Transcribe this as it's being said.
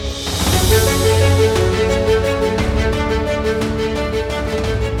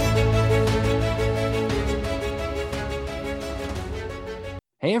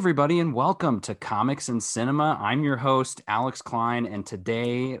Hey, everybody, and welcome to Comics and Cinema. I'm your host, Alex Klein, and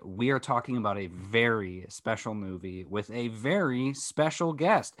today we are talking about a very special movie with a very special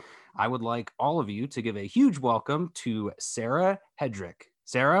guest. I would like all of you to give a huge welcome to Sarah Hedrick.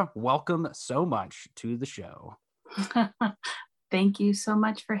 Sarah, welcome so much to the show. Thank you so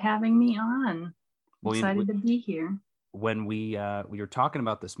much for having me on. Well, Excited to be here. when we were talking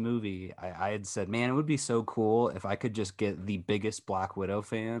about this movie, I had said, man, it would be so cool if I could just get the biggest Black Widow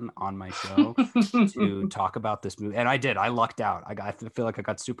fan on my show to talk about this movie. And I did. I lucked out. I feel like I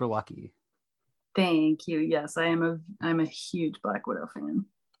got super lucky. Thank you. Yes, I'm a huge Black Widow fan.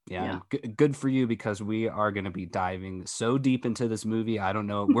 Yeah, good for you, because we are going to be diving so deep into this movie. I don't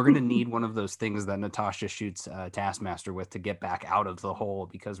know. We're going to need one of those things that Natasha shoots Taskmaster with to get back out of the hole,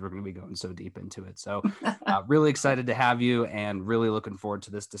 because we're going to be going so deep into it. So really excited to have you and really looking forward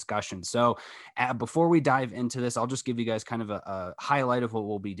to this discussion. So before we dive into this, I'll just give you guys kind of a highlight of what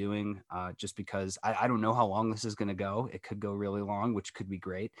we'll be doing, just because I don't know how long this is going to go. It could go really long, which could be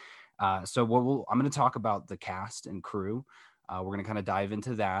great. So I'm going to talk about the cast and crew. We're going to kind of dive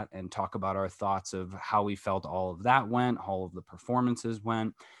into that and talk about our thoughts of how we felt all of that went, all of the performances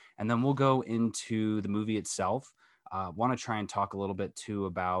went. And then we'll go into the movie itself. Want to try and talk a little bit too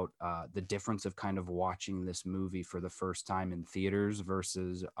about the difference of kind of watching this movie for the first time in theaters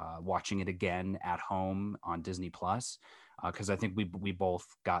versus watching it again at home on Disney Plus. Because I think we both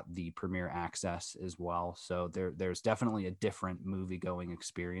got the premiere access as well. So there's definitely a different movie going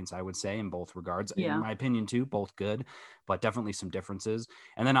experience, I would say, in both regards. Yeah. In my opinion, too, both good, but definitely some differences.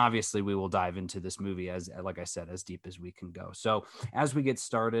 And then obviously we will dive into this movie, as like I said, as deep as we can go. So as we get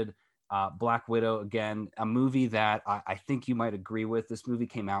started, Black Widow, again, a movie that I think you might agree with. This movie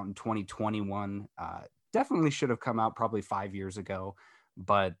came out in 2021. Definitely should have come out probably 5 years ago.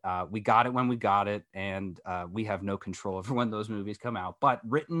 But we got it when we got it, and we have no control over when those movies come out. But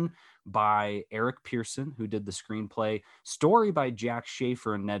written by Eric Pearson, who did the screenplay, story by Jack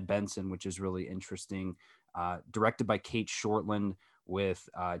Schaefer and Ned Benson, which is really interesting, directed by Kate Shortland, with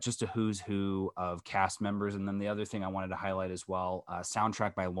just a who's who of cast members. And then the other thing I wanted to highlight as well,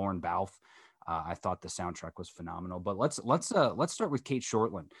 soundtrack by Lauren Balfe. I thought the soundtrack was phenomenal. But let's start with Kate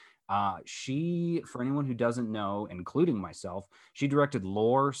Shortland. She, for anyone who doesn't know, including myself, she directed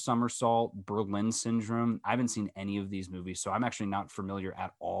Lore, Somersault, Berlin Syndrome. I haven't seen any of these movies, so I'm actually not familiar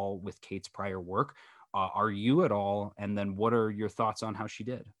at all with Kate's prior work. Are you at all? And then what are your thoughts on how she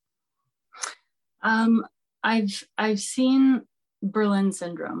did? I've seen Berlin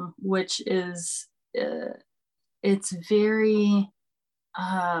Syndrome, which is it's very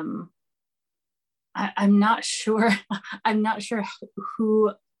I'm not sure I'm not sure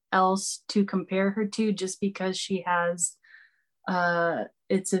who else to compare her to, just because she has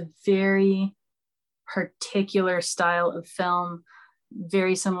it's a very particular style of film,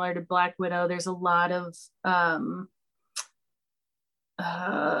 very similar to Black Widow. There's a lot of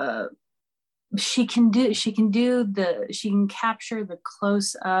she can capture the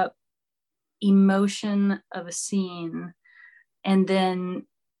close up emotion of a scene, and then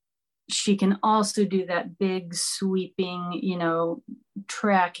she can also do that big sweeping,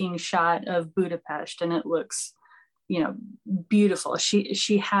 tracking shot of Budapest, and it looks, beautiful.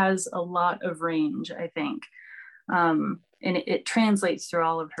 She has a lot of range, I think. And it translates through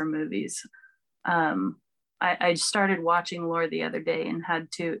all of her movies. I started watching Lore the other day and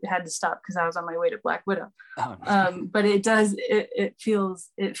had to stop because I was on my way to Black Widow. Oh, no. But it feels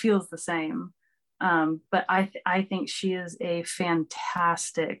the same. But I think she is a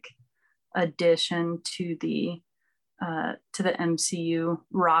fantastic addition to the MCU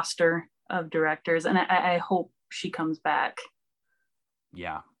roster of directors, and I hope she comes back.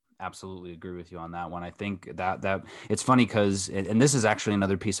 Yeah, absolutely agree with you on that one. I think that it's funny because, and this is actually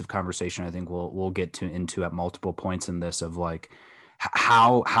another piece of conversation I think we'll get into at multiple points in this, of like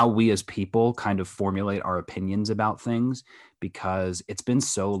how we as people kind of formulate our opinions about things, because it's been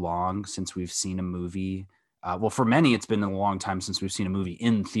so long since we've seen a movie. Well, for many, it's been a long time since we've seen a movie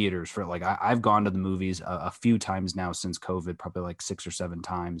in theaters. For like, I've gone to the movies a few times now since COVID, probably like 6 or 7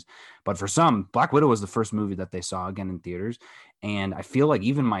 times. But for some, Black Widow was the first movie that they saw again in theaters. And I feel like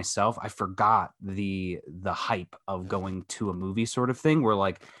even myself, I forgot the hype of going to a movie sort of thing, where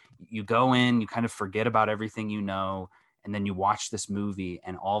like you go in, you kind of forget about everything, and then you watch this movie,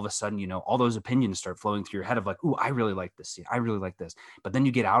 and all of a sudden, all those opinions start flowing through your head of like, ooh, I really like this scene. I really like this. But then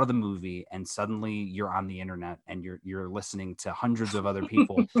you get out of the movie and suddenly you're on the internet and you're listening to hundreds of other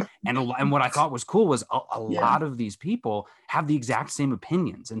people. and what I thought was cool was a lot of these people have the exact same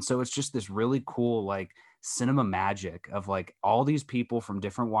opinions. And so it's just this really cool, like, cinema magic of like all these people from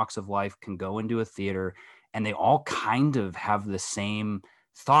different walks of life can go into a theater and they all kind of have the same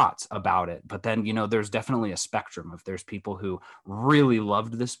thoughts about it. But then, you know, there's definitely a spectrum. If there's people who really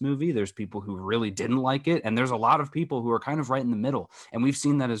loved this movie, there's people who really didn't like it, and there's a lot of people who are kind of right in the middle. And we've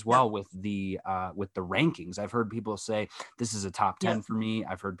seen that as well with the rankings. I've heard people say this is a top 10 for me.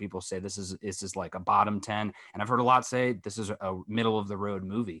 I've heard people say this is like a bottom 10, and I've heard a lot say this is a middle of the road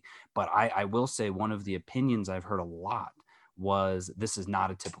movie. But I will say one of the opinions I've heard a lot was this is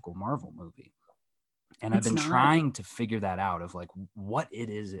not a typical Marvel movie. And I've been trying to figure that out, of like what it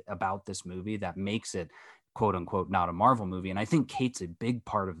is about this movie that makes it quote unquote not a Marvel movie. And I think Kate's a big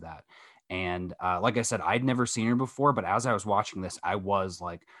part of that. And like I said, I'd never seen her before, but as I was watching this, I was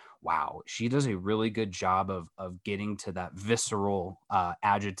like, wow, she does a really good job of getting to that visceral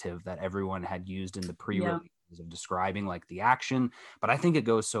adjective that everyone had used in the pre-release of describing like the action. But I think it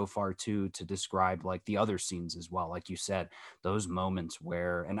goes so far too to describe like the other scenes as well. Like you said, those moments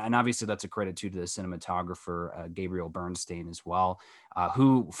where, and obviously that's a credit to the cinematographer, Gabriel Bernstein as well,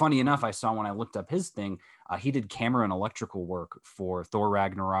 who, funny enough, I saw when I looked up his thing, he did camera and electrical work for Thor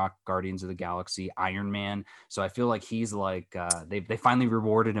Ragnarok, Guardians of the Galaxy, Iron Man. So I feel like he's like, they finally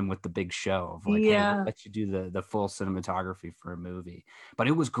rewarded him with the big show of like, hey, we'll let you do the full cinematography for a movie. But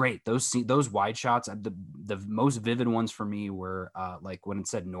it was great. Those wide shots, the most vivid ones for me were like when it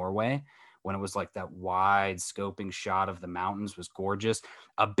said Norway, when it was like that wide scoping shot of the mountains was gorgeous.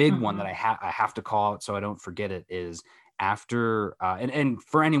 A big one that I have to call out so I don't forget it is after and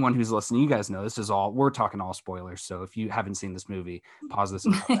for anyone who's listening, you guys know this is all, we're talking all spoilers, so if you haven't seen this movie, pause this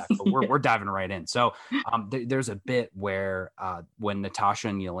and come back. But we're diving right in. So there's a bit where when Natasha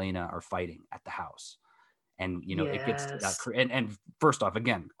and Yelena are fighting at the house, and you know it gets to that, and first off,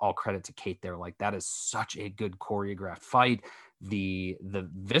 again, all credit to Kate there. Like that is such a good choreographed fight. The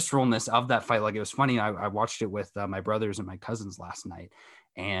visceralness of that fight, like it was funny. I watched it with my brothers and my cousins last night,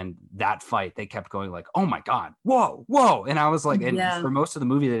 and that fight, they kept going like, oh my God, whoa. And I was like, and for most of the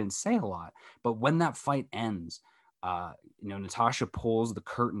movie, they didn't say a lot. But when that fight ends, you know, Natasha pulls the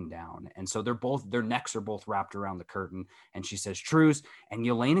curtain down. And so their necks are both wrapped around the curtain. And she says, truce. And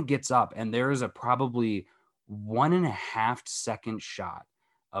Yelena gets up, and there is a probably 1.5 second shot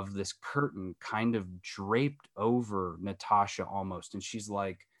of this curtain kind of draped over Natasha almost. And she's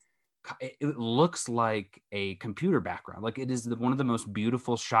like, it looks like a computer background. Like it is one of the most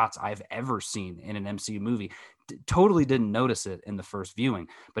beautiful shots I've ever seen in an MCU movie. Totally didn't notice it in the first viewing,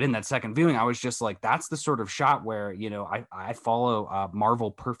 but in that second viewing, I was just like, that's the sort of shot where, you know, I follow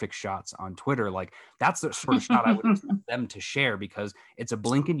Marvel Perfect Shots on Twitter. Like that's the sort of shot I would expect them to share, because it's a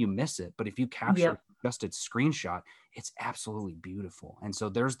blink and you miss it. But if you capture just its screenshot, it's absolutely beautiful. And so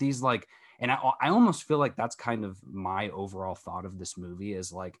there's these like, and I almost feel like that's kind of my overall thought of this movie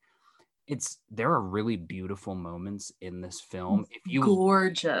is like, there are really beautiful moments in this film. If you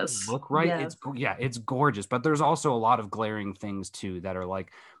gorgeous look right, it's gorgeous. But there's also a lot of glaring things too that are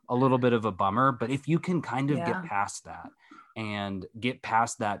like a little bit of a bummer. But if you can kind of get past that and get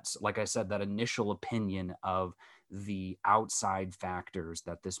past that, like I said, that initial opinion of the outside factors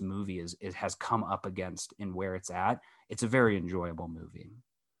that this movie has come up against and where it's at, it's a very enjoyable movie.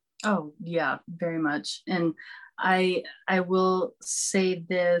 Oh yeah, very much. And I will say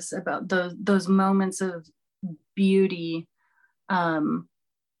this about those moments of beauty. You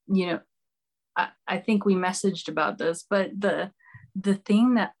know, I think we messaged about this, but the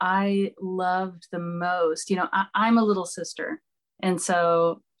thing that I loved the most, you know, I'm a little sister, and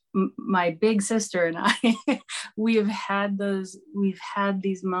so my big sister and I, we've had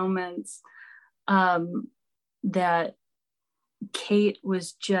these moments that Kate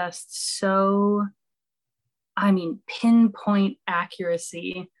was just so, I mean, pinpoint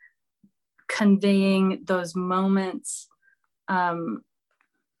accuracy conveying those moments onto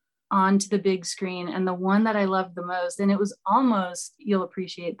the big screen. And the one that I loved the most, and it was almost, you'll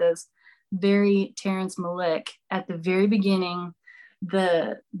appreciate this, very Terrence Malick at the very beginning,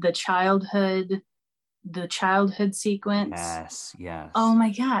 the childhood sequence. Yes. Oh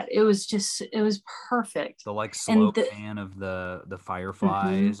my God, it was perfect. The like slow pan of the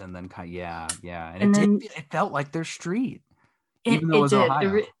fireflies, and then and it felt like their street, even though it was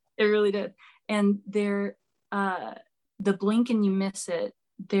Ohio. It really did. And there, the blink and you miss it.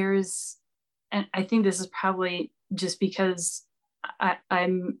 There's, and I think this is probably just because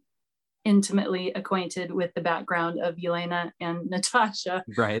I'm intimately acquainted with the background of Yelena and Natasha,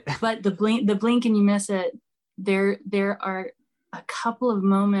 right? But the blink and you miss it. There are a couple of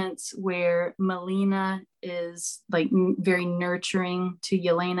moments where Melina is like very nurturing to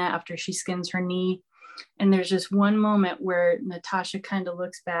Yelena after she skins her knee, and there's just one moment where Natasha kind of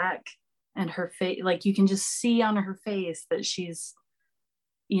looks back, and her face, like you can just see on her face that she's,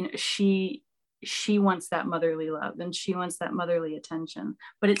 you know, she she wants that motherly love and she wants that motherly attention,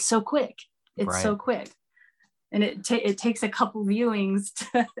 but it's so quick. It's Right. so quick. And it takes a couple viewings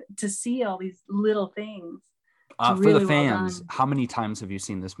to see all these little things. For really the fans, well, how many times have you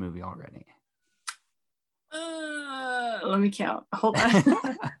seen this movie already? Let me count. Hold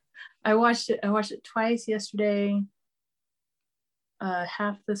on. I watched it twice yesterday,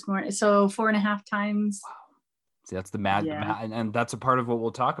 half this morning, so 4.5 times. Wow. See, that's the mad, Yeah. and that's a part of what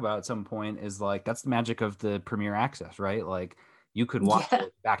we'll talk about at some point, is like, that's the magic of the premiere access, right? Like, you could watch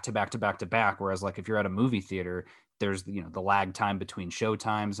it back to back to back to back, whereas like if you're at a movie theater, there's, you know, the lag time between show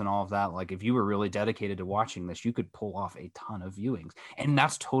times and all of that. Like, if you were really dedicated to watching this, you could pull off a ton of viewings, and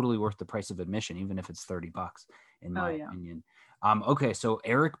that's totally worth the price of admission, even if it's $30, in my opinion. Okay, so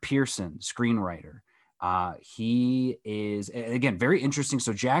Eric Pearson, screenwriter. He is, again, very interesting.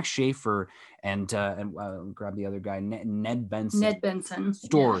 So Jack Schaefer and grab the other guy, Ned Benson. Ned Benson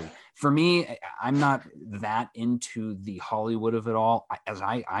story. For me, I'm not that into the Hollywood of it all. As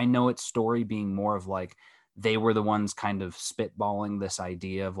I know its story being more of like, they were the ones kind of spitballing this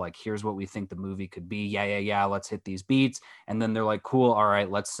idea of like, here's what we think the movie could be. Yeah. Let's hit these beats. And then they're like, cool. All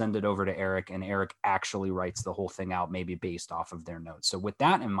right, let's send it over to Eric. And Eric actually writes the whole thing out, maybe based off of their notes. So with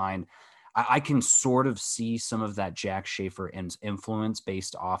that in mind, I can sort of see some of that Jack Schaefer influence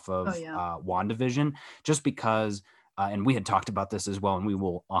based off of WandaVision, just because, and we had talked about this as well, and we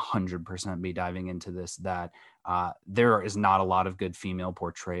will 100% be diving into this, that there is not a lot of good female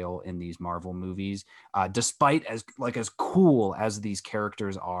portrayal in these Marvel movies, despite as cool as these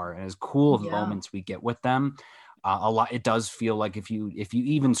characters are and as cool of moments we get with them. A lot, it does feel like if you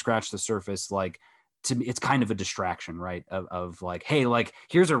even scratch the surface, like, to me, it's kind of a distraction, right? Of like, hey, like,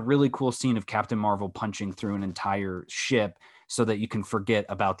 here's a really cool scene of Captain Marvel punching through an entire ship so that you can forget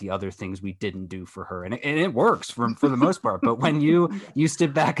about the other things we didn't do for her. And it works for the most part. But when you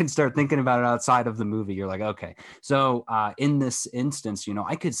step back and start thinking about it outside of the movie, you're like, okay. So in this instance, you know,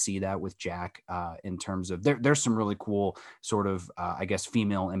 I could see that with Jack in terms of there's some really cool sort of, I guess,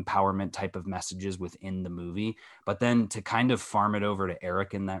 female empowerment type of messages within the movie. But then to kind of farm it over to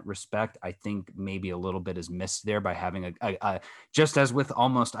Eric in that respect, I think maybe a little bit is missed there by having a just as with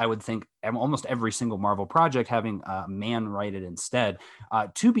almost, I would think, almost every single Marvel project, having a man write it instead.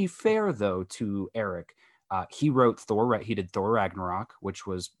 To be fair, though, to Eric, he wrote Thor. He did Thor Ragnarok, which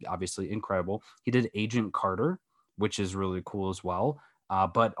was obviously incredible. He did Agent Carter, which is really cool as well.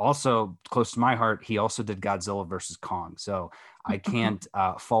 But also close to my heart, he also did Godzilla versus Kong. So I can't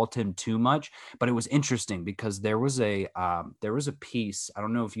fault him too much. But it was interesting because there was a piece. I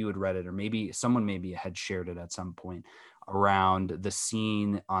don't know if you had read it, or maybe someone had shared it at some point, around the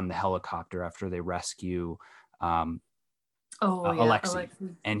scene on the helicopter after they rescue Alexei.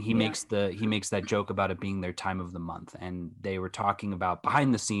 And he makes that joke about it being their time of the month. And they were talking about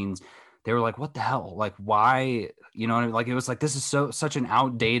behind the scenes. They were like, what the hell? Like, why? You know, like, it was like, this is such an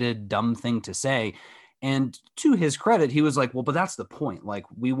outdated, dumb thing to say. And to his credit, he was like, well, but that's the point. Like,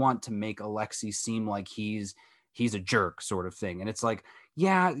 we want to make Alexei seem like he's a jerk, sort of thing. And it's like,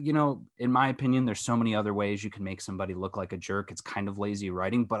 yeah, you know, in my opinion, there's so many other ways you can make somebody look like a jerk. It's kind of lazy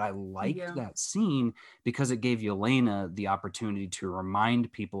writing, but I liked that scene because it gave Yelena the opportunity to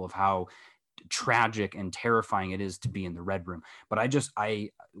remind people of how tragic and terrifying it is to be in the Red Room. But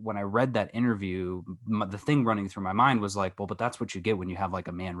when I read that interview, the thing running through my mind was like, well, but that's what you get when you have like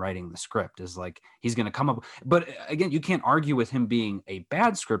a man writing the script, is like, he's going to come up. But again, you can't argue with him being a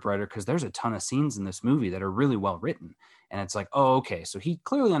bad script writer, because there's a ton of scenes in this movie that are really well written. And it's like, oh, okay, so he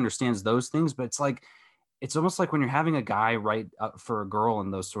clearly understands those things. But it's like, it's almost like when you're having a guy write for a girl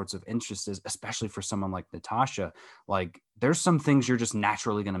in those sorts of interests, especially for someone like Natasha, like, there's some things you're just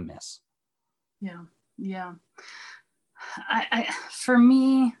naturally going to miss. Yeah. For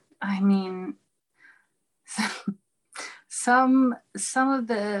me, I mean, some of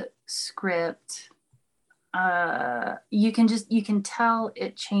the script, you can tell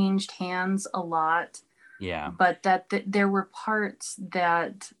it changed hands a lot. Yeah. But that there were parts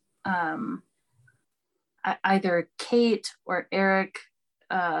that either Kate or Eric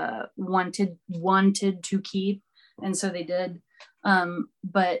wanted to keep, and so they did.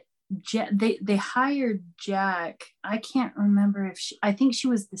 But they hired Jack. I can't remember if I think she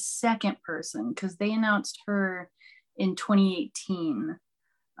was the second person, because they announced her in 2018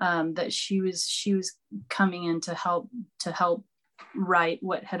 that she was coming in to help write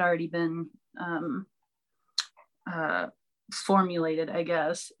what had already been formulated, I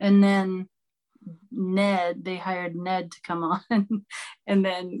guess. And then they hired Ned to come on and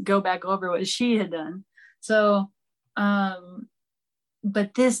then go back over what she had done. So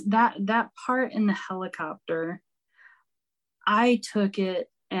but that part in the helicopter, I took it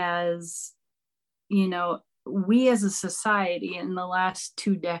as you know, we as a society in the last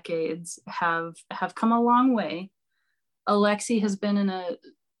 2 decades have come a long way. Alexei has been in a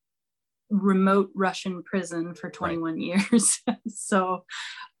remote Russian prison for 21 years. So,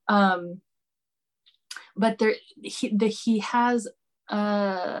 but he has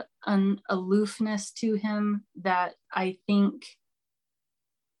an aloofness to him that I think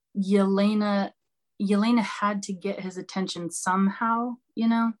Yelena had to get his attention somehow, you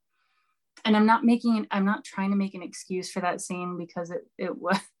know. And I'm not trying to make an excuse for that scene, because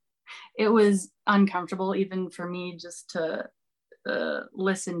it was uncomfortable even for me just to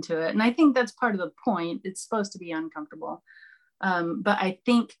listen to it. And I think that's part of the point. It's supposed to be uncomfortable. But I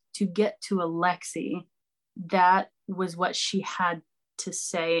think to get to Alexei, that was what she had to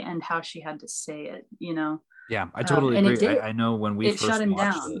say and how she had to say it, you know. Yeah, I totally agree. I know when we first shut him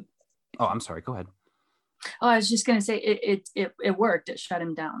watched down. it. Oh, I'm sorry. Go ahead. Oh, I was just gonna say it worked. It shut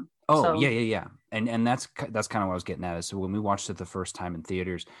him down. Oh, so. Yeah. And that's kind of what I was getting at. Is so when we watched it the first time in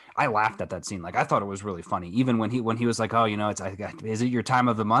theaters, I laughed at that scene. Like, I thought it was really funny. Even when he was like, oh, you know, is it your time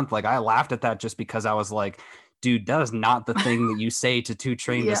of the month? Like, I laughed at that just because I was like, dude, that is not the thing that you say to two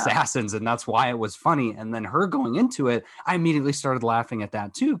trained assassins. And that's why it was funny. And then her going into it, I immediately started laughing at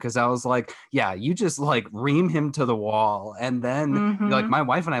that too. Cause I was like, yeah, you just like ream him to the wall. And then like my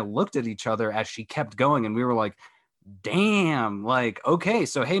wife and I looked at each other as she kept going, and we were like, damn, like, okay,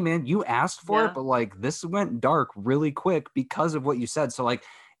 so hey man, you asked for it, but like this went dark really quick because of what you said. So like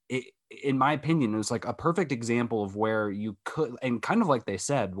in my opinion, it was like a perfect example of where you could, and kind of like they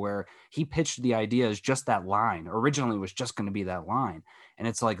said, where he pitched the idea as just that line. Originally it was just going to be that line. And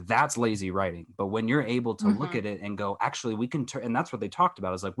it's like, that's lazy writing. But when you're able to look at it and go, actually, we can turn, and that's what they talked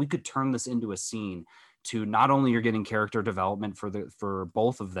about, is like, we could turn this into a scene to not only you're getting character development for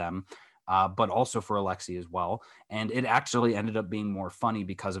both of them, but also for Alexei as well. And it actually ended up being more funny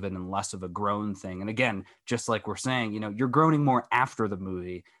because of it and less of a groan thing. And again, just like we're saying, you know, you're groaning more after the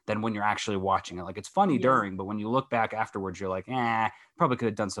movie than when you're actually watching it. Like, it's funny during, but when you look back afterwards, you're like, probably could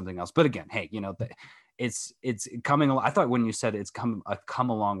have done something else. But again, hey, you know, it's coming. I thought when you said it's come a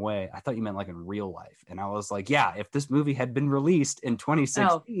long way, I thought you meant like in real life. And I was like, yeah, if this movie had been released in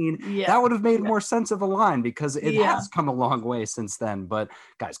 2016, that would have made more sense of a line, because it has come a long way since then. But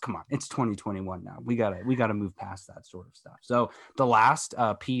guys, come on, it's 2021 now. We gotta move past that sort of stuff. So the last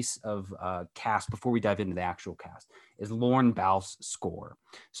piece of cast before we dive into the actual cast is Lorne Balfe's score.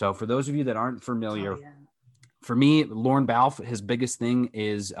 So for those of you that aren't familiar, for me, Lorne Balfe, his biggest thing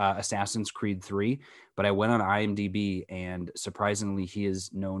is Assassin's Creed 3, but I went on IMDb, and surprisingly, he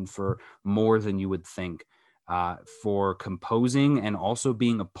is known for more than you would think, for composing and also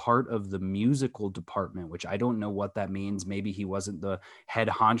being a part of the musical department, which I don't know what that means. Maybe he wasn't the head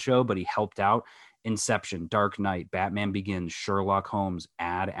honcho, but he helped out. Inception, Dark Knight, Batman Begins, Sherlock Holmes,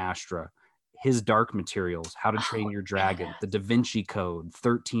 Ad Astra, His Dark Materials, How to Train Your Dragon, The Da Vinci Code,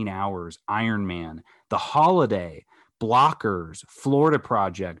 13 Hours, Iron Man, The Holiday, Blockers, Florida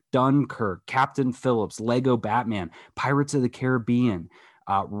Project, Dunkirk, Captain Phillips, Lego Batman, Pirates of the Caribbean,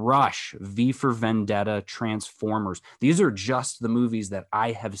 Rush, V for Vendetta, Transformers. These are just the movies that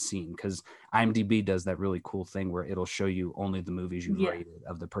I have seen, because IMDb does that really cool thing where it'll show you only the movies you've rated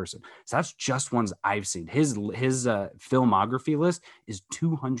of the person. So that's just ones I've seen. His filmography list is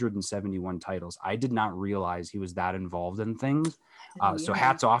 271 titles. I did not realize he was that involved in things. So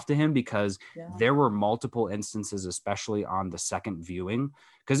hats off to him, because there were multiple instances, especially on the second viewing.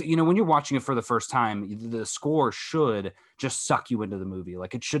 Because, you know, when you're watching it for the first time, the score should just suck you into the movie.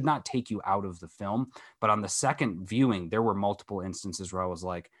 Like, it should not take you out of the film. But on the second viewing, there were multiple instances where I was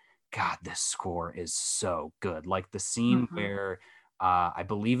like, God, this score is so good. Like the scene where I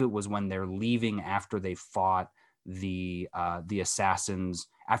believe it was when they're leaving after they fought the assassins,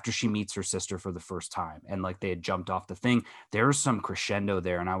 after she meets her sister for the first time, and like they had jumped off the thing. There's some crescendo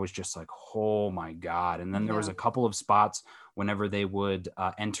there, and I was just like, oh my God. And then there was a couple of spots whenever they would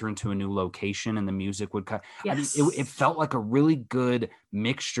enter into a new location and the music would cut. I mean, it felt like a really good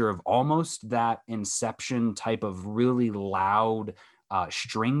mixture of almost that Inception type of really loud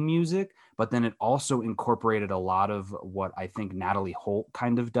string music, but then it also incorporated a lot of what I think Natalie Holt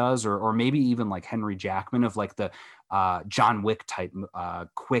kind of does, or maybe even like Henry Jackman, of like the John Wick type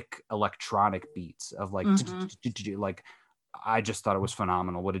quick electronic beats of like, like, I just thought it was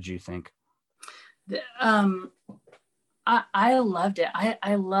phenomenal. What did you think? I loved it.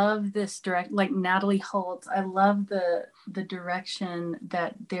 I love this direct, like Natalie Holt. I love the direction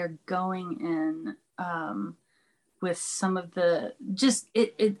that they're going in. With some of the just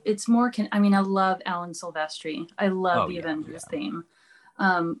it's more I mean, I love Alan Silvestri. I love the Avengers theme.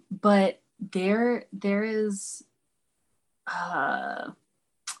 But there is I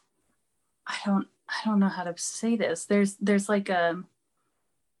I don't know how to say this. There's like a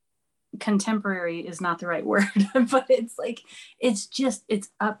contemporary is not the right word, but it's like it's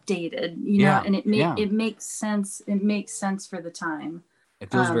updated, Yeah, and yeah. it makes sense. It makes sense for the time.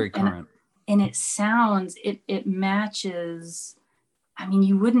 It feels very And current. it sounds it matches. I mean,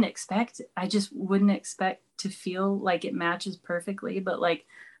 you wouldn't expect. I just wouldn't expect to feel like it matches perfectly, but like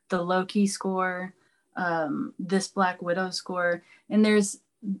the Loki score, this Black Widow score, and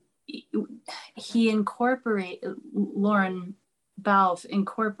Lauren Balfe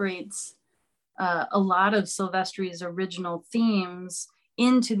incorporates a lot of Silvestri's original themes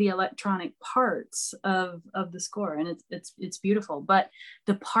into the electronic parts of the score, and it's beautiful. But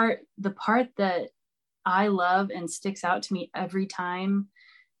the part that I love and sticks out to me every time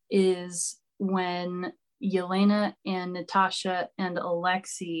is when Yelena and Natasha and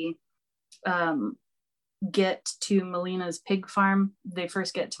Alexei get to Melina's pig farm. They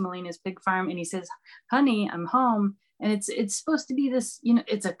first get to Melina's pig farm, and he says, "Honey, I'm home." And it's supposed to be this,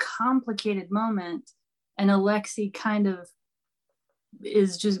 it's a complicated moment, and Alexei kind of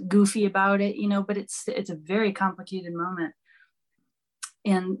is just goofy about it, but it's a very complicated moment.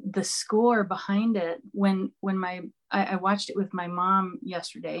 And the score behind it, when I watched it with my mom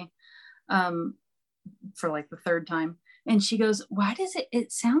yesterday, for like the third time, and she goes, "Why does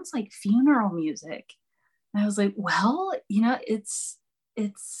it sounds like funeral music?" And I was like, well, it's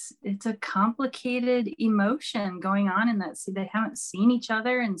a complicated emotion going on in that scene. They haven't seen each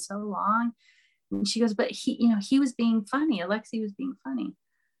other in so long. And she goes, but he was being funny. Alexei was being funny.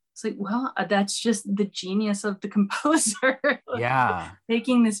 It's like, well, that's just the genius of the composer. Yeah.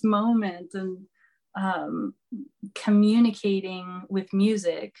 Taking this moment and communicating with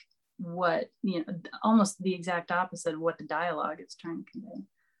music what, almost the exact opposite of what the dialogue is trying to convey.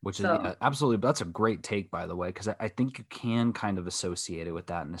 Which is absolutely. That's a great take, by the way, because I think you can kind of associate it with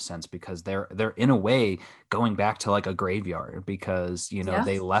that in a sense, because they're in a way going back to like a graveyard, because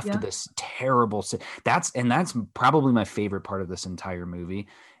they left this terrible. That's probably my favorite part of this entire movie,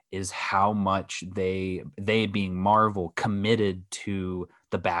 is how much they being Marvel committed to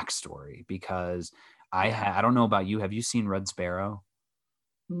the backstory. Because I don't know about you, have you seen Red Sparrow?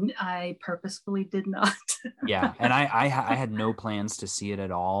 I purposefully did not. Yeah, and I had no plans to see it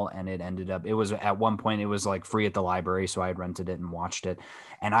at all, and it was at one point it was like free at the library, so I had rented it and watched it,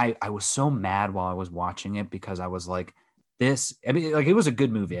 and I was so mad while I was watching it, because I was like, it was a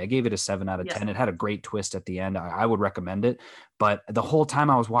good movie. I gave it a 7 out of 10. It had a great twist at the end. I would recommend it, but the whole time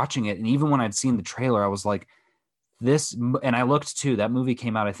I was watching it, and even when I'd seen the trailer, I was like, this, and I looked too, that movie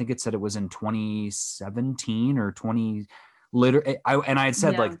came out, I think it said it was in 2017 or 20. Literally, I had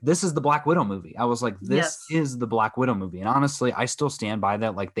said, like, this is the Black Widow movie. I was like, this is the Black Widow movie. And honestly, I still stand by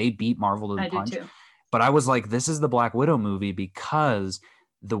that. Like, they beat Marvel to the punch. But I was like, this is the Black Widow movie, because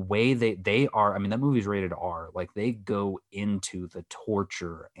the way they are, I mean, that movie's rated R. Like, they go into the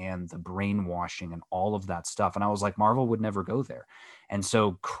torture and the brainwashing and all of that stuff. And I was like, Marvel would never go there. And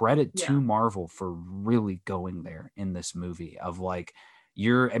so credit to Marvel for really going there in this movie of like,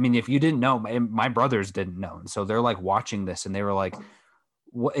 if you didn't know, my brothers didn't know. And so they're like watching this and they were like,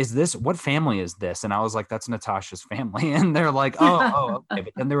 what is this? What family is this? And I was like, that's Natasha's family. And they're like, oh, okay.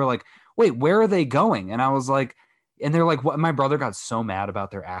 But then they were like, wait, where are they going? And I was like, and they're like, what? My brother got so mad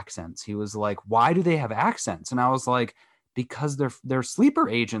about their accents. He was like, why do they have accents? And I was like, because they're sleeper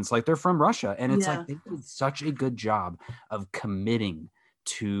agents. Like, they're from Russia. And it's like, they did such a good job of committing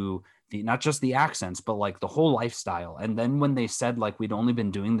to not just the accents, but like the whole lifestyle. And then when they said like, we'd only been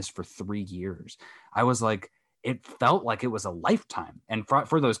doing this for 3 years, I was like, it felt like it was a lifetime. And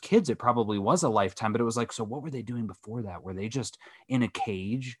for those kids, it probably was a lifetime, but it was like, so what were they doing before that? Were they just in a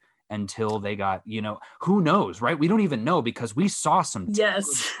cage until they got, who knows, right? We don't even know, because we saw some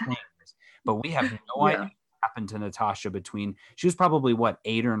things, but we have no idea what happened to Natasha between, she was probably what,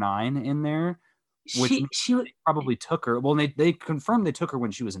 8 or 9 in there, which she probably took her. Well, they confirmed they took her when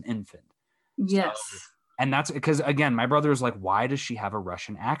she was an infant. Yes. So, and that's because, again, my brother was like, why does she have a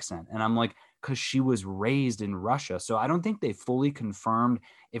Russian accent? And I'm like, because she was raised in Russia. So I don't think they fully confirmed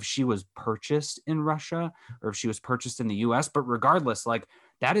if she was purchased in Russia or if she was purchased in the US. But regardless, like,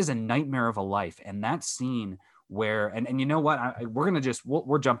 that is a nightmare of a life. And that scene where, and you know what,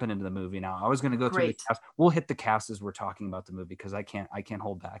 we're jumping into the movie now. I was going to go through the cast. We'll hit the cast as we're talking about the movie, because I can't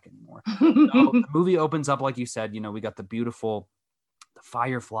hold back anymore. So the movie opens up, like you said, we got the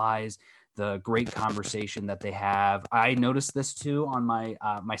fireflies, the great conversation that they have. I noticed this too on my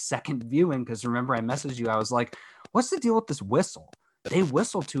my second viewing, because remember I messaged you. I was like, what's the deal with this whistle? They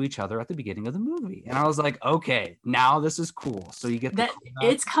whistle to each other at the beginning of the movie. And I was like, okay, now this is cool. So you get that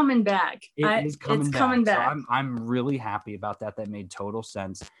it's coming back. It's coming back. So I'm really happy about that. That made total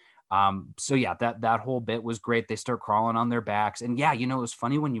sense. So yeah, that whole bit was great. They start crawling on their backs, and yeah, it was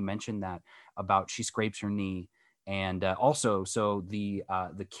funny when you mentioned that about she scrapes her knee, and also so the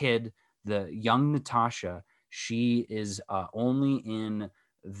kid, the young Natasha, she is only in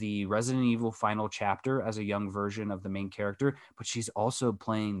the Resident Evil final chapter as a young version of the main character, but she's also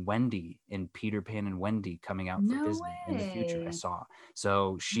playing Wendy in Peter Pan and Wendy coming out for No Disney in the future. I way. saw,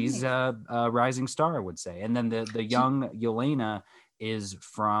 so she's Nice. a rising star, I would say. And then the young Yelena is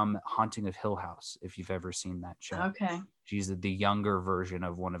from Haunting of Hill House, if you've ever seen that show. Okay. She's the younger version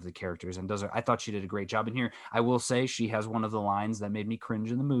of one of the characters, and I thought she did a great job in here. I will say she has one of the lines that made me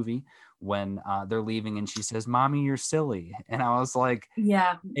cringe in the movie when they're leaving, and she says, "Mommy, you're silly," and I was like,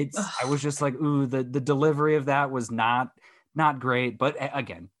 Yeah. I was just like, ooh, the delivery of that was not great, but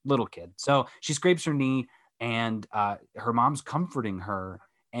again, little kid. So she scrapes her knee, and her mom's comforting her.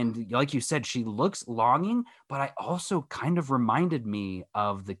 And like you said, she looks longing, but I also kind of reminded me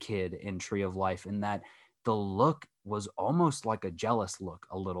of the kid in Tree of Life in that the look was almost like a jealous look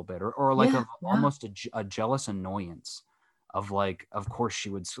a little bit, or like Yeah. Yeah. almost a jealous annoyance of like, of course she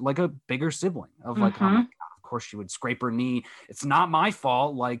would, like a bigger sibling of like, oh my Mm-hmm. God, of course she would scrape her knee. It's not my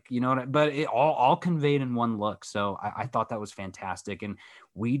fault. Like, but it all conveyed in one look. So I thought that was fantastic. And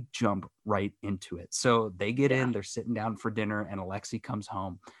we jump right into it. So they get Yeah. in, they're sitting down for dinner, and Alexi comes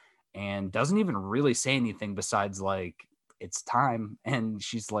home and doesn't even really say anything besides like, it's time. And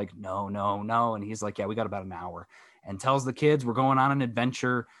she's like, no, no, no. And he's like, yeah, we got about an hour, and tells the kids we're going on an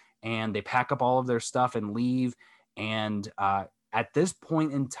adventure. And they pack up all of their stuff and leave. And at this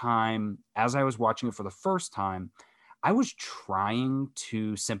point in time, as I was watching it for the first time, I was trying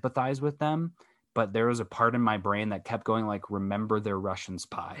to sympathize with them, but there was a part in my brain that kept going like, remember they're Russian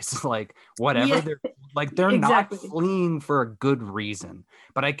spies. Like whatever, Yeah. they're not Exactly. fleeing for a good reason.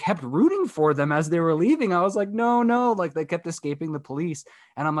 But I kept rooting for them as they were leaving. I was like, no, no, like they kept escaping the police.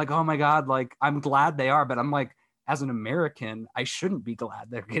 And I'm like, oh my God, like I'm glad they are. But I'm like, as an American, I shouldn't be glad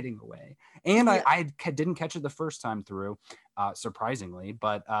they're getting away. And Yeah. I didn't catch it the first time through, surprisingly,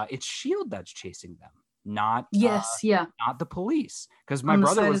 but it's Shield that's chasing them, not Yes. Yeah. not the police. Because my On the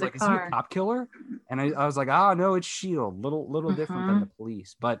brother side of was the like, "Is he a car. cop killer?" And I was like, "Oh no, it's Shield. Little different than the Mm-hmm.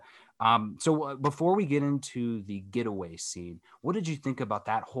 police." But so before we get into the getaway scene, what did you think about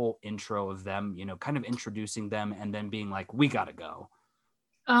that whole intro of them? Kind of introducing them and then being like, "We gotta go."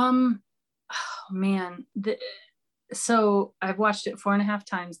 Oh man. So I've watched it 4.5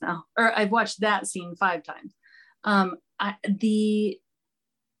 times now, or I've watched that scene 5 times.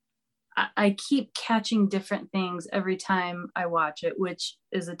 I keep catching different things every time I watch it, which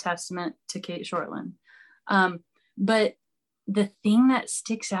is a testament to Kate Shortland. But the thing that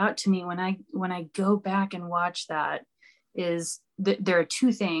sticks out to me when I go back and watch that is that there are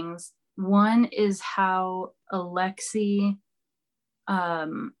two things. One is how Alexi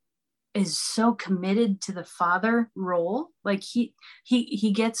is so committed to the father role. Like he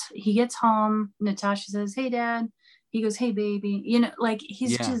gets home. Natasha says, "Hey, Dad." He goes, "Hey, baby." Like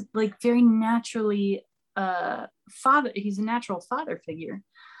he's Yeah, just like very naturally father. He's a natural father figure.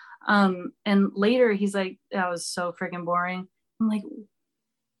 And later he's like, "That was so freaking boring." I'm like,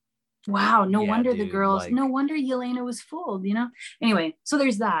 wow, no yeah, wonder the dude. girls, no Like, wonder Yelena was fooled. Anyway, so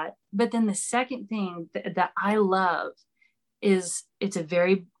there's that. But then the second thing that I love is it's a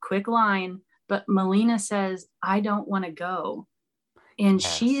very quick line, but Melina says, "I don't want to go." And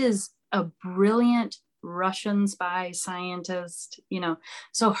she yes, is a brilliant Russian spy scientist.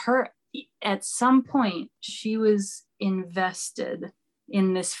 So her, at some point, she was invested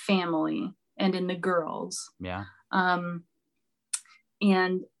in this family and in the girls. yeah, Um,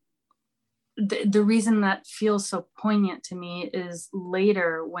 and the reason that feels so poignant to me is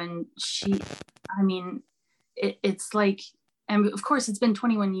later when I mean, it's like, and of course it's been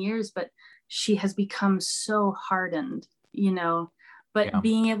 21 years, but she has become so hardened. But yeah.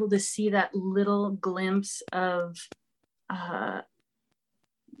 being able to see that little glimpse of uh,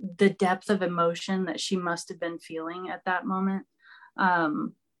 the depth of emotion that she must have been feeling at that moment,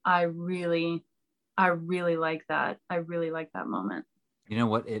 um, I really, I really like that. I really like that moment. You know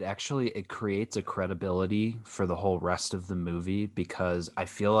what? It creates a credibility for the whole rest of the movie because I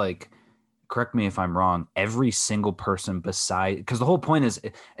feel like, correct me if I'm wrong, every single person beside, because the whole point is,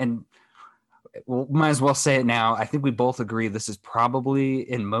 and we might as well say it now. I think we both agree this is probably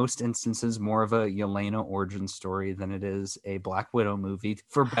in most instances more of a Yelena origin story than it is a Black Widow movie,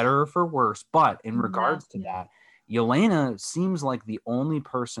 for better or for worse. But in Yeah, regards to yeah. that, Yelena seems like the only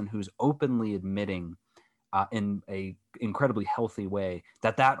person who's openly admitting in a incredibly healthy way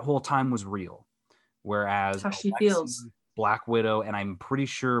that whole time was real. That's Whereas how she Alexi, feels. Black Widow, and I'm pretty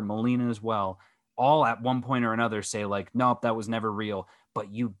sure Melina as well, all at one point or another say like, nope, that was never real.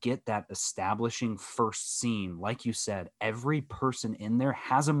 But you get that establishing first scene. Like you said, every person in there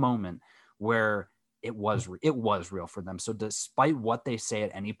has a moment where it was real for them. So despite what they say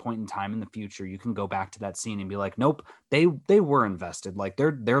at any point in time in the future, you can go back to that scene and be like, nope, they were invested. Like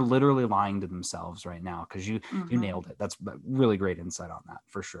they're literally lying to themselves right now, because you nailed it. That's really great insight on that,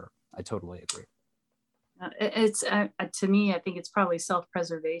 for sure. I totally agree. It's to me, I think it's probably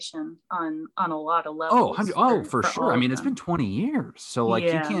self-preservation on a lot of levels. For sure. I mean, it's been 20 years. So like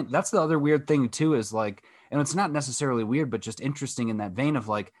you can't, that's the other weird thing too, is like, and it's not necessarily weird, but just interesting in that vein of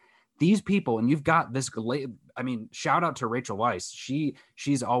like, these people, and you've got this, I mean, shout out to Rachel Weisz.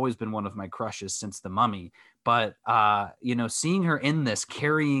 She's always been one of my crushes since The Mummy, but you know, seeing her in this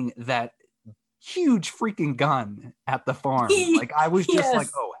carrying that huge freaking gun at the farm, like I was just like,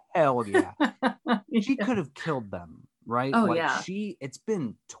 oh hell yeah. She could have killed them, right? Oh, like yeah. It's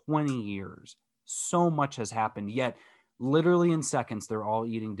been 20 years. So much has happened, yet literally in seconds they're all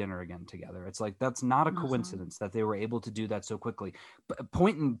eating dinner again together. It's like, that's not a coincidence that they were able to do that so quickly. But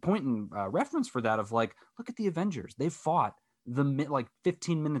point and reference for that of like, look at the Avengers. They fought like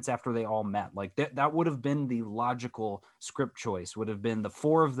 15 minutes after they all met. Like that would have been the logical script choice, would have been the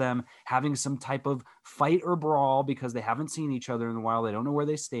four of them having some type of fight or brawl, because they haven't seen each other in a while. They don't know where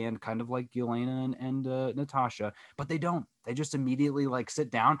they stand, kind of like Yelena and Natasha, but they don't. They just immediately like sit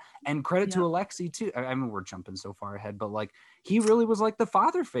down. And credit to Alexei too. I mean, we're jumping so far ahead, but like he really was like the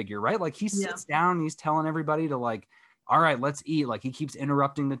father figure, right? Like he sits down and he's telling everybody to like, all right, let's eat. Like he keeps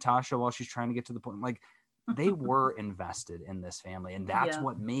interrupting Natasha while she's trying to get to the point. Like they were invested in this family. And that's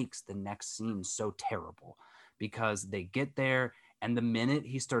what makes the next scene so terrible, because they get there and the minute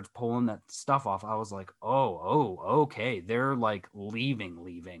he starts pulling that stuff off, I was like, oh, okay. They're like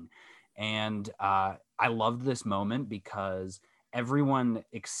leaving. And I loved this moment because everyone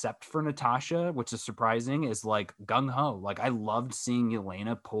except for Natasha, which is surprising, is like gung-ho. Like I loved seeing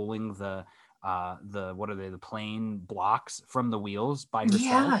Yelena pulling the what are they, the plane blocks from the wheels by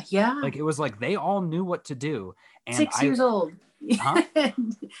herself. Like it was like they all knew what to do. And 6 years old. Huh?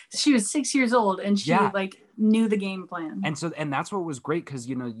 She was 6 years old and she like knew the game plan. And that's what was great, because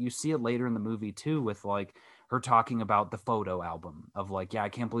you know, you see it later in the movie too, with like her talking about the photo album of like, I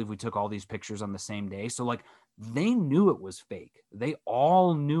can't believe we took all these pictures on the same day. So like they knew it was fake. They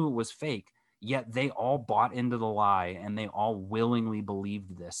all knew it was fake. Yet they all bought into the lie and they all willingly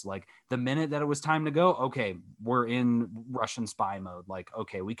believed this. Like the minute that it was time to go, okay, we're in Russian spy mode. Like,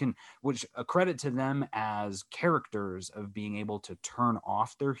 okay, we can, which a credit to them as characters of being able to turn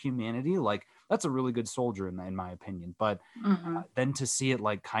off their humanity. Like that's a really good soldier in my opinion. But then to see it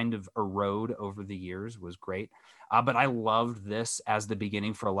like kind of erode over the years was great. But I loved this as the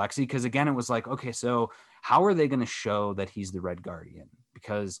beginning for Alexei, because again, it was like, okay, so how are they going to show that he's the Red Guardian?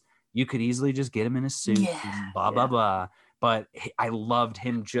 Because you could easily just get him in a suit, blah, blah. But I loved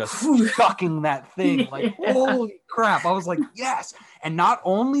him just chucking that thing like, holy crap. I was like, yes. And not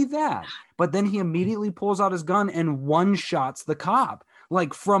only that, but then he immediately pulls out his gun and one-shots the cop,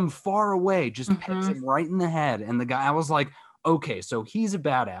 like from far away, just pegs him right in the head. And the guy, I was like, okay, so he's a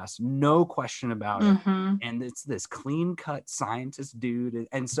badass, no question about it. And it's this clean-cut scientist dude.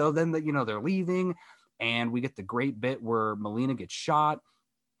 And so then, they're leaving, and we get the great bit where Melina gets shot.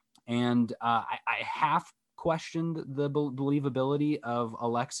 And I half questioned the believability of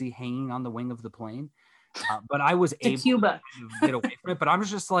Alexei hanging on the wing of the plane, but I was able to get away from it. But I was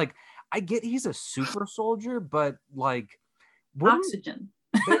just like, I get he's a super soldier, but like oxygen.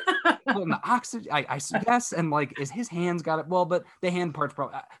 Well, the oxygen, I guess, and like, is his hands got it? Well, but the hand part's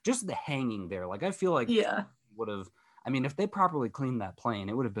probably just the hanging there. Like, I feel like would have. I mean, if they properly cleaned that plane,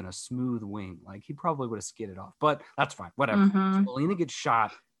 it would have been a smooth wing. Like he probably would have skidded off. But that's fine. Whatever. So Melina gets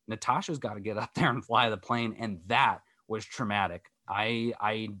shot. Natasha's got to get up there and fly the plane, and that was traumatic.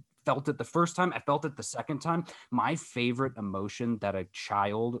 I felt it the first time. I felt it the second time. My favorite emotion that a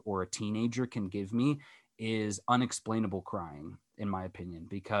child or a teenager can give me is unexplainable crying, in my opinion,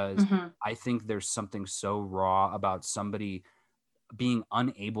 because I think there's something so raw about somebody being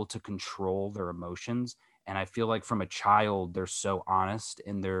unable to control their emotions. And I feel like from a child, they're so honest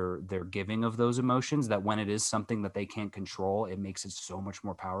in their giving of those emotions that when it is something that they can't control, it makes it so much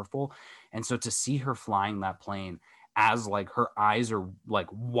more powerful. And so to see her flying that plane as like her eyes are like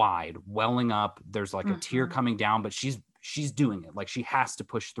wide, welling up, there's like a tear coming down, but she's doing it. Like she has to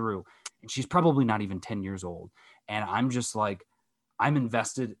push through, and she's probably not even 10 years old. And I'm just like, I'm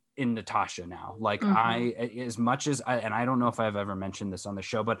invested in Natasha now. Like Mm-hmm. as much as and I don't know if I've ever mentioned this on the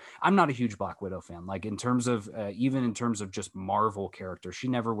show, but I'm not a huge Black Widow fan. Like in terms of even in terms of just Marvel characters, she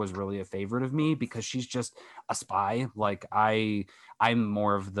never was really a favorite of me because she's just a spy. Like I'm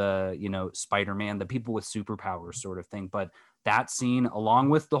more of the, you know, Spider-Man, the people with superpowers sort of thing. But that scene, along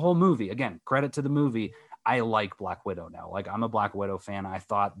with the whole movie, again, credit to the movie, I like Black Widow now. Like I'm a Black Widow fan. I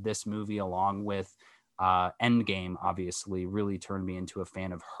thought this movie, along with Endgame, obviously really turned me into a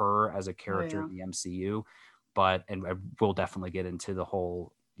fan of her as a character in the MCU. But, and we'll definitely get into the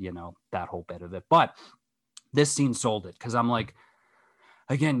whole, you know, that whole bit of it. But this scene sold it because I'm like,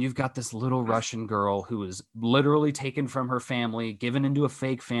 again, you've got this little Russian girl who is literally taken from her family, given into a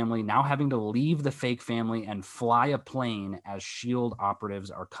fake family, now having to leave the fake family and fly a plane as SHIELD operatives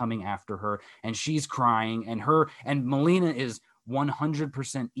are coming after her. And she's crying, and Melina is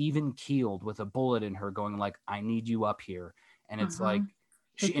 100% even keeled with a bullet in her going like, I need you up here. And it's like,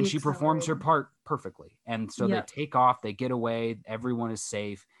 she performs her part perfectly. And so they take off, they get away, everyone is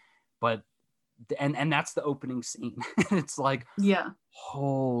safe. But and that's the opening scene. It's like,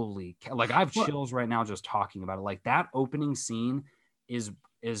 holy cow. Like I have chills right now just talking about it. Like that opening scene is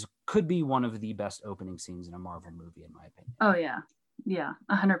could be one of the best opening scenes in a Marvel movie, in my opinion. Oh yeah,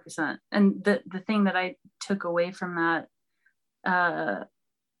 100%. And the thing that I took away from that,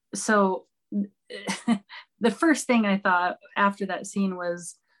 so the first thing I thought after that scene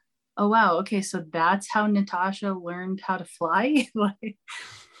was, oh wow, okay, so that's how Natasha learned how to fly. Like,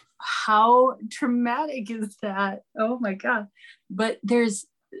 how traumatic is that? Oh my god. But there's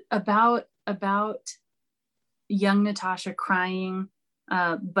about young Natasha crying,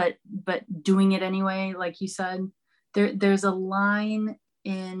 but doing it anyway, like you said. There's a line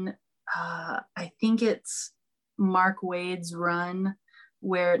in I think it's Mark Waid's run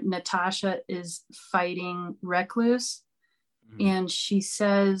where Natasha is fighting Recluse, and she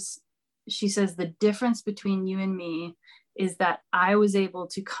says the difference between you and me is that I was able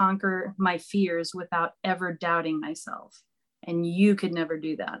to conquer my fears without ever doubting myself, and you could never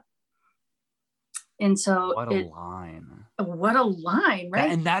do that. And so what a line,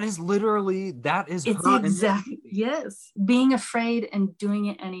 right? And that is literally, that is it's her exactly, yes, being afraid and doing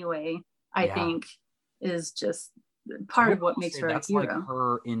it anyway, I think is just part of what makes her a hero. Like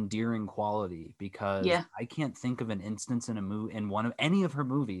her endearing quality, because I can't think of an instance in a movie, in one of any of her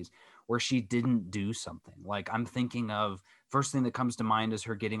movies, where she didn't do something. Like I'm thinking of, first thing that comes to mind is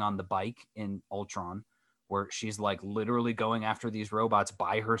her getting on the bike in Ultron, where she's like literally going after these robots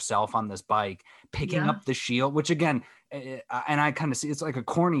by herself on this bike, picking up the shield, which again, and I kind of see it's like a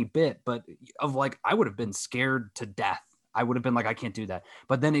corny bit, but of like, I would have been scared to death. I would have been like, I can't do that.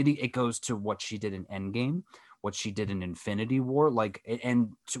 But then it goes to what she did in Endgame, what she did in Infinity War, like,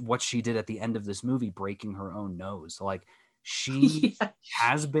 and what she did at the end of this movie, breaking her own nose. Like she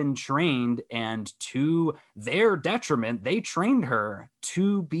has been trained, and to their detriment, they trained her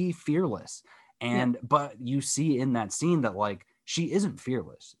to be fearless. And but you see in that scene that like she isn't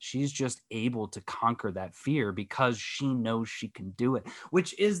fearless. She's just able to conquer that fear because she knows she can do it,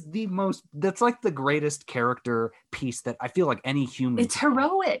 which is that's like the greatest character piece that I feel like any human. It's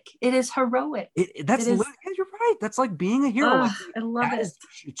heroic. It is heroic. You're right. That's like being a hero. I love it.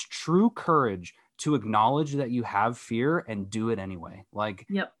 It's true courage to acknowledge that you have fear and do it anyway. Like,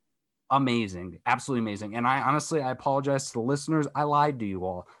 amazing, absolutely amazing. And I apologize to the listeners. I lied to you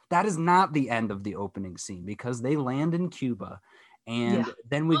all. That is not the end of the opening scene, because they land in Cuba, and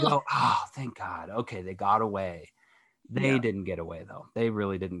then we go, oh, thank God. Okay, they got away. They didn't get away though. They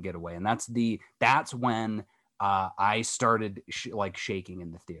really didn't get away. And that's when I started shaking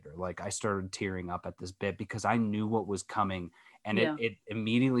in the theater. Like I started tearing up at this bit because I knew what was coming, and it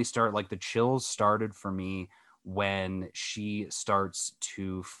immediately started, like the chills started for me when she starts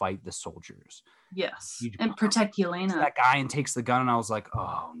to fight the soldiers. And protect Yelena. That guy, and takes the gun, and I was like,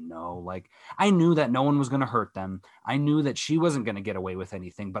 oh no. Like I knew that no one was going to hurt them. I knew that she wasn't going to get away with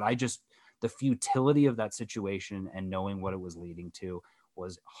anything, but the futility of that situation and knowing what it was leading to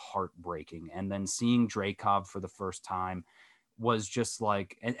was heartbreaking. And then seeing Dreykov for the first time was just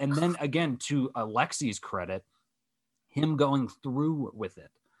like, and then again, to Alexi's credit, him going through with it.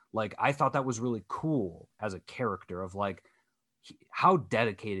 Like, I thought that was really cool as a character, of like how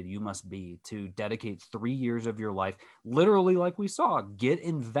dedicated you must be to dedicate 3 years of your life, literally, like we saw, get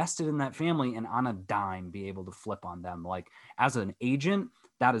invested in that family, and on a dime be able to flip on them. Like, as an agent,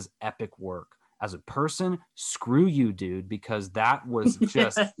 that is epic work. As a person, screw you, dude, because that was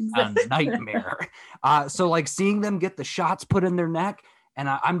just a nightmare. So like seeing them get the shots put in their neck, and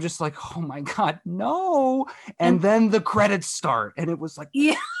I'm just like, oh my God, no. And then the credits start, and it was like,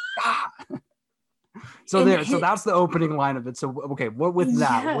 So that's the opening line of it. So okay, what with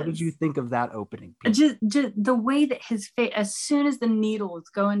that? Yes. What did you think of that opening piece? Just the way that his face, as soon as the needles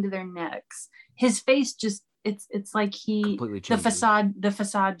go into their necks, his face just it's like the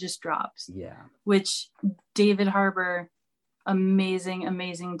facade just drops. Yeah. Which David Harbour,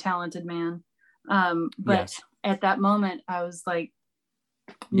 amazing, talented man. But yes. At that moment, I was like,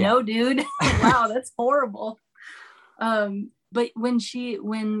 no, dude. Wow, that's horrible. But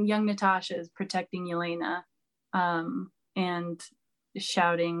when young Natasha is protecting Yelena, and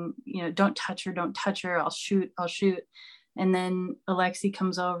shouting, don't touch her, I'll shoot. And then Alexei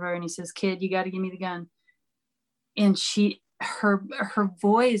comes over and he says, kid, you got to give me the gun. And her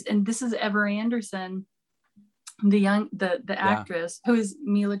voice, and this is Ever Anderson, the actress, who is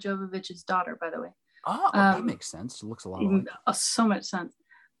Mila Jovovich's daughter, by the way. Oh, that makes sense. It looks a lot like so much sense.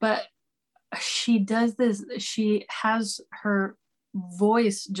 But she does this, she has her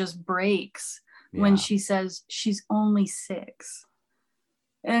voice just breaks when she says she's only 6.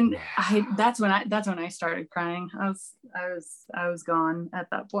 And that's when I started crying. I was gone at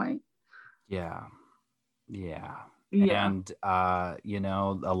that point. Yeah. And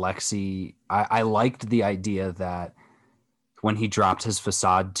Alexei, I liked the idea that when he dropped his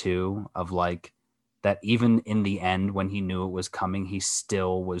facade too, of like that even in the end, when he knew it was coming, he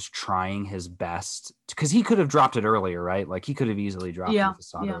still was trying his best, because he could have dropped it earlier, right? Like he could have easily dropped the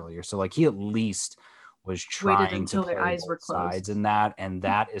facade earlier. So like he at least was trying to play their eyes were closed. Sides in that. And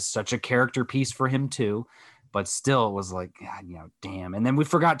that is such a character piece for him too. But still it was like, damn. And then we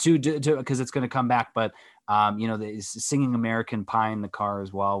forgot to because it's going to come back. But, the singing American Pie in the car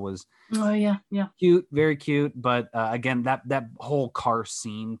as well was cute, very cute. But again, that whole car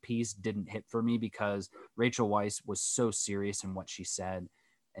scene piece didn't hit for me because Rachel Weisz was so serious in what she said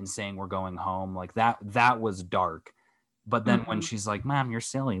and saying we're going home. Like that was dark. But then when she's like, Mom, you're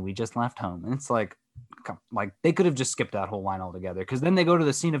silly, we just left home. And it's like they could have just skipped that whole line altogether, because then they go to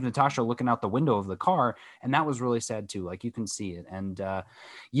the scene of Natasha looking out the window of the car, and that was really sad too. Like you can see it. And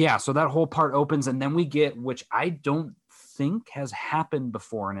so that whole part opens, and then we get, which I don't think has happened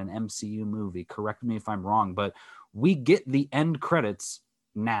before in an MCU movie, correct me if I'm wrong, but we get the end credits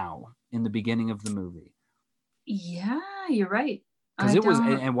now in the beginning of the movie. Yeah, you're right. Because it was,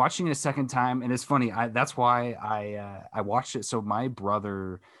 and watching it a second time, and it's funny. That's why I watched it. So my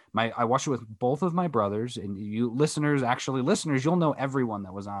brother, I watched it with both of my brothers, and you listeners, you'll know everyone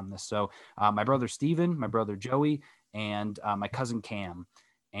that was on this. So my brother Steven, my brother Joey, and my cousin Cam.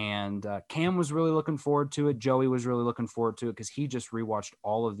 And Cam was really looking forward to it. Joey was really looking forward to it because he just rewatched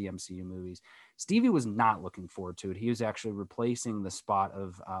all of the MCU movies. Stevie was not looking forward to it. He was actually replacing the spot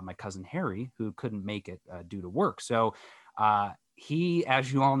of my cousin Harry, who couldn't make it due to work. So he,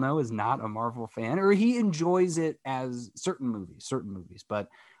 as you all know, is not a Marvel fan, or he enjoys it as certain movies. But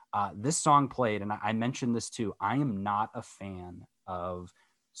this song played, and I mentioned this too. I am not a fan of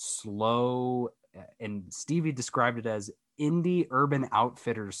slow, and Stevie described it as indie Urban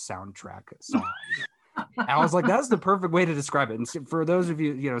Outfitters soundtrack songs. And I was like, that's the perfect way to describe it. And for those of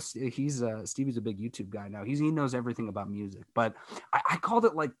you, he's Stevie's a big YouTube guy now. He knows everything about music, but I called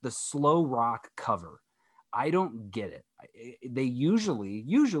it like the slow rock cover. I don't get it. They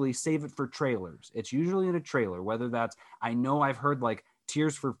usually save it for trailers. It's usually in a trailer, whether that's, I know I've heard like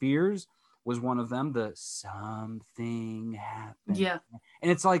Tears for Fears was one of them, the something happened. Yeah. And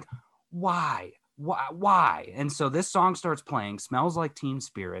it's like, why? And so this song starts playing, Smells Like Teen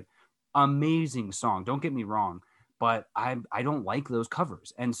Spirit, amazing song. Don't get me wrong, but I don't like those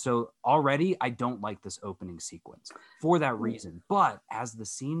covers. And so already I don't like this opening sequence for that reason. But as the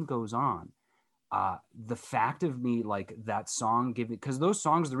scene goes on, the fact of me like that song because those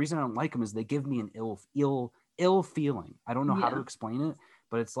songs, the reason I don't like them is they give me an ill feeling. I don't know how to explain it,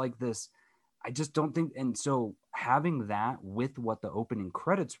 but it's like this, I just don't think. And so having that with what the opening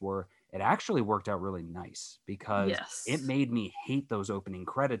credits were, it actually worked out really nice because it made me hate those opening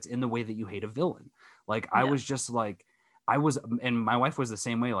credits in the way that you hate a villain. Like I was just like, and my wife was the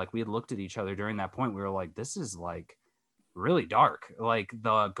same way. Like we had looked at each other during that point. We were like, this is like really dark, like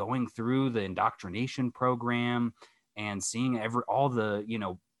the going through the indoctrination program and seeing all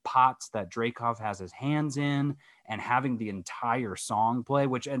the pots that Dreykov has his hands in, and having the entire song play,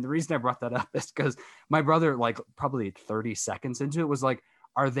 and the reason I brought that up is because my brother, like probably 30 seconds into it, was like,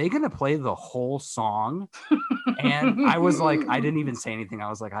 are they going to play the whole song? And I was like, I didn't even say anything. I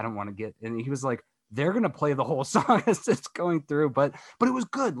was like, I don't want to get, and he was like, they're going to play the whole song as it's going through, but it was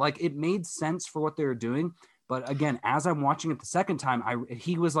good. Like it made sense for what they were doing. But again, as I'm watching it the second time,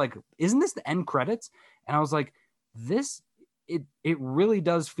 he was like, isn't this the end credits? And I was like, this it really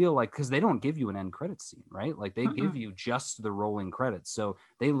does feel like, because they don't give you an end credits scene, right? Like they give Mm-mm. you just the rolling credits. So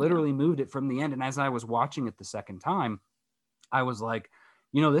they literally moved it from the end. And as I was watching it the second time, I was like,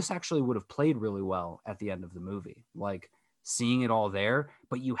 this actually would have played really well at the end of the movie. Like seeing it all there,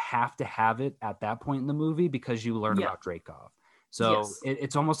 but you have to have it at that point in the movie because you learn Yeah. about Dreykov. So Yes.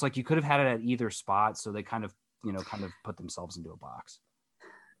 it's almost like you could have had it at either spot. So they kind of put themselves into a box.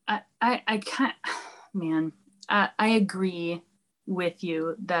 I can't, man, I agree with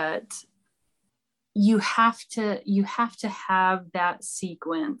you that you have to have that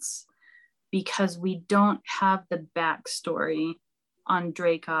sequence because we don't have the backstory on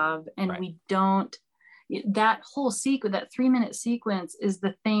Dreykov, and Right. we don't, that whole sequence, that 3-minute sequence is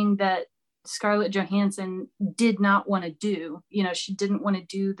the thing that Scarlett Johansson did not want to do. She didn't want to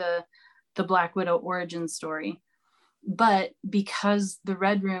do the Black Widow origin story. But because the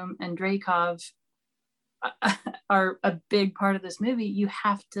Red Room and Dreykov are a big part of this movie, you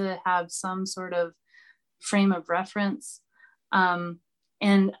have to have some sort of frame of reference.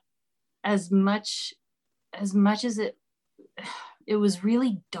 And as much as it was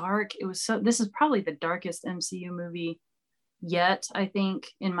really dark, this is probably the darkest MCU movie yet, I think,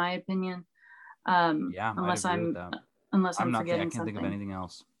 in my opinion. Yeah, unless I'd agree with I'm that. unless I'm I forgetting can't think of something. anything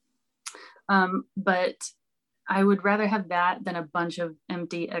else. But I would rather have that than a bunch of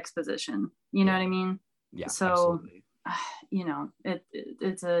empty exposition. You know what I mean? Yeah, So, absolutely.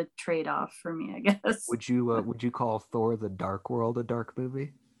 it's a trade-off for me, I guess. Would you call Thor: The Dark World a dark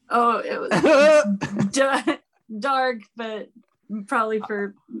movie? Oh, it was dark, but probably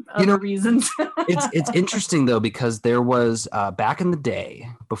for other reasons. It's interesting though, because there was back in the day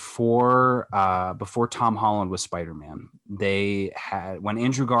before Tom Holland was Spider-Man, they had, when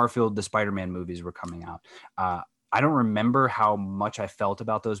Andrew Garfield, the Spider-Man movies were coming out. I don't remember how much I felt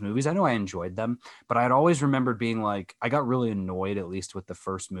about those movies. I know I enjoyed them, but I'd always remembered being like, I got really annoyed, at least with the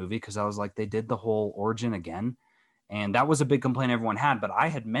first movie, because I was like, they did the whole origin again. And that was a big complaint everyone had. But I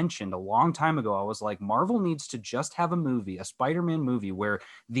had mentioned a long time ago, I was like, Marvel needs to just have a movie, a Spider-Man movie, where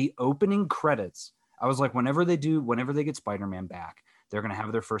the opening credits, I was like, whenever they get Spider-Man back, they're going to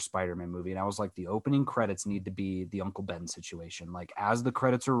have their first Spider-Man movie. And I was like, the opening credits need to be the Uncle Ben situation. Like, as the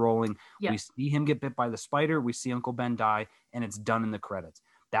credits are rolling, we see him get bit by the spider, we see Uncle Ben die, and it's done in the credits.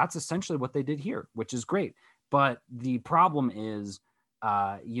 That's essentially what they did here, which is great. But the problem is,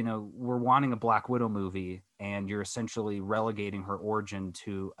 we're wanting a Black Widow movie, and you're essentially relegating her origin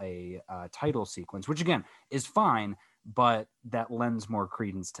to a title sequence, which again is fine, but that lends more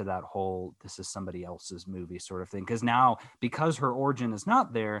credence to that whole this is somebody else's movie sort of thing. Because now, because her origin is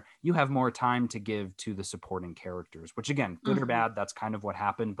not there, you have more time to give to the supporting characters, which again, good or bad, that's kind of what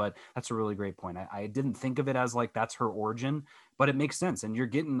happened. But that's a really great point. I didn't think of it as like that's her origin, but it makes sense. And you're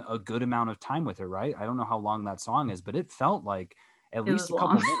getting a good amount of time with her, right? I don't know how long that song is, but it felt like at least a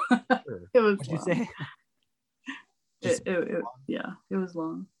couple minutes. Sure. It was What'd long. you say? It was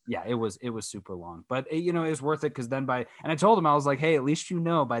long. Yeah, it was super long, but it was worth it, because then and I told him, I was like, hey, at least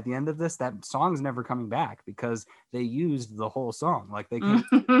by the end of this, that song's never coming back, because they used the whole song. Like they can't.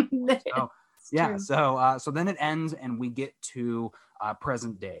 So yeah, so then it ends and we get to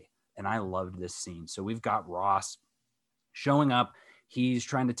present day, and I loved this scene. So we've got Ross showing up. He's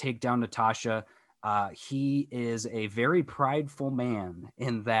trying to take down Natasha. He is a very prideful man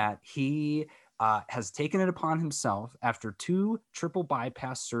in that he has taken it upon himself, after 2 triple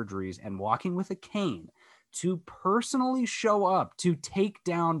bypass surgeries and walking with a cane, to personally show up to take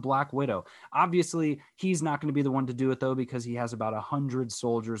down Black Widow. Obviously, he's not going to be the one to do it, though, because he has about 100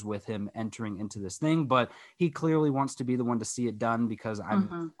 soldiers with him entering into this thing. But he clearly wants to be the one to see it done, because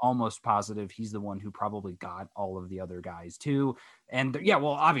I'm almost positive he's the one who probably got all of the other guys, too. And yeah,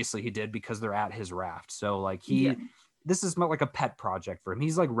 well, obviously he did, because they're at his raft. So like this is not like a pet project for him.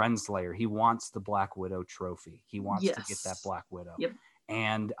 He's like Renslayer. He wants the Black Widow trophy. He wants to get that Black Widow. Yep.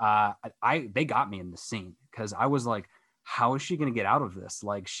 And they got me in the scene, because I was like, how is she going to get out of this?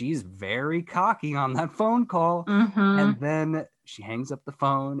 Like, she's very cocky on that phone call. And then she hangs up the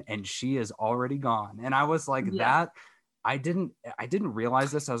phone and she is already gone. And I was like, that I didn't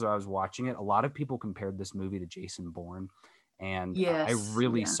realize this as I was watching it. A lot of people compared this movie to Jason Bourne. And I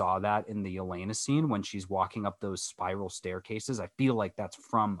really saw that in the Elena scene when she's walking up those spiral staircases. I feel like that's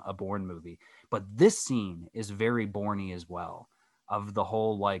from a Bourne movie. But this scene is very Bourne-y as well, of the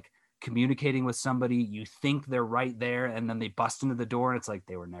whole like communicating with somebody, you think they're right there, and then they bust into the door and it's like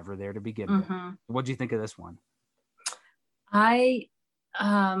they were never there to begin with. What do you think of this one? I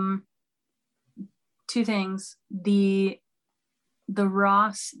 2 things. The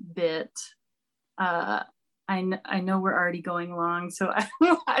Ross bit, I I know we're already going long, so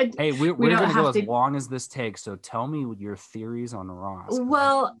Hey, we're we don't going to go have as to. long as this takes. So tell me your theories on Ross.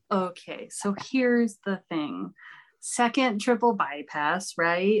 Well, okay. So here's the thing. Second triple bypass,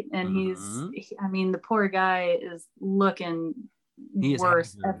 right? And I mean, the poor guy is looking He is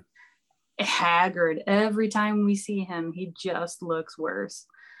worse. haggard. Every time we see him, he just looks worse.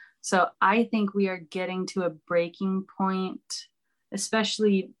 So I think we are getting to a breaking point,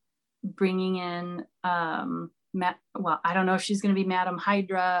 especially bringing in well, I don't know if she's going to be Madam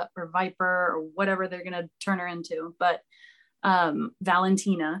Hydra or Viper or whatever they're going to turn her into, but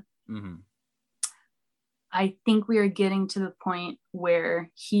Valentina. Mm-hmm. I think we are getting to the point where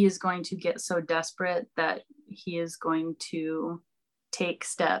he is going to get so desperate that he is going to take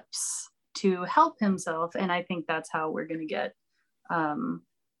steps to help himself. And I think that's how we're going to get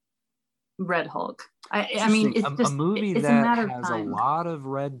Red Hulk. I mean, it's just a movie it's that a matter has of time. a lot of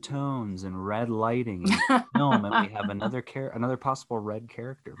red tones and red lighting in the film, and we have another possible red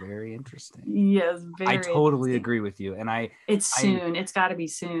character. Very interesting. Yes, I totally agree with you, and it's soon. It's got to be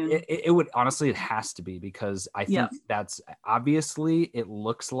soon. It would honestly, it has to be, because I think that's obviously, it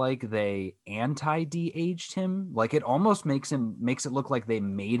looks like they anti-de-aged him. Like, it almost makes it look like they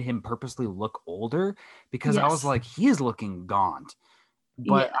made him purposely look older, because I was like, he is looking gaunt.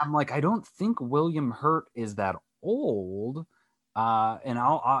 But I'm like, I don't think William Hurt is that old. And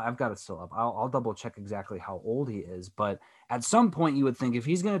I've got it still up. I'll double check exactly how old he is. But at some point, you would think if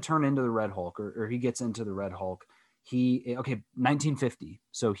he's going to turn into the Red Hulk, or he gets into the Red Hulk, 1950.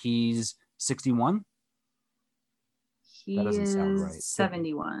 So he's 61. That doesn't sound right.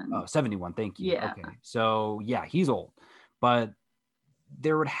 71. Oh, 71. Thank you. Yeah. Okay. So yeah, he's old. But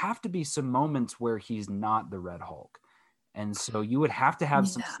there would have to be some moments where he's not the Red Hulk. And so you would have to have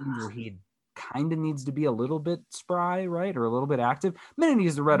some scenes where he kind of needs to be a little bit spry, right? Or a little bit active. The minute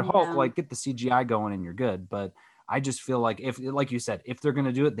he's the Red Hulk, like, get the CGI going and you're good. But I just feel like, if, like you said, if they're going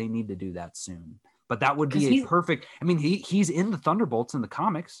to do it, they need to do that soon. But that would be a perfect, I mean, he's in the Thunderbolts in the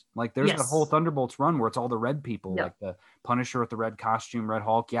comics. Like, there's that whole Thunderbolts run where it's all the red people, like the Punisher with the red costume, Red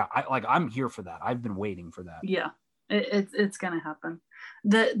Hulk. Yeah, I'm here for that. I've been waiting for that. Yeah, it's going to happen.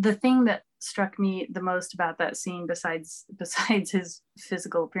 The thing that struck me the most about that scene, besides his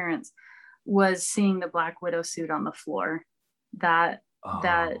physical appearance, was seeing the Black Widow suit on the floor. That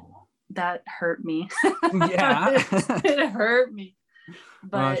hurt me. Yeah. it hurt me.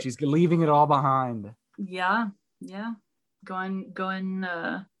 But she's leaving it all behind. Yeah. Going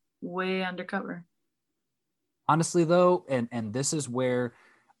way undercover. Honestly, though, and this is where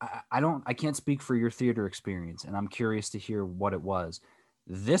I can't speak for your theater experience, and I'm curious to hear what it was.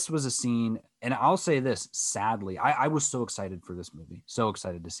 This was a scene, and I'll say this, sadly, I was so excited for this movie, so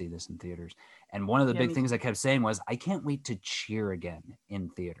excited to see this in theaters. And one of the big things I kept saying was, I can't wait to cheer again in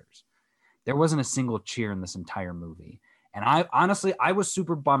theaters. There wasn't a single cheer in this entire movie. And I honestly was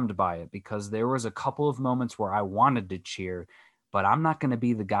super bummed by it, because there was a couple of moments where I wanted to cheer, but I'm not going to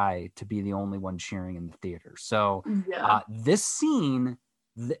be the guy to be the only one cheering in the theater. So this scene,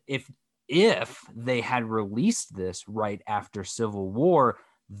 if they had released this right after Civil War,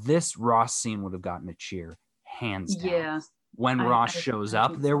 this Ross scene would have gotten a cheer, hands down. Yeah. When Ross shows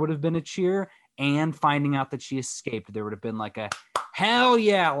up, there would have been a cheer, and finding out that she escaped, there would have been like a hell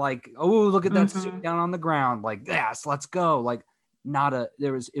yeah, like, oh, look at that suit down on the ground, like, yes, let's go. Like,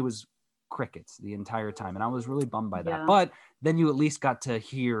 it was crickets the entire time, and I was really bummed by that. Yeah. But then you at least got to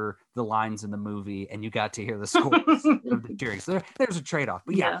hear the lines in the movie, and you got to hear the scores of the cheering. So there's a trade-off.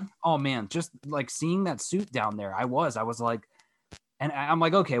 But yeah, oh man, just like seeing that suit down there, I was like, and I'm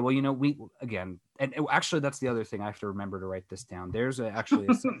like, okay, well, actually, that's the other thing. I have to remember to write this down. There's actually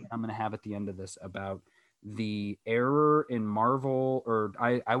a segment I'm going to have at the end of this about the error in Marvel, or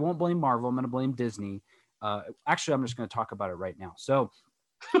I won't blame Marvel. I'm going to blame Disney. Actually, I'm just going to talk about it right now. So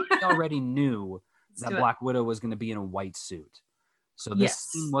I already knew that Black Widow was going to be in a white suit. So this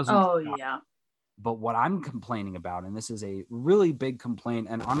scene wasn't. Oh, yeah. But what I'm complaining about, and this is a really big complaint,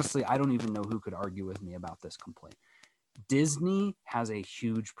 and honestly, I don't even know who could argue with me about this complaint. Disney has a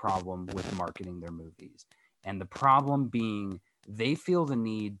huge problem with marketing their movies. And the problem being, they feel the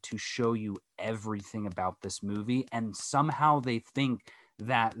need to show you everything about this movie. And somehow they think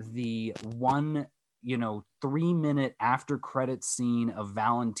that the 3-minute after credit scene of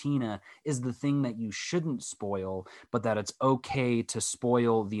Valentina is the thing that you shouldn't spoil, but that it's okay to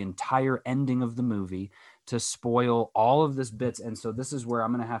spoil the entire ending of the movie, to spoil all of this bits. And so this is where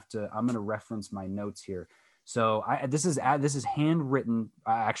I'm going to reference my notes here. So this is handwritten.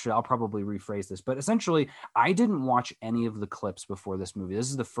 Actually, I'll probably rephrase this, but essentially, I didn't watch any of the clips before this movie.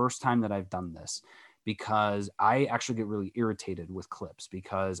 This is the first time that I've done this, because I actually get really irritated with clips,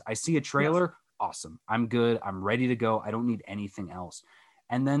 because I see a trailer. awesome. I'm good. I'm ready to go. I don't need anything else.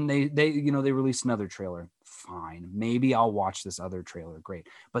 And then they released another trailer. Fine. Maybe I'll watch this other trailer. Great.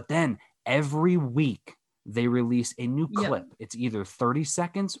 But then every week they release a new clip. Yep. It's either 30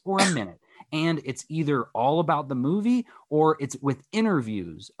 seconds or a minute. And it's either all about the movie or it's with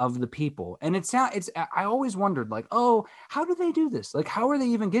interviews of the people. And I always wondered, like, oh, how do they do this? Like, how are they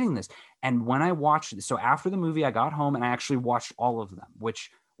even getting this? And when I watched it, so after the movie, I got home and I actually watched all of them, which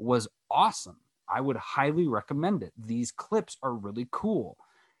was awesome. I would highly recommend it. These clips are really cool.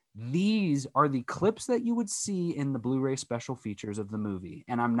 These are the clips that you would see in the Blu-ray special features of the movie.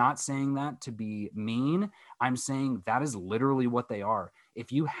 And I'm not saying that to be mean. I'm saying that is literally what they are.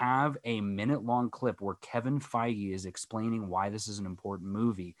 If you have a minute-long clip where Kevin Feige is explaining why this is an important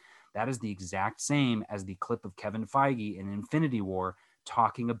movie, that is the exact same as the clip of Kevin Feige in Infinity War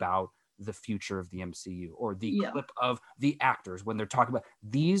talking about the future of the MCU, or the clip of the actors when they're talking about.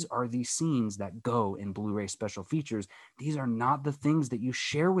 These are the scenes that go in Blu-ray special features. These are not the things that you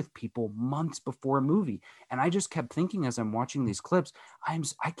share with people months before a movie. And I just kept thinking as I'm watching these clips, I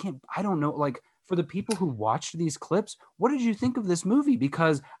don't know, like, for the people who watched these clips, what did you think of this movie?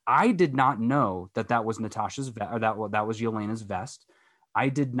 Because I did not know that was Natasha's vest, or that was Yelena's vest. I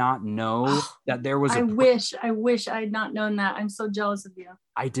did not know that there was I wish I had not known that. I'm so jealous of you.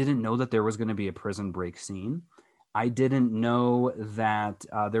 I didn't know that there was going to be a prison break scene. I didn't know that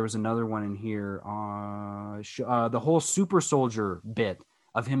there was another one in here. The whole super soldier bit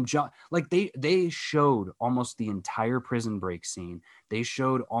of him. Like they showed almost the entire prison break scene. They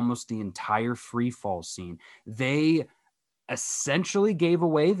showed almost the entire free fall scene. They essentially gave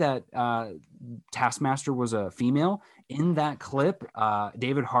away that Taskmaster was a female in that clip.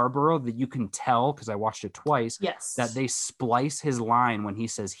 David Harbour, that you can tell, because I watched it twice, that they splice his line when he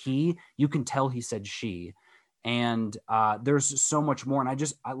says he, you can tell he said she. And there's so much more. And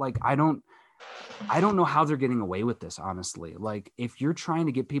I don't know how they're getting away with this, honestly. Like, if you're trying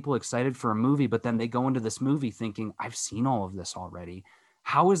to get people excited for a movie, but then they go into this movie thinking, I've seen all of this already,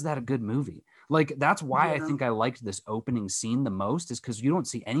 how is that a good movie? Like, that's why I think I liked this opening scene the most, is because you don't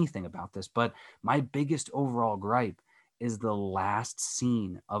see anything about this. But my biggest overall gripe is the last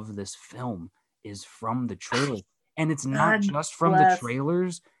scene of this film is from the trailer. And it's not just from the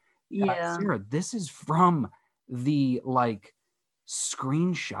trailers. Yeah. Sarah, this is from the, like,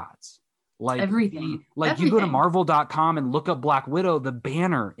 screenshots. Like, everything. You go to marvel.com and look up Black Widow, the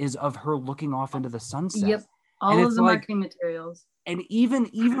banner is of her looking off into the sunset. Yep. All of the marketing materials. And even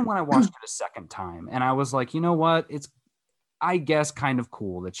when I watched it a second time, and I was like, you know what? It's, I guess, kind of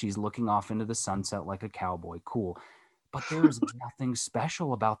cool that she's looking off into the sunset like a cowboy. Cool. But there's nothing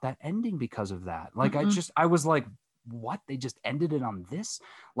special about that ending because of that. Like, I was like, what? They just ended it on this?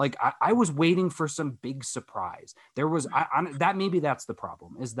 Like, I was waiting for some big surprise. There was, that maybe that's the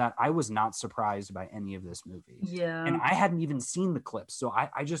problem, is that I was not surprised by any of this movie. Yeah. And I hadn't even seen the clips. So I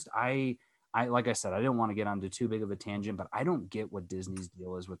like I said, I didn't want to get onto too big of a tangent, but I don't get what Disney's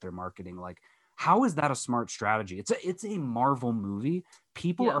deal is with their marketing. Like, how is that a smart strategy? It's a Marvel movie.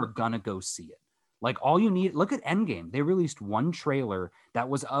 People are gonna go see it. Like, all you need, look at Endgame. They released one trailer that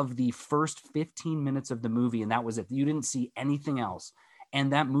was of the first 15 minutes of the movie, and that was it. You didn't see anything else.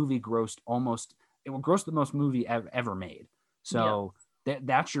 And that movie grossed the most movie ever made. So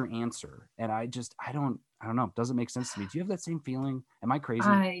that's your answer. And I don't know. It doesn't make sense to me. Do you have that same feeling? Am I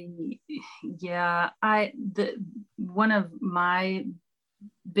crazy? One of my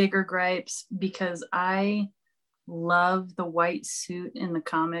bigger gripes, because I love the white suit in the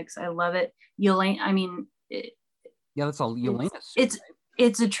comics. I love it. That's all Yelena.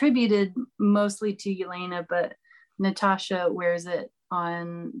 It's attributed mostly to Yelena, but Natasha wears it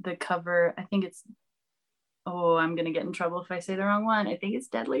on the cover. I think it's, I'm gonna get in trouble if I say the wrong one. I think it's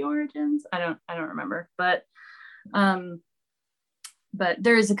Deadly Origins. I don't remember, but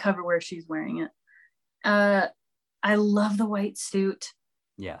there is a cover where she's wearing it. I love the white suit.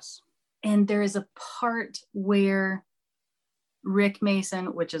 Yes. And there is a part where Rick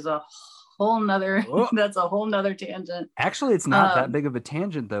Mason, which is a whole nother tangent. Actually, it's not that big of a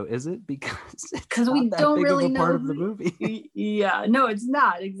tangent, though, is it? Because we don't really know part of the movie. Yeah, no, it's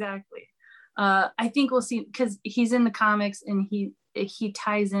not exactly. I think we'll see, because he's in the comics and he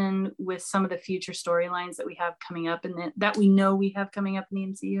ties in with some of the future storylines that we have coming up, and that we know we have coming up in the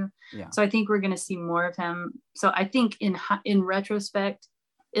MCU. Yeah. So I think we're going to see more of him. So I think in retrospect,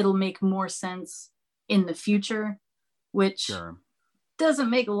 it'll make more sense in the future, which doesn't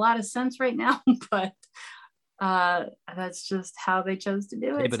make a lot of sense right now, but that's just how they chose to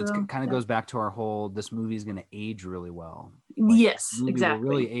do it. Yeah, but it kind of goes back to our whole, this movie is going to age really well. Yes, exactly. Will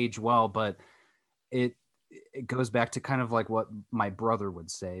really age well, but it goes back to kind of like what my brother would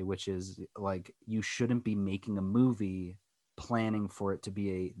say, which is like, you shouldn't be making a movie planning for it to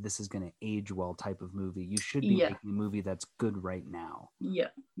be this is going to age well type of movie. You should be Yeah. making a movie that's good right now. Yeah.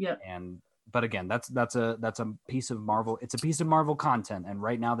 Yeah. And but again, that's a piece of Marvel. It's a piece of Marvel content, and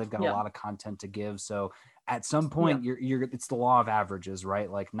right now they've got a Yeah. lot of content to give. So at some Yeah. point, you're it's the law of averages, right?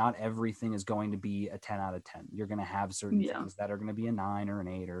 Like not everything is going to be a 10 out of 10. You're going to have certain Yeah. things that are going to be a 9 or an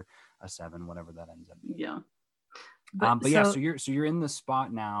 8 or a 7, whatever that ends up being. Yeah. But yeah, so you're in the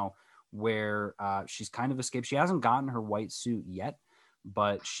spot now where she's kind of escaped. She hasn't gotten her white suit yet,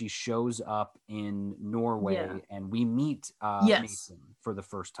 but she shows up in Norway, Yeah. and we meet Yes. Mason for the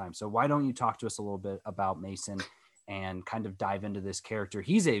first time. So why don't you talk to us a little bit about Mason and kind of dive into this character?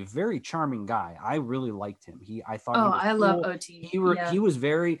 He's a very charming guy. I really liked him. I thought he was I cool. love OT. He was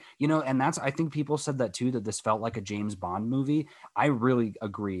very, and that's, I think people said that too, that this felt like a James Bond movie. I really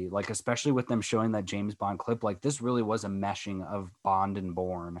agree. Like, especially with them showing that James Bond clip, like this really was a meshing of Bond and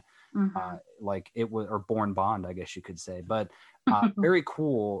Bourne. Mm-hmm. Like it was, or Bourne Bond, I guess you could say, but very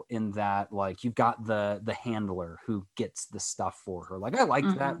cool in that, like, you've got the handler who gets the stuff for her. Like I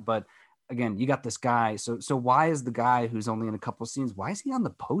liked that, but again, you got this guy. So why is the guy who's only in a couple scenes, why is he on the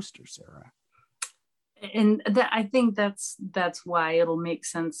poster, Sarah? And I think that's why it'll make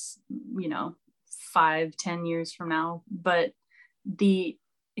sense, 5-10 years from now. But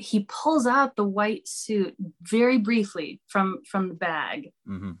he pulls out the white suit very briefly from the bag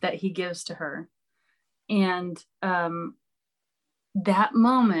that he gives to her, and that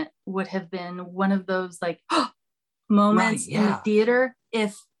moment would have been one of those like moments in the theater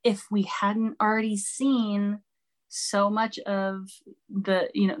if we hadn't already seen so much of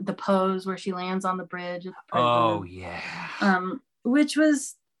the pose where she lands on the bridge at the president. Which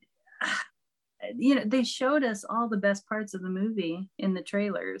was, they showed us all the best parts of the movie in the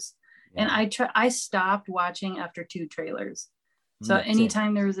trailers. And I stopped watching after 2 trailers. So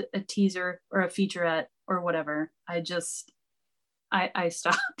anytime there was a teaser or a featurette or whatever, I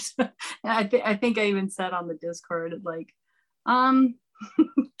stopped. I think I even said on the Discord, like,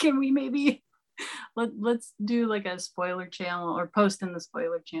 can we maybe let's do like a spoiler channel or post in the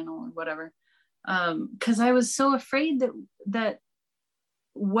spoiler channel or whatever. Because I was so afraid that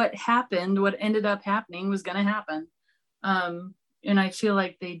what ended up happening was going to happen. And I feel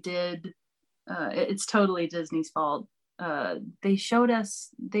like they did. It's totally Disney's fault. They showed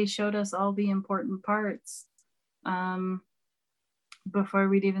us all the important parts before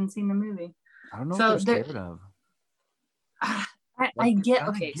we'd even seen the movie. I don't know what they're scared of. I get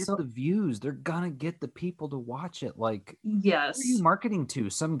the views. They're gonna get the people to watch it. Like, yes. Who are you marketing to?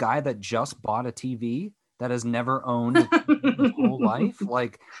 Some guy that just bought a TV that has never owned a TV his whole life?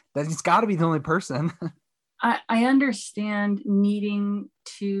 Like, that's got to be the only person. I understand needing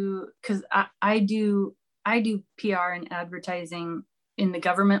to, because I do PR and advertising in the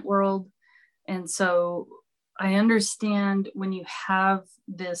government world, and so I understand when you have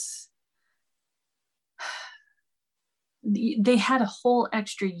this. They had a whole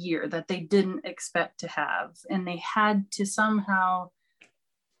extra year that they didn't expect to have, and they had to somehow,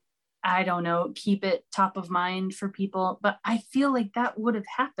 I don't know, keep it top of mind for people. But I feel like that would have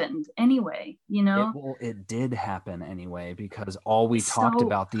happened anyway, It did happen anyway, because all we talked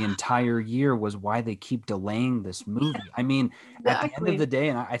about the entire year was why they keep delaying this movie. I mean, at the end of the day,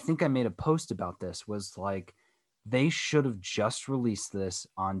 and I think I made a post about this, was like, they should have just released this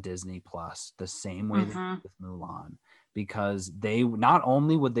on Disney Plus the same way they did with Mulan. Because they not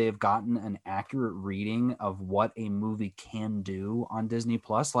only would they have gotten an accurate reading of what a movie can do on Disney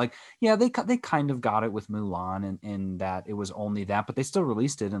Plus, like, yeah, they kind of got it with Mulan in that it was only that, but they still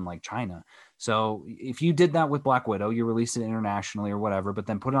released it in like China. So if you did that with Black Widow, you released it internationally or whatever, but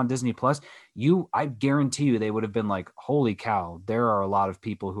then put it on Disney Plus, I guarantee you they would have been like, holy cow, there are a lot of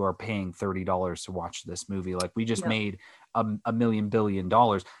people who are paying $30 to watch this movie. Like, we just made $1 million billion.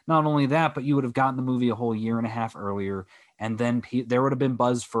 Not only that, but you would have gotten the movie a whole year and a half earlier, and then there would have been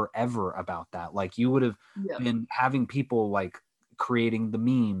buzz forever about that. Like, you would have been having people like creating the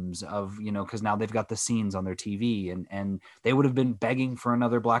memes of, because now they've got the scenes on their TV, and they would have been begging for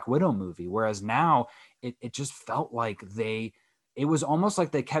another Black Widow movie. Whereas now it just felt like it was almost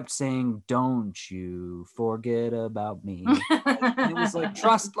like they kept saying, "Don't you forget about me." And it was like,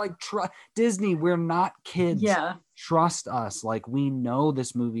 trust Disney. We're not kids. Yeah. Trust us. Like, we know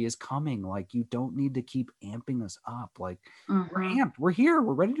this movie is coming. Like, you don't need to keep amping us up. Like, we're amped. We're here.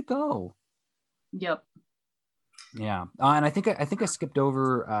 We're ready to go. Yep. Yeah. And I think I skipped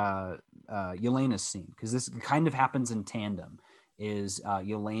over Yelena's scene, because this kind of happens in tandem.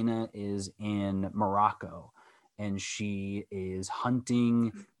 Yelena is in Morocco, and she is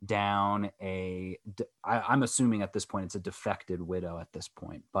hunting down I'm assuming at this point it's a defected widow at this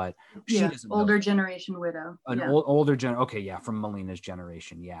point, but she Yeah, doesn't know older generation widow. an Yeah. older okay, yeah, from Melina's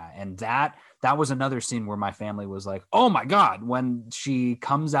generation, yeah. And that was another scene where my family was like, oh my god, when she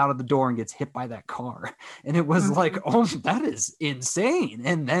comes out of the door and gets hit by that car. And it was like, oh, that is insane.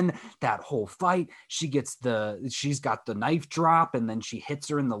 And then that whole fight, she's got the knife drop, and then she hits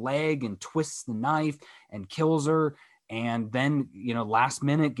her in the leg and twists the knife and kills her. And then, last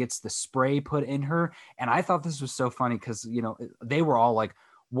minute gets the spray put in her. And I thought this was so funny because, they were all like,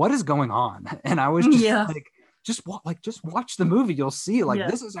 what is going on? And I was just like, just watch the movie. You'll see, like,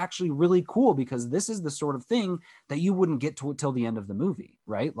 this is actually really cool, because this is the sort of thing that you wouldn't get to till the end of the movie,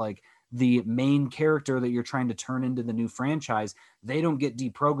 right? Like, the main character that you're trying to turn into the new franchise, they don't get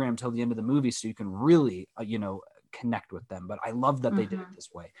deprogrammed till the end of the movie. So you can really, connect with them. But I love that they did it this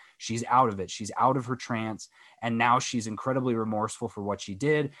way. She's out of it. She's out of her trance. And now she's incredibly remorseful for what she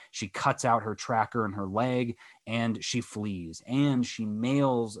did. She cuts out her tracker in her leg and she flees, and she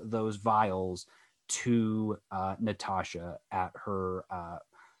mails those vials to Natasha at her,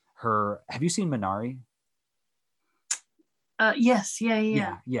 have you seen Minari? Yes.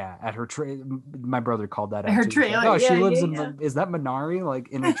 Yeah. At her my brother called that out her too. trailer. Like, she lives in is that Minari, like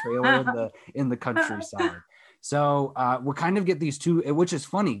in a trailer in the countryside. So we kind of get these two, which is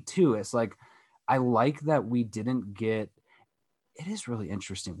funny too. It's like, I like that we didn't get, it is really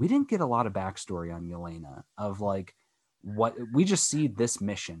interesting. We didn't get a lot of backstory on Yelena, of like, what we just see this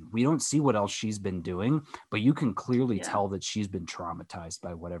mission. We don't see what else she's been doing, but you can clearly tell that she's been traumatized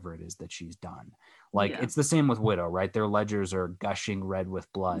by whatever it is that she's done. Like, it's the same with Widow, right? Their ledgers are gushing red with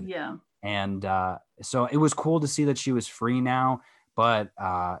blood. Yeah. And so it was cool to see that she was free now. But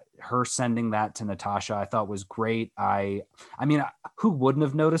her sending that to Natasha, I thought was great. I mean, who wouldn't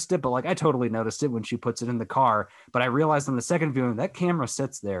have noticed it? But like, I totally noticed it when she puts it in the car. But I realized on the second viewing, that camera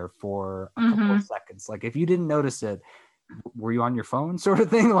sits there for a couple of seconds. Like, if you didn't notice it, were you on your phone, sort of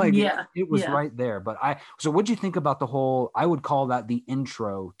thing? Like, it was right there. But so what'd you think about the whole, I would call that the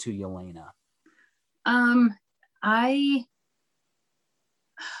intro to Yelena?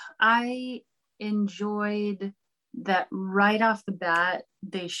 I enjoyed that right off the bat.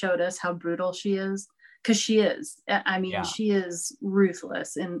 They showed us how brutal she is, because she is. I mean, she is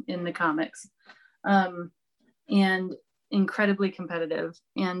ruthless in the comics, and incredibly competitive.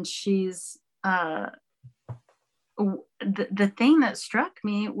 And she's the thing that struck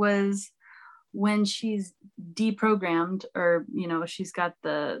me was when she's deprogrammed, or she's got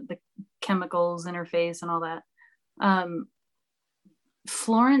the chemicals in her face and all that.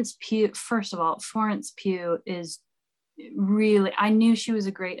 Florence Pugh, first of all, Florence Pugh is really, I knew she was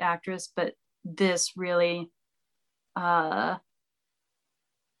a great actress, but this really, it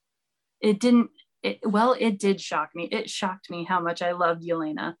did shock me. It shocked me how much I loved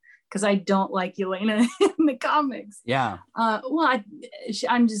Yelena, because I don't like Yelena in the comics. Yeah.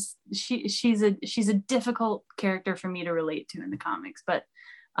 She's a difficult character for me to relate to in the comics, but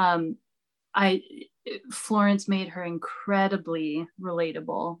Florence made her incredibly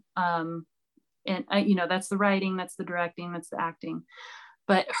relatable. And that's the writing, that's the directing, that's the acting.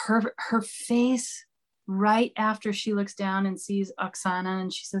 But her face right after she looks down and sees Oksana,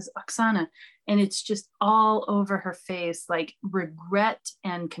 and she says, Oksana, and it's just all over her face, like regret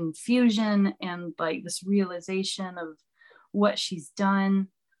and confusion, and like this realization of what she's done.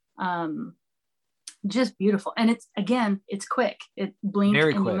 Just beautiful. And it's quick. It blink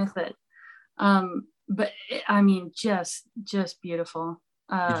Very and quick. you miss it. But I mean, just beautiful.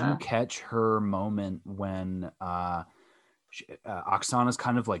 Did you catch her moment when Oksana's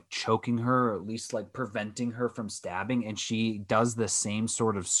kind of like choking her, or at least like preventing her from stabbing, and she does the same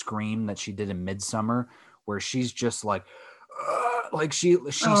sort of scream that she did in Midsummer, where she's just like she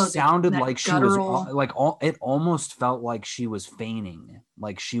sounded like she was like, it almost felt like she was feigning,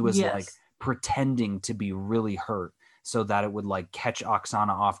 like she was like pretending to be really hurt, so that it would like catch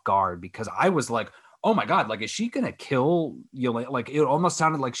Oksana off guard. Because I was like, oh my God, like, is she gonna kill you? Like, it almost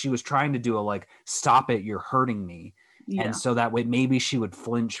sounded like she was trying to do a like, stop it, you're hurting me. And so that way maybe she would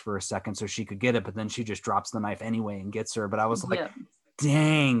flinch for a second so she could get it, but then she just drops the knife anyway and gets her. But I was like,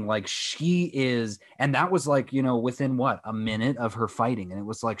 dang, like, she is. And that was like, within a minute of her fighting. And it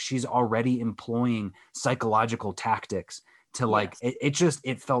was like, she's already employing psychological tactics to like,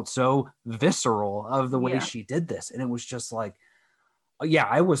 it felt so visceral of the way she did this. And it was just like,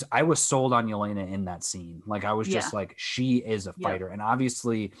 I was sold on Yelena in that scene. Like, I was just like, she is a fighter. And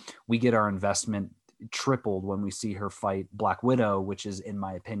obviously we get our investment tripled when we see her fight Black Widow, which is, in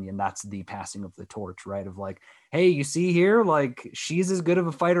my opinion, that's the passing of the torch, right? Of like, hey, you see here, like, she's as good of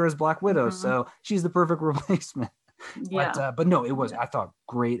a fighter as Black Widow, so she's the perfect replacement. Yeah. But no, it was, I thought,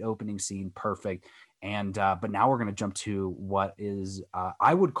 great opening scene, perfect. And but now we're going to jump to what is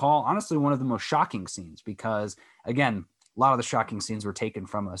I would call honestly one of the most shocking scenes, because again, a lot of the shocking scenes were taken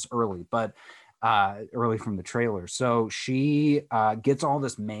from us early, but early from the trailer. So she gets all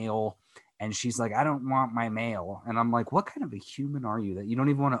this mail and she's like, I don't want my mail. And I'm like, what kind of a human are you that you don't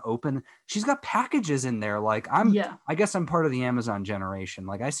even want to open? She's got packages in there. Like I guess I'm part of the Amazon generation.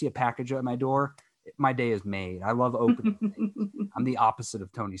 Like I see a package at my door, my day is made. I love opening things. I'm the opposite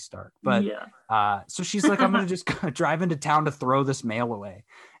of Tony Stark. But so she's like, I'm going to just drive into town to throw this mail away.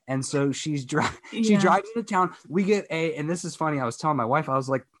 And so she drives into town. We get and this is funny. I was telling my wife, I was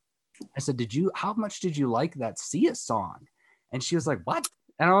like, I said, how much did you like that Sia song? And she was like, what?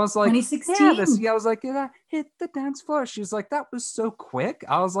 And I was like, 2016. I was like, hit the dance floor. She was like, that was so quick.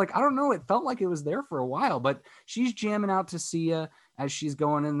 I was like, I don't know. It felt like it was there for a while, but she's jamming out to Sia as she's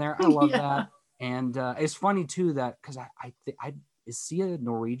going in there. I love that. And it's funny too that because I is Sia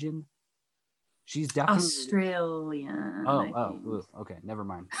Norwegian? She's definitely Australian. Okay, never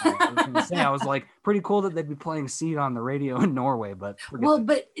mind. I was like, pretty cool that they'd be playing Sia on the radio in Norway, but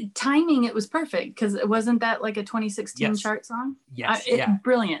but timing, it was perfect because it wasn't that like a 2016 chart song. Yes,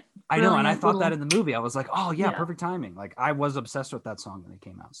 brilliant. I know, and I thought that in the movie. I was like, oh yeah, perfect timing. Like I was obsessed with that song when it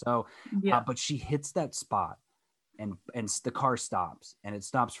came out. So, but she hits that spot. And the car stops, and it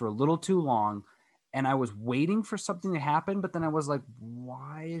stops for a little too long. And I was waiting for something to happen, but then I was like,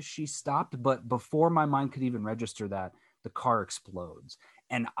 why is she stopped? But before my mind could even register that, the car explodes.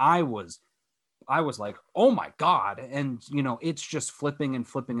 And I was like, oh my God. And, it's just flipping and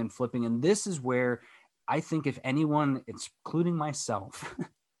flipping and flipping. And this is where I think if anyone, including myself,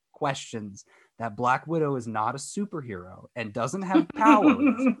 questions that Black Widow is not a superhero and doesn't have powers,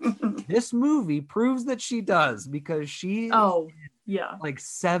 this movie proves that she does, because she like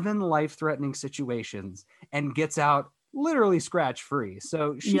 7 life-threatening situations and gets out literally scratch-free.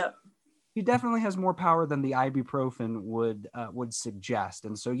 So she definitely has more power than the ibuprofen would suggest.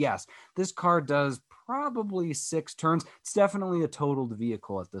 And so yes, this car does probably 6 turns. It's definitely a totaled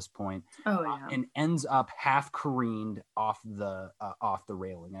vehicle at this point. And ends up half careened off the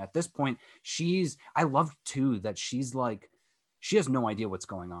railing. And at this point, I love too that she's like, she has no idea what's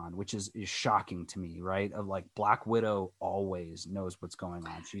going on, which is shocking to me, right? Of like, Black Widow always knows what's going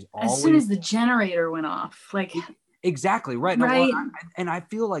on. She's always, as soon as the generator went off, like. Exactly right. Right. No, and I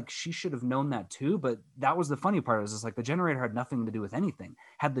feel like she should have known that too, but that was the funny part. It was just like the generator had nothing to do with anything.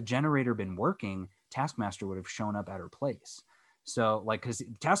 Had the generator been working, Taskmaster would have shown up at her place. So like, because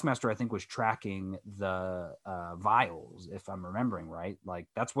Taskmaster, I think, was tracking the vials, if I'm remembering right. Like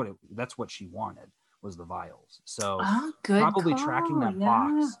that's what she wanted, was the vials. So probably tracking that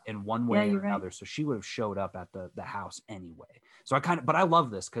box in one way or another. Right. So she would have showed up at the house anyway. So but I love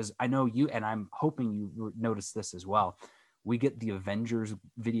this because I know you, and I'm hoping you notice this as well. We get the Avengers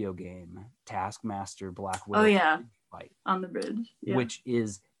video game, Taskmaster, Black Widow fight on the bridge, which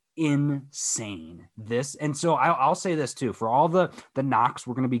is insane. And so I'll say this too, for all the knocks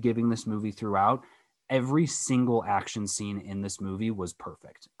we're going to be giving this movie throughout, every single action scene in this movie was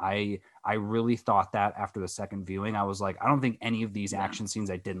perfect. I really thought that after the second viewing. I was like, I don't think any of these action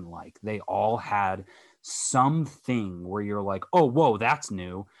scenes I didn't like. They all had something where you're like, oh, whoa, that's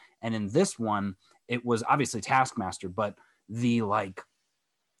new. And in this one, it was obviously Taskmaster, but the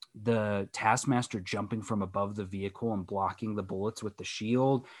Taskmaster jumping from above the vehicle and blocking the bullets with the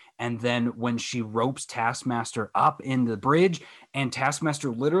shield. And then when she ropes Taskmaster up in the bridge, and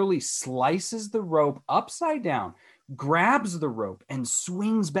Taskmaster literally slices the rope upside down, grabs the rope and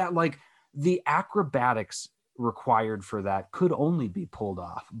swings back. Like, the acrobatics required for that could only be pulled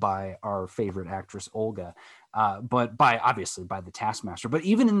off by our favorite actress, Olga, but obviously by the Taskmaster. But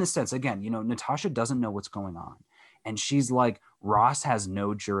even in this sense, again, Natasha doesn't know what's going on. And she's like, Ross has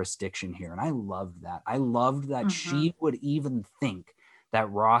no jurisdiction here. And I loved that. I loved that she would even think that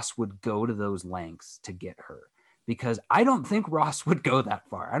Ross would go to those lengths to get her, because I don't think Ross would go that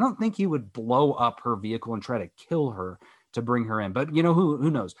far. I don't think he would blow up her vehicle and try to kill her to bring her in. But who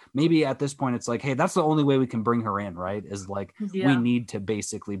knows? Maybe at this point it's like, hey, that's the only way we can bring her in, right? Is like, we need to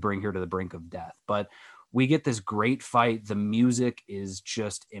basically bring her to the brink of death. But we get this great fight. The music is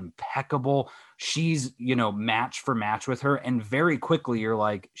just impeccable. She's, match for match with her. And very quickly you're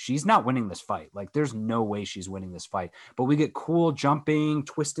like, she's not winning this fight. Like, there's no way she's winning this fight. But we get cool jumping,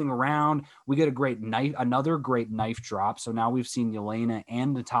 twisting around. We get another great knife drop. So now we've seen Yelena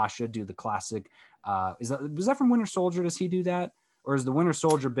and Natasha do the classic. Was that from Winter Soldier? Does he do that? Or is the Winter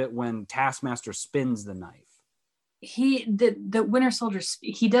Soldier bit when Taskmaster spins the knife? The Winter Soldier,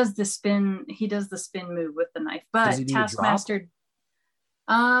 he does the spin move with the knife, but Taskmaster,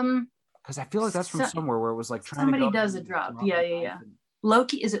 because I feel like that's from So, somewhere where it was like trying to somebody go does a drop. Yeah, yeah, yeah.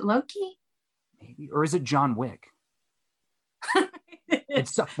 Loki, is it Loki? maybe, or is it John Wick?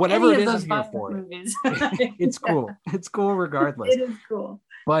 It's whatever Any it of is, those I'm here violent for it. movies. It's cool. It's cool regardless. It is cool.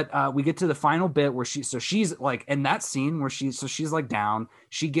 But we get to the final bit where she's like in that scene where she's like down,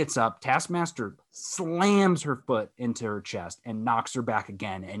 she gets up, Taskmaster slams her foot into her chest and knocks her back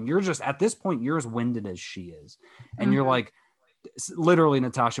again. And you're just at this point, you're as winded as she is. And you're like, literally,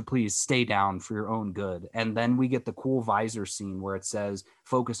 Natasha, please stay down for your own good. And then we get the cool visor scene where it says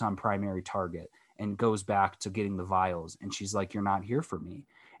focus on primary target and goes back to getting the vials. And she's like, you're not here for me.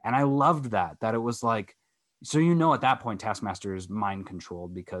 And I loved that it was like, so, at that point, Taskmaster is mind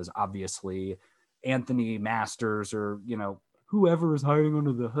controlled because obviously Anthony Masters or, whoever is hiding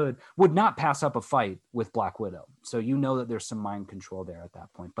under the hood would not pass up a fight with Black Widow. So, that there's some mind control there at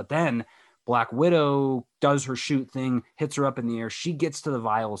that point. But then Black Widow does her shoot thing, hits her up in the air. She gets to the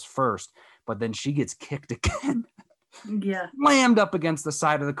vials first, but then she gets kicked again. Yeah. Slammed up against the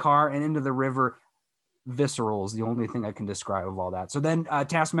side of the car and into the river. Visceral is the only thing I can describe of all that. So then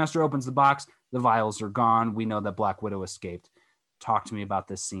Taskmaster opens the box. The vials are gone. We know that Black Widow escaped. Talk to me about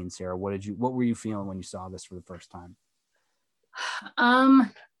this scene, Sarah. What were you feeling when you saw this for the first time?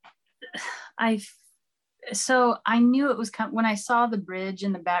 So I knew it was when I saw the bridge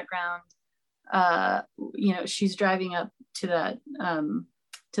in the background. She's driving up to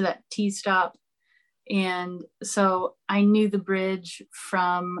that T stop, and so I knew the bridge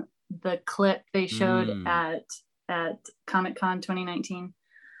from the clip they showed at Comic-Con 2019.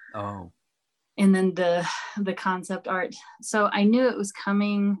 Oh. And then the concept art. So I knew it was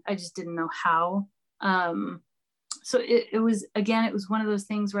coming. I just didn't know how. So it was one of those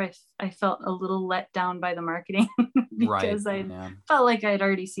things where I felt a little let down by the marketing because I felt like I'd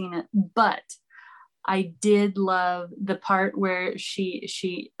already seen it. But I did love the part where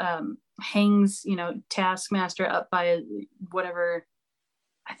she hangs, Taskmaster up by whatever.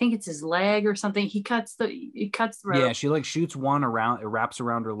 I think it's his leg or something. He cuts the rope. Yeah, she like shoots one around, it wraps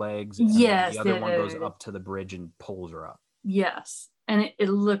around her legs. And yes. The other one goes up to the bridge and pulls her up. Yes. And it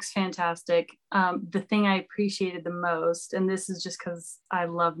looks fantastic. The thing I appreciated the most, and this is just because I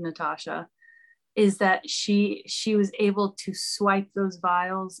love Natasha, is that she was able to swipe those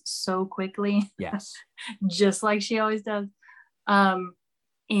vials so quickly. Yes. Just like she always does.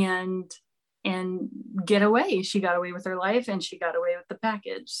 And get away. She got away with her life and she got away with the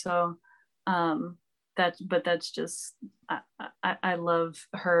package. So that's just I love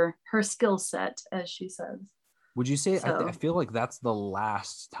her skill set, as she says. Would you say I feel like that's the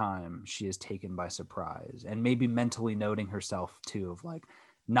last time she is taken by surprise, and maybe mentally noting herself too of like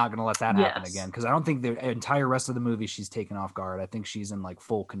not gonna let that happen again, because I don't think the entire rest of the movie she's taken off guard. I think she's in like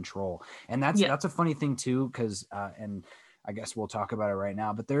full control, and that's a funny thing too, because and I guess we'll talk about it right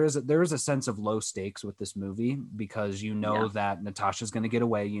now, but there is a sense of low stakes with this movie because that Natasha's going to get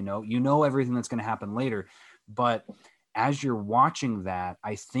away, everything that's going to happen later. But as you're watching that,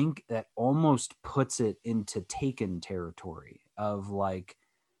 I think that almost puts it into Taken territory of like,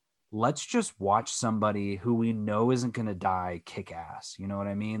 let's just watch somebody who we know isn't going to die kick ass. You know what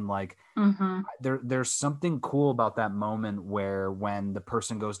I mean? Like there's something cool about that moment where when the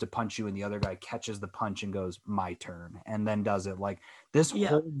person goes to punch you and the other guy catches the punch and goes, my turn, and then does it. Like this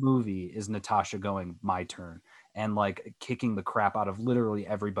whole movie is Natasha going, my turn, and like kicking the crap out of literally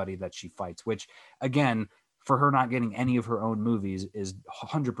everybody that she fights, which again, for her not getting any of her own movies is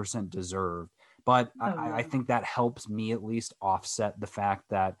 100% deserved. But I think that helps me at least offset the fact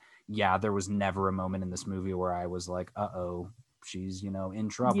that, there was never a moment in this movie where I was like, she's, in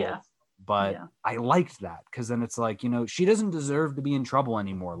trouble. Yeah. But I liked that because then it's like, she doesn't deserve to be in trouble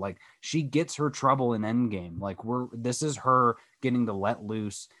anymore. Like she gets her trouble in Endgame. Like this is her getting to let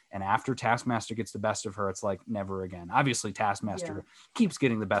loose. And after Taskmaster gets the best of her, it's like never again. Obviously Taskmaster keeps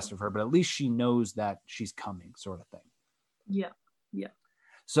getting the best of her, but at least she knows that she's coming, sort of thing. Yeah. Yeah.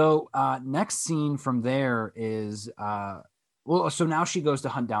 So next scene from there is, so now she goes to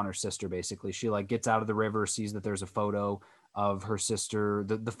hunt down her sister. Basically, she like gets out of the river, sees that there's a photo of her sister,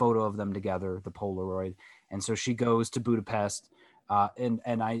 the photo of them together, the Polaroid, and so she goes to Budapest. And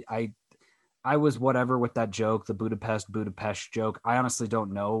I was whatever with that joke, the Budapest joke. I honestly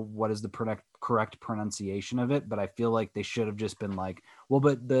don't know what is the correct pronunciation of it, but I feel like they should have just been like, well,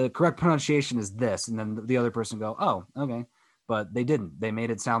 but the correct pronunciation is this, and then the other person go, oh, okay. But they didn't. They made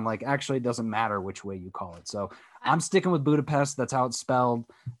it sound like actually it doesn't matter which way you call it. So I'm sticking with Budapest. That's how it's spelled.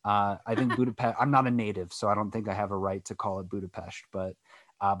 I think Budapest. I'm not a native, so I don't think I have a right to call it Budapest. But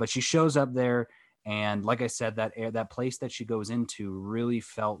she shows up there, and like I said, that place that she goes into really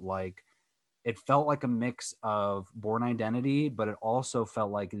felt like it felt like a mix of Born Identity, but it also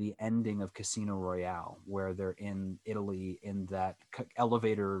felt like the ending of Casino Royale, where they're in Italy in that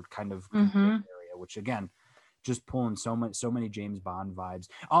elevator kind of area, which again, just pulling so many James Bond vibes.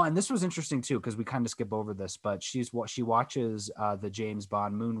 Oh, and this was interesting too, because we kind of skip over this, but she watches the James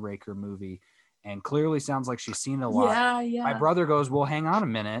Bond Moonraker movie, and clearly sounds like she's seen it a lot. Yeah. My brother goes, well, hang on a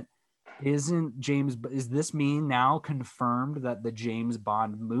minute. Is this mean now confirmed that the James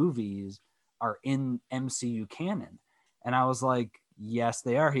Bond movies are in MCU canon? And I was like, yes,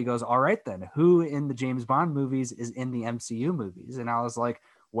 they are. He goes, all right, then who in the James Bond movies is in the MCU movies? And I was like,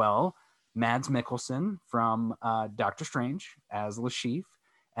 well, Mads Mikkelsen from Doctor Strange as Lashif.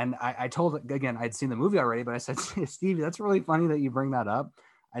 And I told, again, I'd seen the movie already, but I said, Stevie, that's really funny that you bring that up.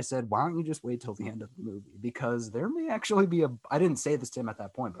 I said, why don't you just wait till the end of the movie? Because there may actually be I didn't say this to him at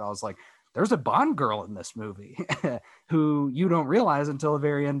that point, but I was like, there's a Bond girl in this movie who you don't realize until the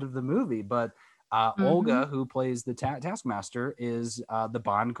very end of the movie. But Olga, who plays the Taskmaster, is the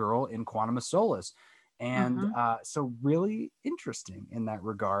Bond girl in Quantum of Solace. And so really interesting in that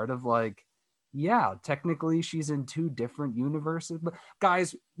regard of like, yeah, technically she's in two different universes. But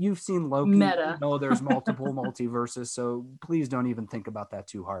guys, you've seen Loki. Meta. You know there's multiple multiverses, so please don't even think about that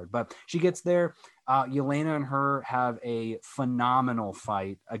too hard. But she gets there. Yelena and her have a phenomenal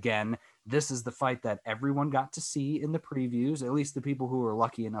fight. Again, this is the fight that everyone got to see in the previews, at least the people who were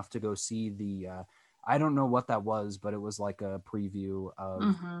lucky enough to go see the I don't know what that was, but it was like a preview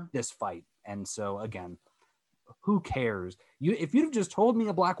of this fight. And so again, who cares? If you'd have just told me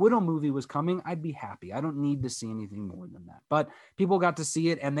a Black Widow movie was coming, I'd be happy. I don't need to see anything more than that. But people got to see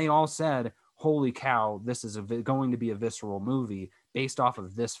it, and they all said, holy cow, this is going to be a visceral movie based off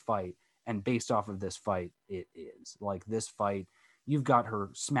of this fight. And based off of this fight, it is. Like, this fight, you've got her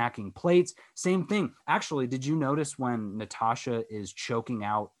smacking plates. Same thing. Actually, did you notice when Natasha is choking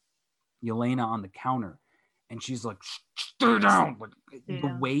out Yelena on the counter and she's like, stay down? Like,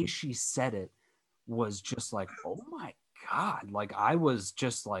 the way she said it was just like, oh my God. Like, I was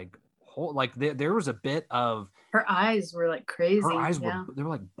just like, there was a bit of her eyes were like crazy. Her eyes were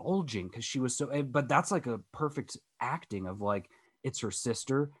like bulging because she was so, but that's like a perfect acting of like, it's her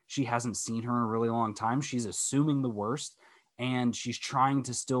sister. She hasn't seen her in a really long time. She's assuming the worst, and she's trying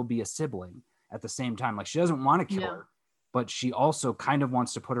to still be a sibling at the same time. Like, she doesn't want to kill her, but she also kind of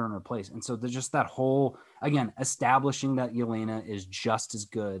wants to put her in her place. And so there's just that whole, again, establishing that Yelena is just as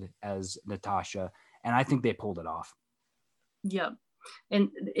good as Natasha. And I think they pulled it off. Yep. And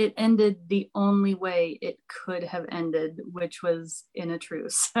it ended the only way it could have ended, which was in a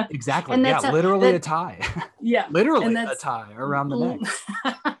truce. Exactly. And that's literally a tie. Yeah. Literally a tie around the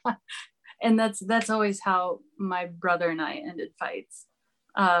neck. And that's always how my brother and I ended fights.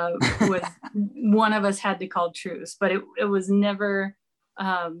 Was one of us had to call truce, but it was never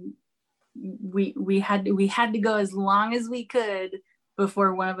we had to go as long as we could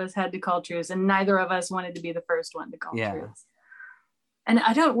before one of us had to call truce, and neither of us wanted to be the first one to call truce. And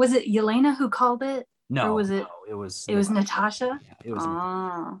was it Yelena who called it? No, or was it? No, it was Natasha. Yeah, it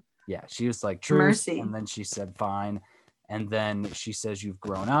was. Yeah, she was like truce, Mercy. And then she said fine, and then she says you've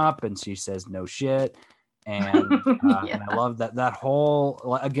grown up, and she says no shit. And, and I love that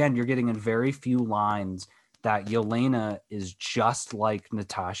whole, again, you're getting in very few lines that Yelena is just like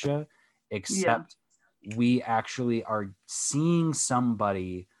Natasha, except we actually are seeing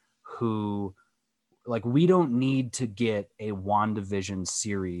somebody who, like, we don't need to get a WandaVision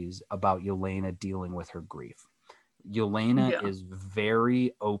series about Yelena dealing with her grief. Yelena is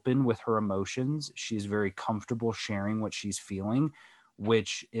very open with her emotions. She's very comfortable sharing what she's feeling,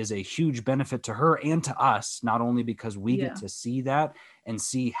 which is a huge benefit to her and to us, not only because we get to see that and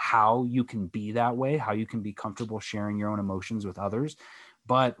see how you can be that way, how you can be comfortable sharing your own emotions with others,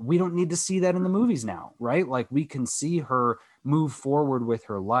 but we don't need to see that in the movies now, right? Like, we can see her move forward with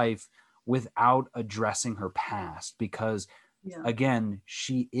her life without addressing her past because, again,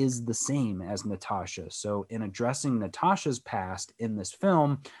 she is the same as Natasha. So in addressing Natasha's past in this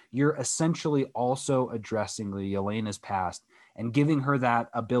film, you're essentially also addressing Yelena's past and giving her that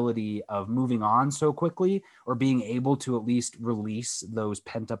ability of moving on so quickly, or being able to at least release those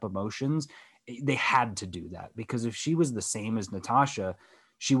pent-up emotions. They had to do that, because if she was the same as Natasha,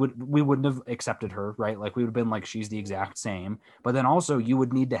 we wouldn't have accepted her, right? Like, we would have been like, she's the exact same. But then also, you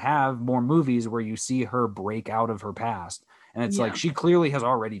would need to have more movies where you see her break out of her past. And it's like, she clearly has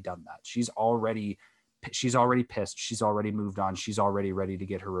already done that. She's already pissed. She's already moved on. She's already ready to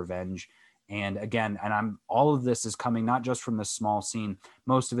get her revenge. And again, all of this is coming not just from this small scene.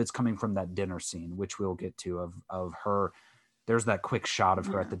 Most of it's coming from that dinner scene, which we'll get to, of her. There's that quick shot of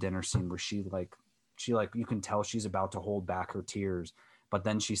her at the dinner scene where she you can tell she's about to hold back her tears, But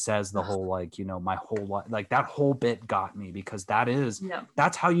then she says the whole, like, you know, my whole life, like that whole bit got me, because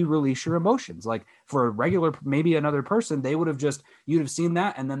that's how you release your emotions. Like for a regular, maybe another person, they would have just, you'd have seen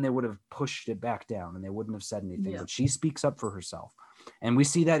that and then they would have pushed it back down and they wouldn't have said anything. But she speaks up for herself. And we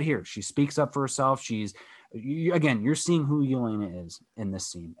see that here. She speaks up for herself. Again, you're seeing who Yelena is in this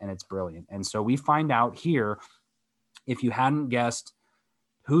scene, and it's brilliant. And so we find out here, if you hadn't guessed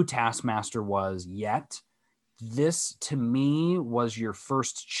who Taskmaster was yet, this to me was your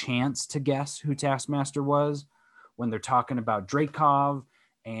first chance to guess who Taskmaster was, when they're talking about Dreykov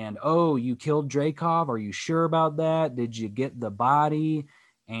and, oh, you killed Dreykov. Are you sure about that? Did you get the body?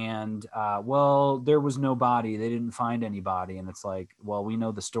 And well, there was no body. They didn't find anybody. And it's like, well, we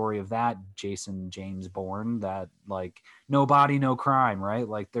know the story of that, Jason James Bourne, that like no body, no crime, right?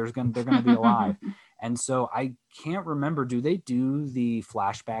 Like they're gonna be alive. And so I can't remember, do they do the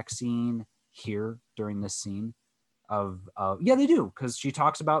flashback scene here during this scene yeah, they do, because she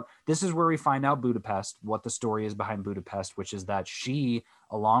talks about, this is where we find out Budapest, what the story is behind Budapest, which is that she,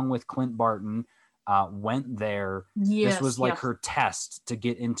 along with Clint Barton, went there. This was like her test to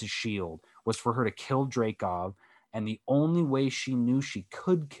get into SHIELD, was for her to kill Dreykov, and the only way she knew she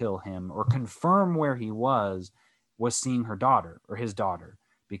could kill him or confirm where he was seeing her daughter, or his daughter,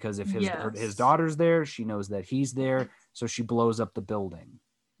 because if his daughter's there, she knows that he's there, so she blows up the building.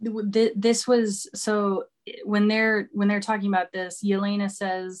 This was, so when they're talking about this, Yelena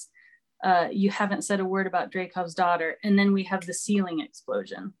says, you haven't said a word about Dreykov's daughter, and then we have the ceiling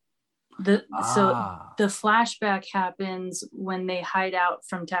explosion. So the flashback happens when they hide out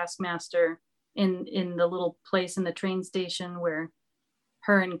from Taskmaster in the little place in the train station where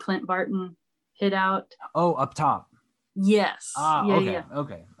her and Clint Barton hid out. Oh, up top. Yes.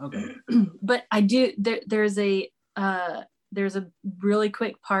 Okay. But I do, there's a really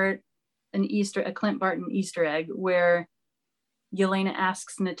quick part, a Clint Barton Easter egg, where Yelena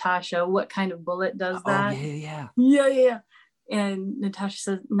asks Natasha what kind of bullet does that. Yeah. And Natasha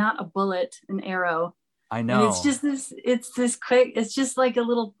says, not a bullet, an arrow. I know. And it's this quick, it's just like a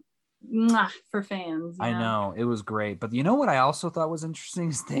little for fans. I know, it was great. But you know what I also thought was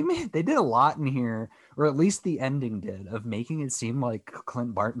interesting is they did a lot in here, or at least the ending did, of making it seem like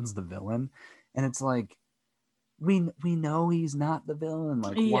Clint Barton's the villain. And it's like, we know he's not the villain.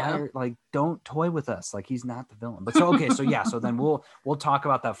 Like, why? Don't toy with us. Like, he's not the villain. But so then we'll talk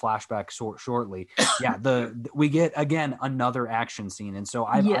about that flashback shortly. Yeah, we get again another action scene, and so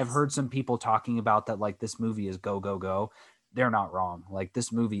I've heard some people talking about that, like, this movie is go go go. They're not wrong. Like,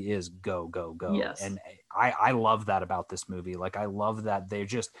 this movie is go go go. Yes. And I love that about this movie. Like, I love that they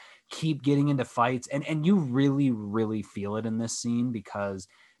just keep getting into fights, and you really, really feel it in this scene, because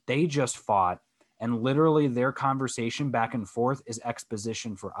they just fought. And literally their conversation back and forth is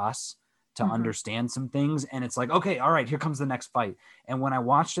exposition for us to understand some things. And it's like, okay, all right, here comes the next fight. And when I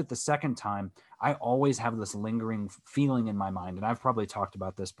watched it the second time, I always have this lingering feeling in my mind. And I've probably talked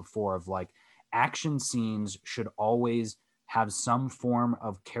about this before, of like, action scenes should always have some form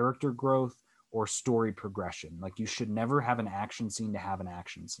of character growth or story progression. Like, you should never have an action scene to have an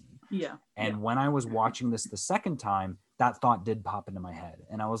action scene. Yeah. And when I was watching this the second time, that thought did pop into my head.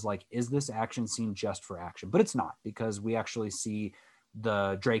 And I was like, is this action scene just for action? But it's not, because we actually see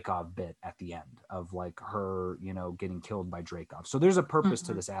the Dreykov bit at the end of, like, her, getting killed by Dreykov. So there's a purpose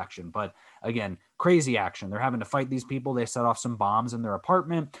to this action. But again, crazy action. They're having to fight these people. They set off some bombs in their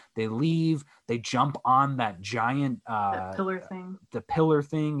apartment. They leave. They jump on that giant that pillar thing. The pillar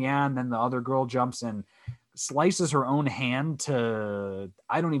thing, yeah. And then the other girl jumps and slices her own hand to,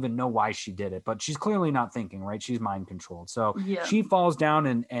 I don't even know why she did it, but she's clearly not thinking, right? She's mind controlled. So she falls down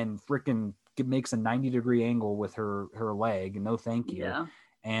and freaking makes a 90-degree angle with her leg. No, thank you. Yeah.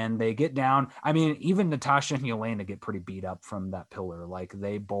 And they get down. I mean, even Natasha and Yelena get pretty beat up from that pillar. Like,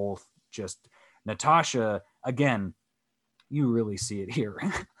 they both just, Natasha, again, you really see it here.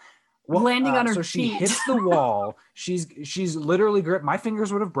 Landing on her so feet. She hits the wall. She's literally my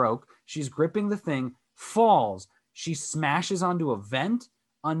fingers would have broke. She's gripping the thing, falls. She smashes onto a vent,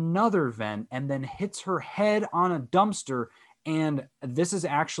 another vent, and then hits her head on a dumpster. And this is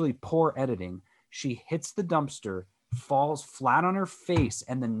actually poor editing. She hits the dumpster, falls flat on her face,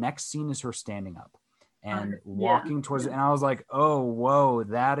 and the next scene is her standing up and walking towards it. And I was like, oh, whoa,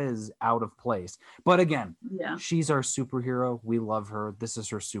 that is out of place. But again, she's our superhero. We love her. This is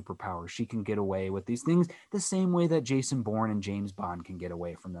her superpower. She can get away with these things the same way that Jason Bourne and James Bond can get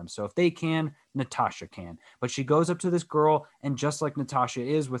away from them. So if they can, Natasha can. But she goes up to this girl, and just like Natasha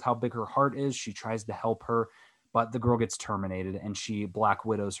is, with how big her heart is, she tries to help her, but the girl gets terminated, and she Black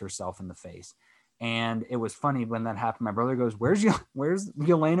Widows herself in the face. And it was funny when that happened. My brother goes, where's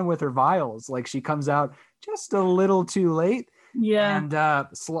Yelena with her vials? Like, she comes out just a little too late. Yeah. And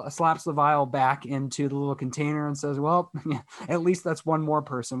slaps the vial back into the little container and says, well, at least that's one more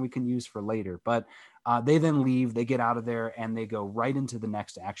person we can use for later. But they then leave, they get out of there, and they go right into the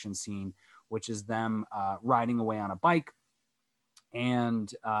next action scene, which is them riding away on a bike.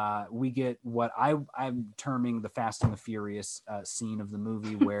 And we get what I'm terming the Fast and the Furious scene of the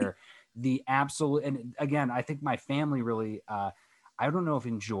movie, where the absolute, and again, I think my family really, I don't know if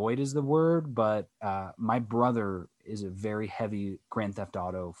enjoyed is the word, but my brother is a very heavy Grand Theft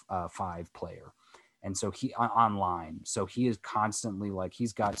Auto 5 player. And so he online, so he is constantly like,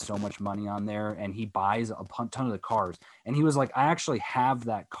 he's got so much money on there, and he buys a ton of the cars. And he was like, I actually have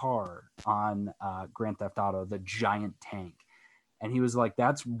that car on Grand Theft Auto, the giant tank. And he was like,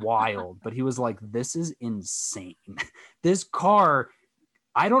 that's wild. But he was like, this is insane. This car,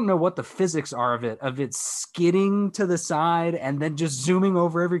 I don't know what the physics are of it skidding to the side and then just zooming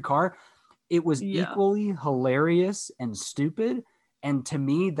over every car. It was equally hilarious and stupid. And to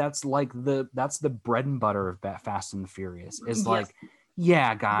me, that's the bread and butter of Fast and Furious. Is like,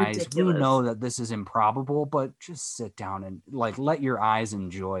 yeah, guys, ridiculous. We know that this is improbable, but just sit down and like let your eyes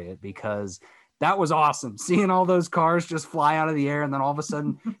enjoy it, because that was awesome. Seeing all those cars just fly out of the air, and then all of a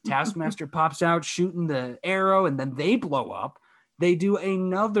sudden Taskmaster pops out shooting the arrow, and then they blow up. They do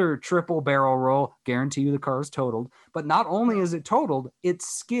another triple barrel roll. Guarantee you the car is totaled. But not only is it totaled, it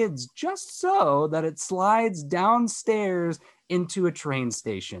skids just so that it slides downstairs into a train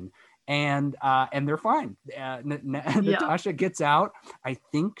station. And they're fine. Natasha gets out. I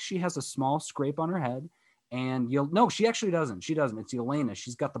think she has a small scrape on her head. And no, she actually doesn't. She doesn't. It's Yelena.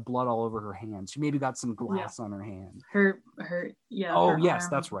 She's got the blood all over her hands. She maybe got some glass on her hand. Oh, her yes, arm.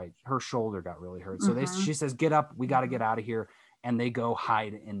 That's right. Her shoulder got really hurt. So she says, "Get up. We got to get out of here." And they go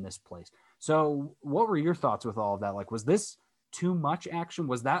hide in this place. So, what were your thoughts with all of that? Like, was this too much action?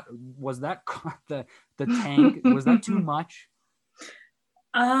 Was that the tank? Was that too much?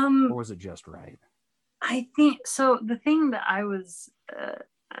 Or was it just right? I think so. The thing that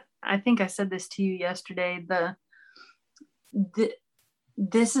I think I said this to you yesterday.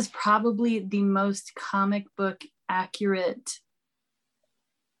 This is probably the most comic book accurate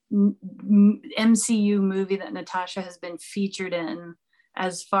MCU movie that Natasha has been featured in,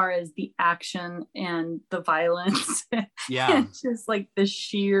 as far as the action and the violence. Yeah. And just like the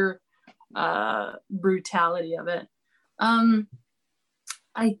sheer brutality of it.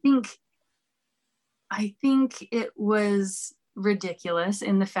 I think it was ridiculous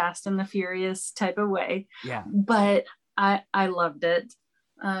in the Fast and the Furious type of way. Yeah. But I loved it.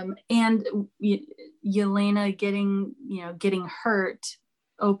 And Yelena getting hurt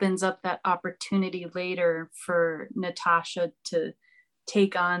opens up that opportunity later for Natasha to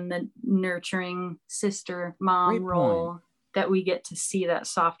take on the nurturing sister mom role, that we get to see that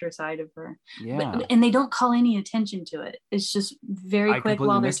softer side of her. Yeah. And they don't call any attention to it. It's just very quick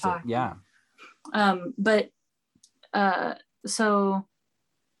while they're talking. Yeah. So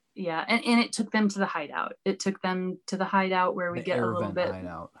yeah, and it took them to the hideout. It took them to the hideout where we get a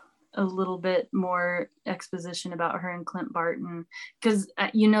little bit more exposition about her and Clint Barton, because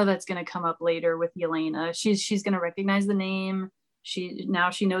that's going to come up later with Yelena. She's going to recognize the name. She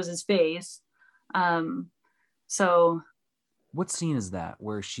knows his face. So what scene is that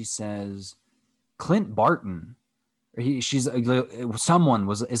where she says Clint Barton? Someone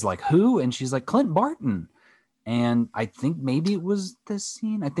is like, who? And she's like, Clint Barton. And I think maybe it was this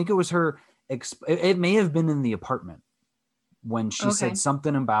scene. I think it was her. It may have been in the apartment when she said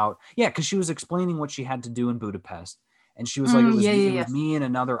something about, because she was explaining what she had to do in Budapest. And she was like, it was me and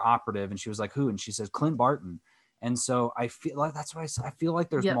another operative. And she was like, who? And she says, Clint Barton. And so I feel like that's why I feel like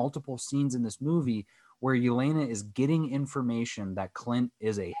there's multiple scenes in this movie where Yelena is getting information that Clint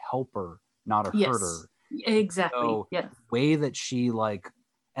is a helper, not a herder. Exactly. So way that she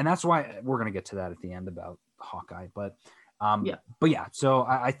and that's why we're going to get to that at the end about Hawkeye. But so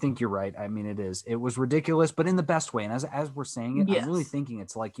I think you're right. I mean, it was ridiculous, but in the best way. And as we're saying it, I'm really thinking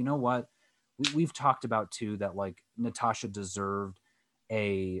it's like, you know what? We've talked about too, that like Natasha deserved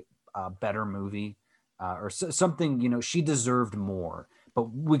a better movie or something, she deserved more, but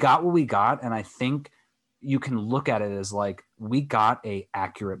we got what we got. And I think you can look at it as like, we got a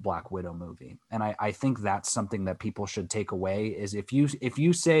accurate Black Widow movie. And I think that's something that people should take away is if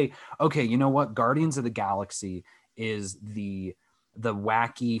you say, okay, you know what? Guardians of the Galaxy is the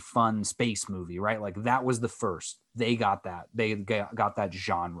wacky, fun space movie, right? Like that was the first. They got that. They got that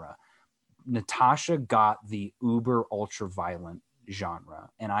genre. Natasha got the uber ultra violent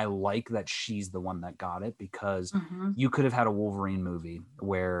genre. And I like that she's the one that got it, because you could have had a Wolverine movie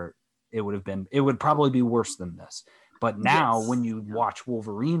where it would probably be worse than this. But now Yes. when you watch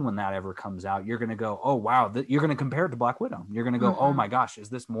Wolverine, when that ever comes out, you're going to go, oh, wow, you're going to compare it to Black Widow. You're going to go, oh my gosh, is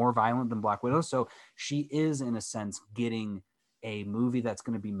this more violent than Black Widow? So she is, in a sense, getting a movie that's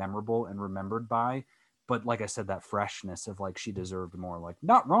going to be memorable and remembered by. But like I said, that freshness of like, she deserved more, like,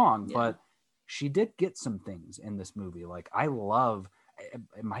 not wrong, but she did get some things in this movie. Like, I love,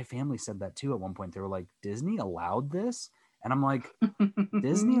 my family said that too at one point. They were like, Disney allowed this? And I'm like,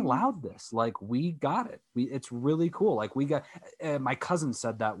 Disney allowed this. Like, we got it. It's really cool. Like, we got, my cousin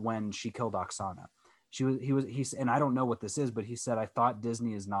said that when she killed Oksana. He's, and I don't know what this is, but he said, I thought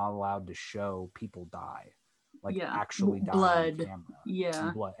Disney is not allowed to show people die, like actually die blood on camera.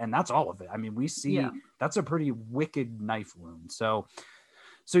 And blood. And that's all of it. I mean, we see that's a pretty wicked knife wound. So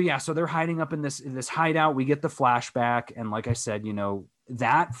they're hiding up in this hideout. We get the flashback. And like I said, you know,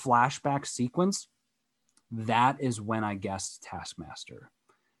 that flashback sequence, that is when I guessed Taskmaster,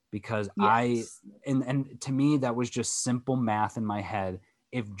 because and to me, that was just simple math in my head.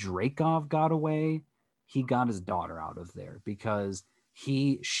 If Dreykov got away, he got his daughter out of there, because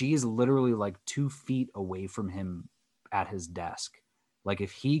she's literally like 2 feet away from him at his desk. Like,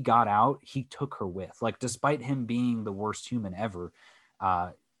 if he got out, he took her with, like, despite him being the worst human ever,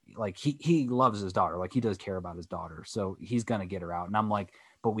 like he loves his daughter. Like, he does care about his daughter. So he's going to get her out. And I'm like,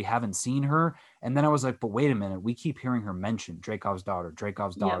 but we haven't seen her. And then I was like, but wait a minute. We keep hearing her mentioned, Dreykov's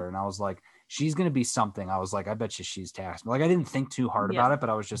daughter. And I was like, she's going to be something. I was like, I bet you she's Taskmaster. Like, I didn't think too hard about it,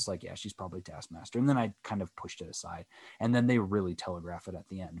 but I was just like, yeah, she's probably Taskmaster. And then I kind of pushed it aside. And then they really telegraph it at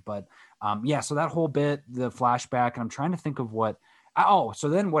the end. But so that whole bit, the flashback, and I'm trying to think of what, so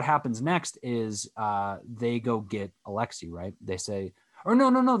then what happens next is they go get Alexei, right? They say, or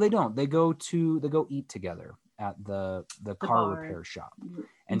no, they don't. They go eat together at the car repair shop.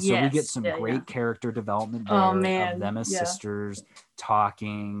 And so we get some great character development there of them as sisters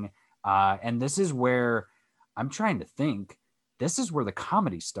talking. And this is where I'm trying to think, this is where the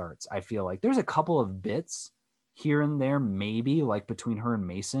comedy starts. I feel like there's a couple of bits here and there, maybe like between her and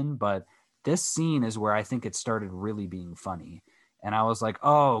Mason, but this scene is where I think it started really being funny. And I was like,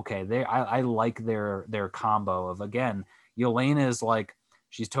 oh, okay. I like their combo of, again, Yelena is like,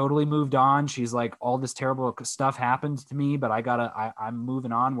 she's totally moved on. She's like, all this terrible stuff happened to me, but I'm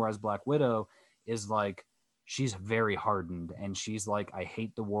moving on. Whereas Black Widow is like, she's very hardened, and she's like, I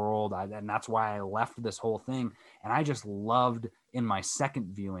hate the world. And that's why I left this whole thing. And I just loved, in my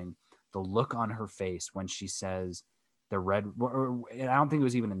second viewing, the look on her face when she says the red, I don't think it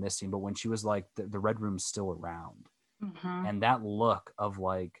was even in this scene, but when she was like, the red room's still around. And that look of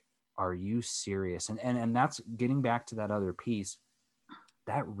like, are you serious? And that's getting back to that other piece.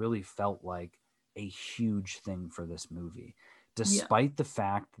 That really felt like a huge thing for this movie, despite the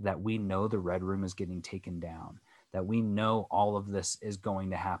fact that we know the Red Room is getting taken down, that we know all of this is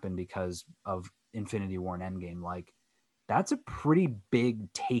going to happen because of Infinity War and Endgame. Like, that's a pretty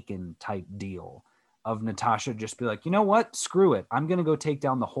big Taken type deal of Natasha just be like, you know what? Screw it. I'm going to go take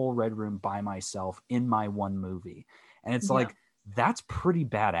down the whole Red Room by myself in my one movie. And it's like, that's pretty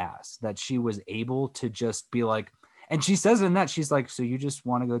badass that she was able to just be like, and she says in that, she's like, so you just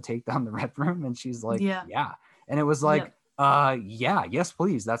want to go take down the Red Room? And she's like, yeah. And it was like, yes,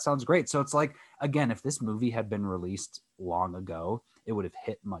 please. That sounds great. So it's like, again, if this movie had been released long ago, it would have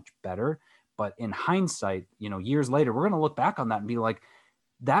hit much better. But in hindsight, you know, years later, we're going to look back on that and be like,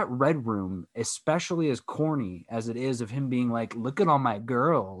 that Red Room, especially as corny as it is of him being like, look at all my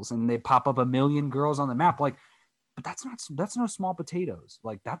girls, and they pop up 1 million girls on the map. Like, but that's no small potatoes.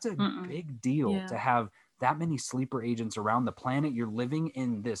 Like, that's a big deal to have that many sleeper agents around the planet. You're living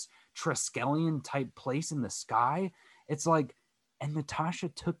in this Triskelion type place in the sky. It's like, and Natasha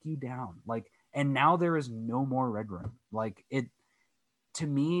took you down. Like, and now there is no more Red Room. Like, it, to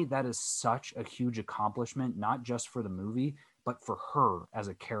me, that is such a huge accomplishment, not just for the movie, but for her as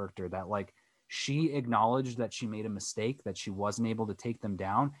a character, that like, she acknowledged that she made a mistake, that she wasn't able to take them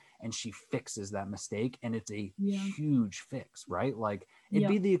down, and she fixes that mistake. And it's a huge fix, right? Like, it'd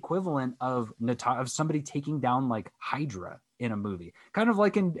be the equivalent of somebody taking down like Hydra in a movie, kind of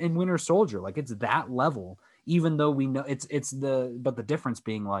like in Winter Soldier. Like, it's that level, even though we know but the difference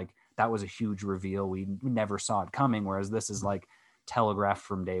being like, that was a huge reveal. We never saw it coming. Whereas this is like telegraphed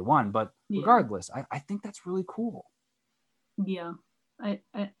from day one. But regardless, I think that's really cool. Yeah, I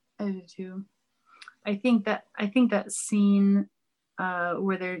do too. I think that scene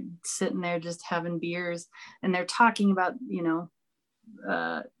where they're sitting there just having beers and they're talking about, you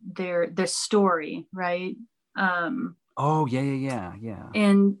know, their story, right? Oh yeah.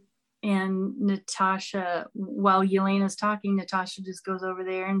 And Natasha, while Yelena's talking, Natasha just goes over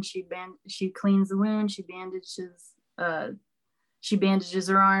there and she cleans the wound, she bandages she bandages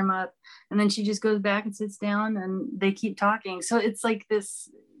her arm up, and then she just goes back and sits down, and they keep talking. So it's like this,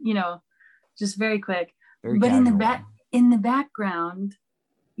 just very quick. Very but casual. in the background,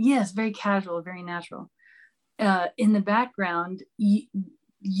 yes, very casual, very natural. In the background,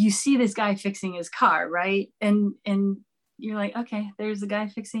 you see this guy fixing his car, right? And you're like, okay, there's a guy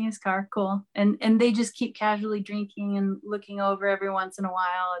fixing his car, cool. And they just keep casually drinking and looking over every once in a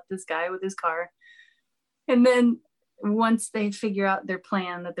while at this guy with his car. And then once they figure out their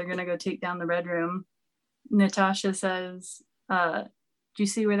plan that they're gonna go take down the red room, Natasha says, do you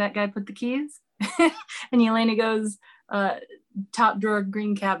see where that guy put the keys? And Yelena goes, top drawer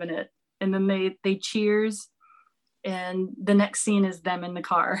green cabinet. And then they cheers, and the next scene is them in the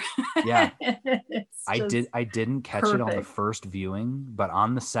car. Yeah. I didn't catch perfect. It on the first viewing, but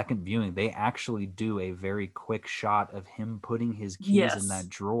on the second viewing, they actually do a very quick shot of him putting his keys in that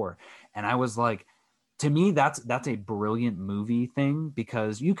drawer. And I was like, to me, that's a brilliant movie thing,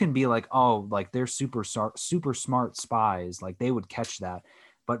 because you can be like, oh, like they're super smart spies, like they would catch that.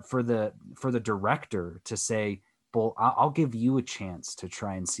 But for the director to say, well, I'll give you a chance to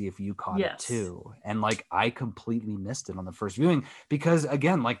try and see if you caught it too. And like, I completely missed it on the first viewing, because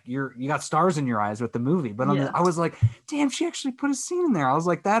again, like you got stars in your eyes with the movie, but I was like, damn, she actually put a scene in there. I was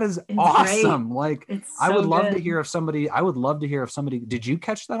like, that is awesome. Great. Like, it's I would love to hear if somebody, did you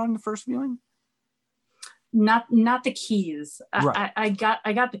catch that on the first viewing? Not the keys. Right. I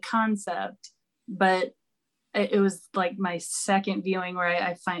got the concept, but it was like my second viewing where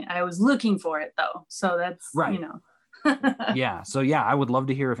I was looking for it though. So that's right. Yeah. So yeah, I would love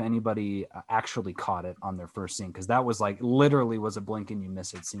to hear if anybody actually caught it on their first scene, because that was like literally was a blink and you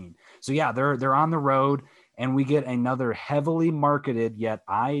miss it scene. So yeah, they're on the road, and we get another heavily marketed, yet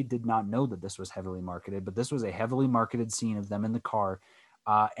I did not know that this was heavily marketed, but this was a heavily marketed scene of them in the car.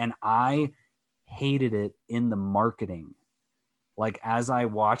 And I hated it in the marketing. Like, as I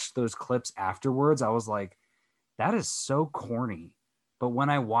watched those clips afterwards, I was like, that is so corny. But when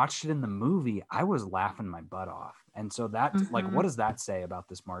I watched it in the movie, I was laughing my butt off. And so that, like, what does that say about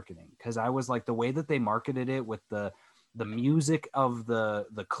this marketing? Because I was like, the way that they marketed it with the music of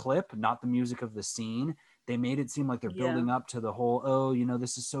the clip, not the music of the scene, they made it seem like they're building up to the whole, oh,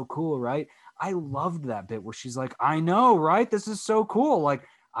 this is so cool, right? I loved that bit where she's like, I know, right? This is so cool. Like,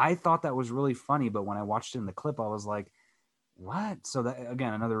 I thought that was really funny. But when I watched it in the clip, I was like, what? So that,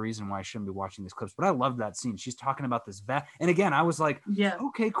 again, another reason why I shouldn't be watching these clips. But I love that scene. She's talking about this vet. And again, I was like,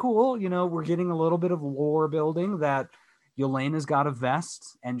 okay, cool. We're getting a little bit of lore building that Yelena's got a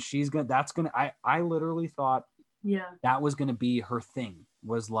vest, and I literally thought that was going to be her thing,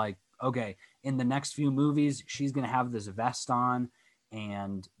 was like, okay, in the next few movies, she's going to have this vest on,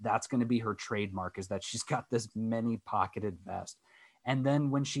 and that's going to be her trademark, is that she's got this many pocketed vest. And then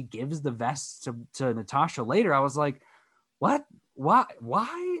when she gives the vest to Natasha later, I was like, what?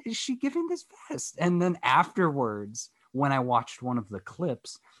 Why is she giving this vest? And then afterwards, when I watched one of the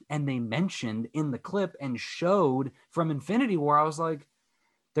clips, and they mentioned in the clip and showed from Infinity War, I was like,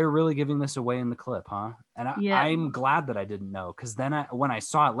 they're really giving this away in the clip, huh? And I'm glad that I didn't know, because then when I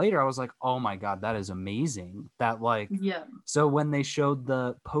saw it later, I was like, oh my God, that is amazing. That so when they showed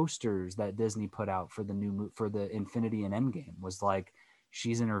the posters that Disney put out for the Infinity and Endgame, was like,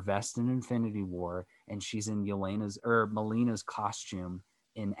 she's in her vest in Infinity War, and she's in Melina's costume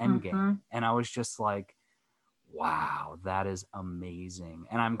in Endgame. And I was just like, wow, that is amazing.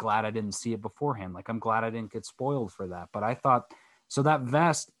 And I'm glad I didn't see it beforehand. Like, I'm glad I didn't get spoiled for that. But I thought, so that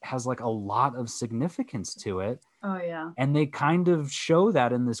vest has like a lot of significance to it. Oh yeah. And they kind of show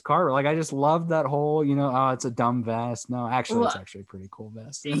that in this car. Like, I just love that whole, oh, it's a dumb vest. No, actually, it's actually a pretty cool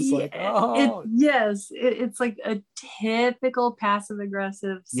vest. It's like, oh. It's like a typical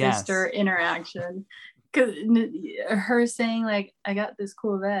passive-aggressive sister interaction. Because her saying like, I got this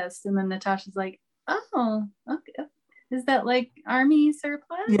cool vest. And then Natasha's like, oh, okay. Is that like army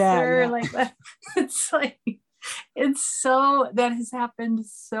surplus? Like that? It's like, that has happened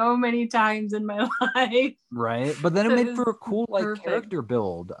so many times in my life. Right. But then it made for a cool character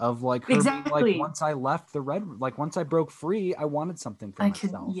build of like her being like, once I left the red, like once I broke free, I wanted something for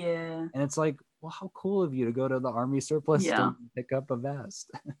myself. And it's like, well, how cool of you to go to the army surplus to pick up a vest.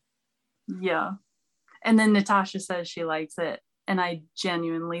 And then Natasha says she likes it. And I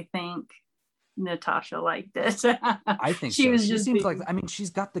genuinely think Natasha liked it. I think she seems like, she's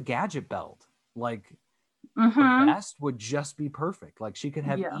got the gadget belt. Like, the vest would just be perfect. Like, she could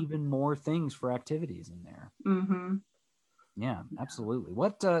have even more things for activities in there. Yeah, absolutely.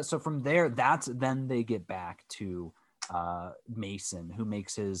 What so from there, then they get back to Mason, who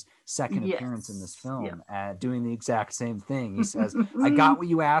makes his second appearance in this film, doing the exact same thing. He says, I got what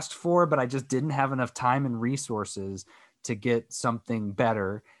you asked for, but I just didn't have enough time and resources to get something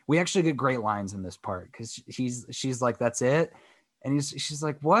better. We actually get great lines in this part because she's like, that's it. And she's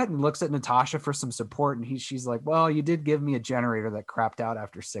like, what? And looks at Natasha for some support. And she's like, well, you did give me a generator that crapped out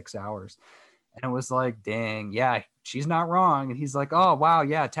after 6 hours. And it was like, dang, yeah, she's not wrong. And he's like, oh, wow,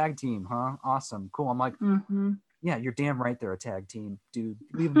 yeah, tag team, huh? Awesome, cool. I'm like, yeah, you're damn right they're a tag team, dude.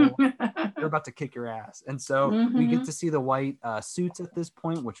 Leave them alone. They're about to kick your ass. And so we get to see the white suits at this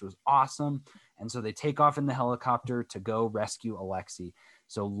point, which was awesome. And so they take off in the helicopter to go rescue Alexei.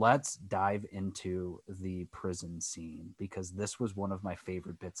 So let's dive into the prison scene because this was one of my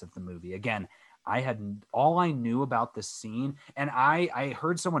favorite bits of the movie. Again, all I knew about this scene, and I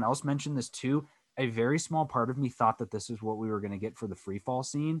heard someone else mention this too. A very small part of me thought that this is what we were going to get for the free fall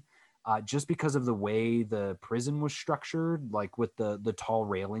scene. Just because of the way the prison was structured, like with the tall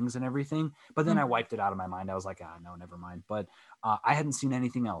railings and everything. But then I wiped it out of my mind. I was like, no, never mind. But I hadn't seen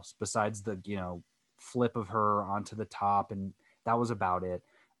anything else besides the, flip of her onto the top. And that was about it.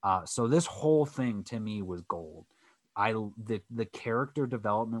 So this whole thing to me was gold. The character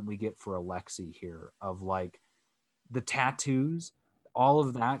development we get for Alexei here of like the tattoos, all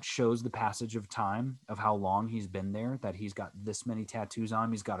of that shows the passage of time of how long he's been there, that he's got this many tattoos on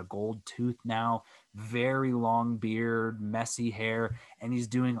him. He's got a gold tooth now, very long beard, messy hair, and he's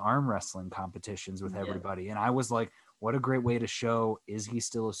doing arm wrestling competitions with everybody. And I was like, what a great way to show, is he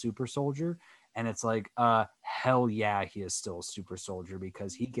still a super soldier? And it's like, hell yeah, he is still a super soldier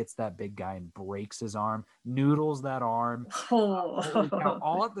because he gets that big guy and breaks his arm, noodles that arm,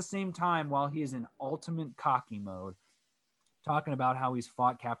 all at the same time while he is in ultimate cocky mode, talking about how he's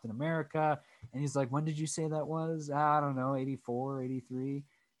fought Captain America. And he's like, when did you say that was? I don't know, 84, 83.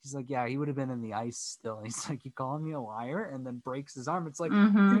 He's like, yeah, he would have been in the ice still. And he's like, you calling me a liar? And then breaks his arm. It's like,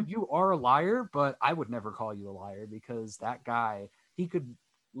 dude, you are a liar, but I would never call you a liar because that guy, he could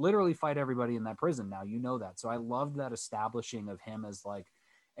literally fight everybody in that prison now. You know that. So I loved that establishing of him as like,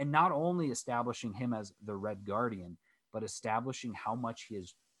 and not only establishing him as the Red Guardian, but establishing how much he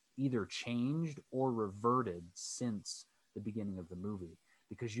has either changed or reverted since the beginning of the movie,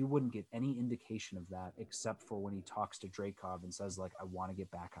 because you wouldn't get any indication of that except for when he talks to Dreykov and says like, I want to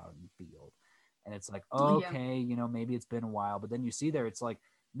get back out in the field. And it's like, okay, maybe it's been a while, but then you see there, it's like,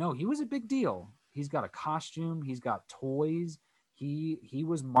 no, he was a big deal. He's got a costume. He's got toys. He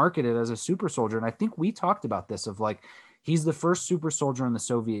was marketed as a super soldier. And I think we talked about this of like, he's the first super soldier in the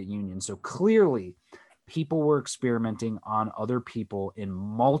Soviet Union. So clearly people were experimenting on other people in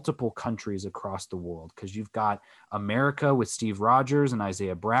multiple countries across the world, because you've got America with Steve Rogers and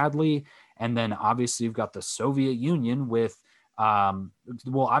Isaiah Bradley. And then obviously you've got the Soviet Union with,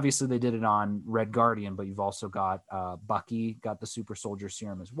 obviously they did it on Red Guardian, but you've also got Bucky got the super soldier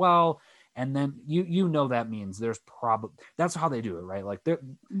serum as well. And then that means there's probably, that's how they do it, right? Like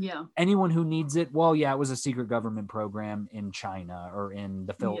anyone who needs it, it was a secret government program in China or in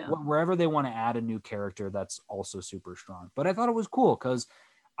the Philippines, wherever they want to add a new character that's also super strong. But I thought it was cool because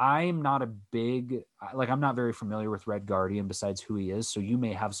I'm not I'm not very familiar with Red Guardian besides who he is. So you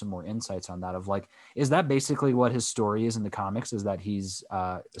may have some more insights on that of like, is that basically what his story is in the comics? Is that he's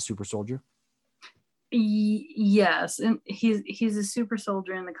a super soldier? Yes, and he's a super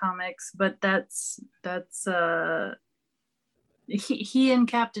soldier in the comics, but that's he and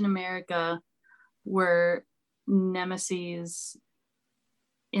Captain America were nemesis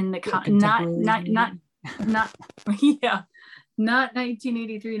in the not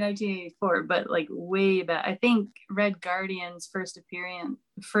 1983 1984, but like way back. I think Red Guardian's first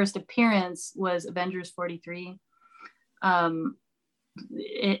appearance was Avengers 43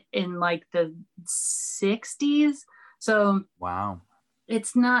 in like the 60s. So wow,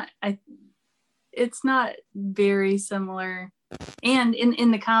 it's not very similar. And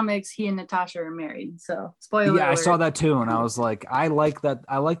in the comics, he and Natasha are married. So spoiler alert. I saw that too, and I was like, I like that.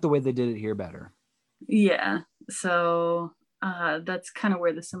 I like the way they did it here better. Yeah. So that's kind of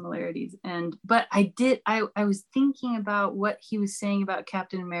where the similarities end. But I was thinking about what he was saying about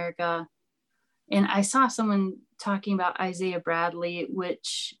Captain America, and I saw someone talking about Isaiah Bradley,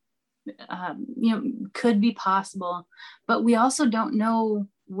 which could be possible, but we also don't know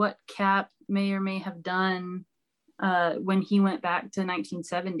what Cap may or may have done when he went back to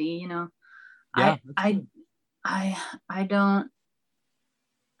 1970. I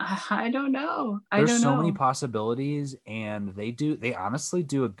don't know. There's so many possibilities, and they honestly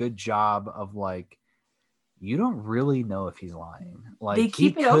do a good job of like, you don't really know if he's lying. Like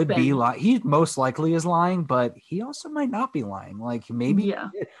he could be lying. He most likely is lying, but he also might not be lying. Like maybe,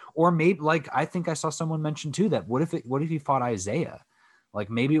 or maybe like, I think I saw someone mention too, that what if he fought Isaiah? Like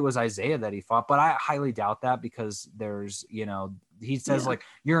maybe it was Isaiah that he fought, but I highly doubt that because there's, he says like,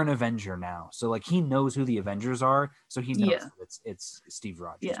 you're an Avenger now. So like he knows who the Avengers are. So he knows it's Steve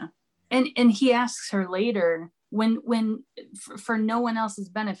Rogers. Yeah. And he asks her later when for no one else's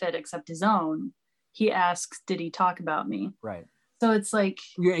benefit except his own, he asks, did he talk about me? Right. So it's like,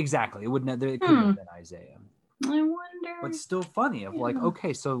 yeah, exactly. It wouldn't, it couldn't have been Isaiah. I wonder. But still funny of like,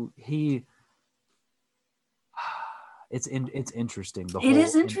 okay, so he, it's interesting. The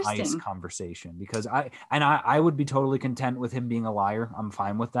whole Ice conversation, because I would be totally content with him being a liar. I'm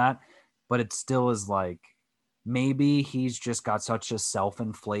fine with that. But it still is like, maybe he's just got such a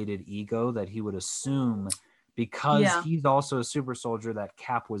self-inflated ego that he would assume because he's also a super soldier that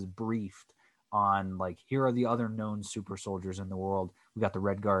Cap was briefed on, like, here are the other known super soldiers in the world. We got the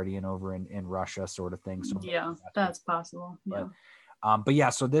Red Guardian over in Russia, sort of thing. So yeah, that's possible. But yeah,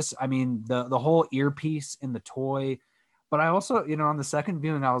 so this, I mean, the whole earpiece in the toy, but I also, you know, on the second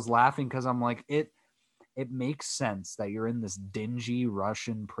viewing, I was laughing because I'm like, it makes sense that you're in this dingy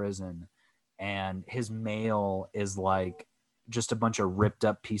Russian prison and his mail is like just a bunch of ripped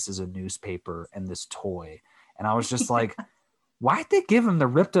up pieces of newspaper and this toy. And I was just like, why'd they give him the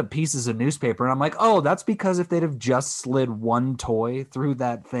ripped up pieces of newspaper? And I'm like, oh, that's because if they'd have just slid one toy through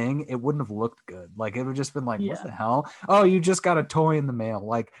that thing, it wouldn't have looked good. Like, it would have just been like, what the hell? Oh, you just got a toy in the mail.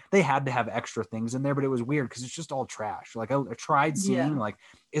 Like, they had to have extra things in there, but it was weird because it's just all trash. Like, I tried seeing, like,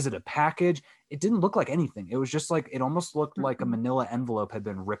 is it a package? It didn't look like anything. It was just like, it almost looked like a manila envelope had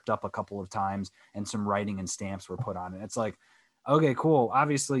been ripped up a couple of times and some writing and stamps were put on it. It's like, okay, cool.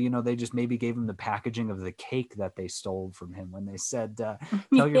 Obviously, you know, they just maybe gave him the packaging of the cake that they stole from him when they said,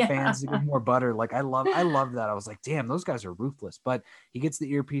 tell your fans to give more butter. Like, I love that. I was like, damn, those guys are ruthless. But he gets the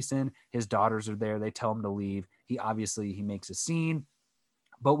earpiece in, his daughters are there. They tell him to leave. He makes a scene,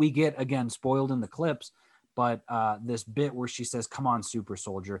 but we get, again, spoiled in the clips, but this bit where she says, come on, super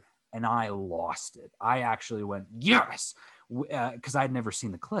soldier. And I lost it. I actually went, yes, because I'd never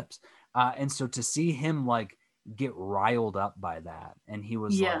seen the clips. And so to see him like get riled up by that, and he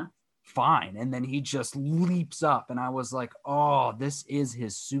was like, fine. And then he just leaps up, and I was like, oh, this is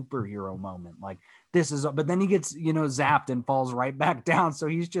his superhero moment. Like, this is, but then he gets, you know, zapped and falls right back down. So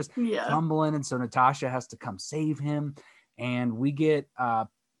he's just tumbling. And so Natasha has to come save him. And we get,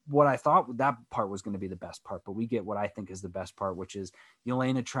 what I thought that part was going to be the best part, but we get what I think is the best part, which is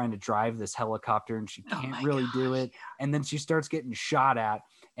Yelena trying to drive this helicopter and she can't really do it. And then she starts getting shot at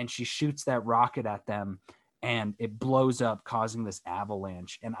and she shoots that rocket at them and it blows up, causing this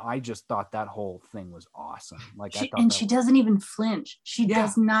avalanche. And I just thought that whole thing was awesome. Like, she doesn't even flinch. She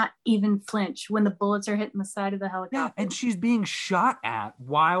does not even flinch when the bullets are hitting the side of the helicopter. Yeah, and she's being shot at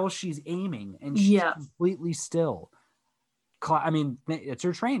while she's aiming and she's completely still. I mean, it's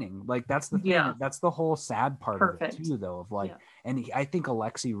her training. Like, that's the thing. That's the whole sad part of it too, though, of like, and I think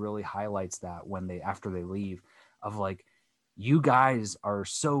Alexei really highlights that when after they leave, of like, you guys are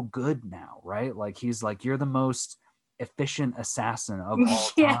so good now, right? Like, he's like, you're the most efficient assassin of all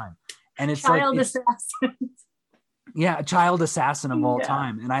time. And it's child assassin of all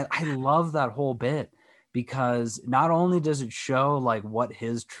time. And I love that whole bit because not only does it show like what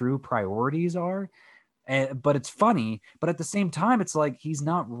his true priorities are, but it's funny, but at the same time, it's like, he's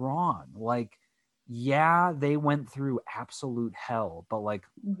not wrong. Like, yeah, they went through absolute hell, but like,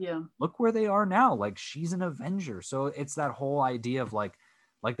 look where they are now. Like, she's an Avenger. So it's that whole idea of like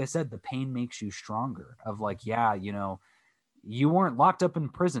they said, the pain makes you stronger, of like, yeah, you know, you weren't locked up in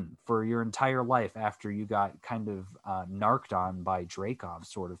prison for your entire life after you got kind of narked on by Dreykov,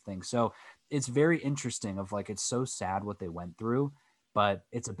 sort of thing. So it's very interesting of like, it's so sad what they went through, but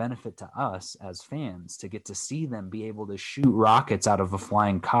it's a benefit to us as fans to get to see them be able to shoot rockets out of a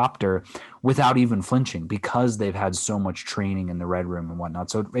flying copter without even flinching, because they've had so much training in the Red Room and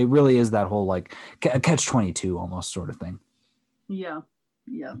whatnot. So it really is that whole like catch-22 almost sort of thing. Yeah.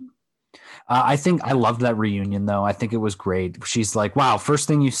 I think I loved that reunion, though. I think it was great. She's like, wow, first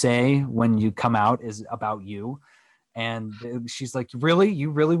thing you say when you come out is about you. And she's like, really? You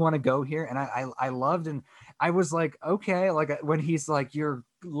really want to go here? And I loved, and I was like, okay, like when he's like, your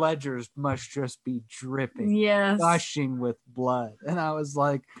ledgers must just be dripping, gushing with blood. And I was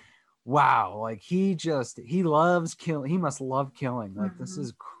like, wow, like he loves killing. He must love killing. Like, this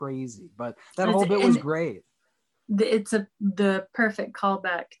is crazy. But that whole bit was great. It's the perfect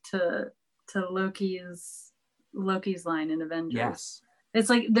callback to Loki's line in Avengers. Yes. It's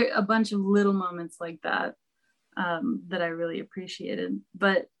like there a bunch of little moments like that that I really appreciated.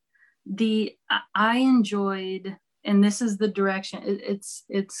 But I enjoyed, and this is the direction,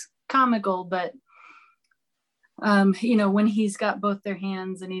 it's comical, but you know, when he's got both their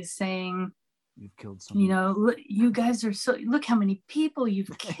hands and he's saying, you've killed someone, you know, look, you guys are look how many people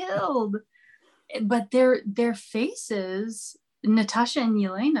you've killed. But their faces Natasha and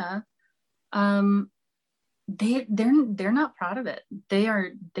Yelena, um, they're not proud of it. They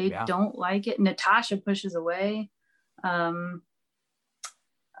Yeah. don't like it. Natasha pushes away. Um,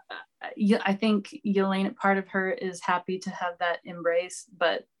 yeah, I think Yelena, part of her is happy to have that embrace,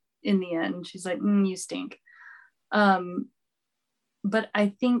 but in the end, she's like, "You stink." Um, but I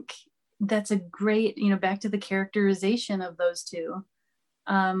think that's a great, back to the characterization of those two.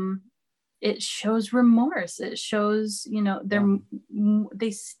 Um, it shows remorse. It shows, Yeah.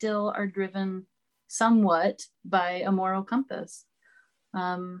 they still are driven somewhat by a moral compass.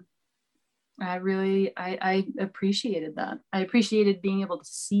 Um, I appreciated that. I appreciated being able to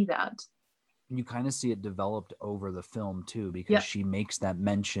see that. And you kind of see it developed over the film too, because Yep. she makes that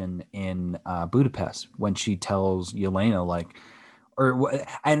mention in Budapest when she tells Yelena, like,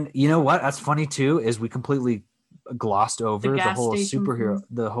 and you know what? That's funny too, is we completely glossed The over gas station scene.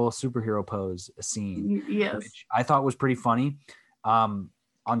 the whole superhero pose scene, Yes. which I thought was pretty funny. Um,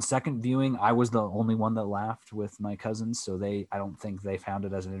 on second viewing, I was the only one that laughed with my cousins, so I don't think they found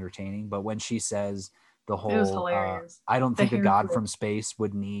it as entertaining. But when she says the It was whole, hilarious. I don't The think a hair god flip. from space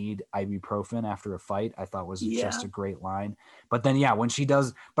would need ibuprofen after a fight, I thought was just Yeah. a great line. But then, yeah, when she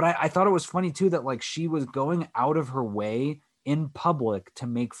does, but I thought it was funny too that like she was going out of her way in public to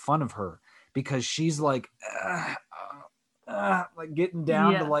make fun of her, because she's like, like getting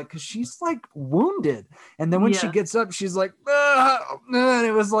down to Yeah. like, because she's like wounded, and then when she Yeah. gets up she's like, and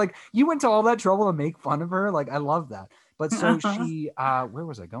it was like, you went to all that trouble to make fun of her. Like, I love that. But so she where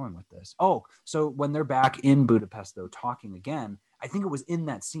was I going with this? Oh, so when they're back in Budapest though, talking again, I think it was in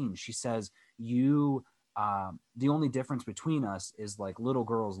that scene, she says, you the only difference between us is like little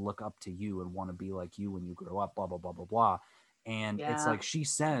girls look up to you and want to be like you when you grow up, blah blah blah blah blah. And it's Yeah. like, she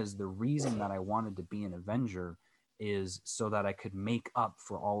says the reason that I wanted to be an Avenger is so that I could make up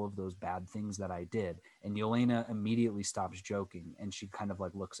for all of those bad things that I did. And Yelena immediately stops joking, and she kind of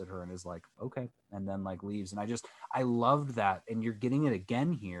like looks at her and is like, okay, and then like leaves. And I loved that. And you're getting it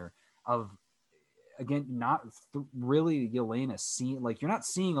again here of, again, not really Yelena seeing, like, you're not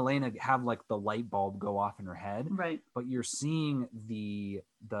seeing Elena have like the light bulb go off in her head, Right. but you're seeing the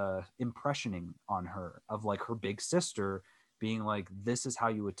impressioning on her of like her big sister being like, this is how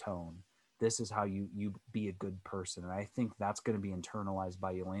you atone, this is how you be a good person. And I think that's going to be internalized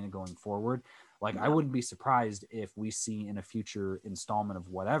by Yelena going forward. Like, I wouldn't be surprised if we see in a future installment of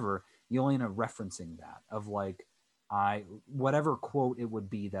whatever, Yelena referencing that, of like, whatever quote it would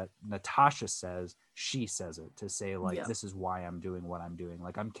be that Natasha says, she says it to say like, this is why I'm doing what I'm doing.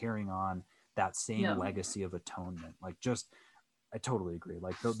 Like, I'm carrying on that same legacy of atonement. Like, just, I totally agree.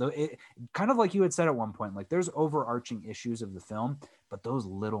 Like, it, kind of like you had said at one point, like, there's overarching issues of the film, but those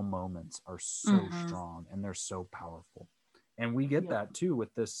little moments are so strong and they're so powerful. And we get that too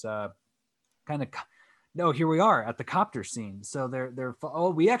with this kind of, no, here we are at the copter scene. So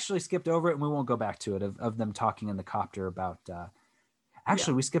we actually skipped over it, and we won't go back to it, of them talking in the copter about,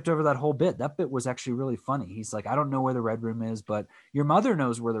 actually, we skipped over that whole bit. That bit was actually really funny. He's like, I don't know where the Red Room is, but your mother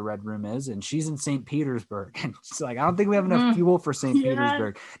knows where the Red Room is, and she's in St. Petersburg. And she's like, I don't think we have enough fuel for St.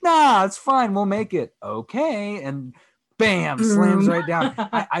 Petersburg. Nah, it's fine. We'll make it. Okay. And bam, slams right down.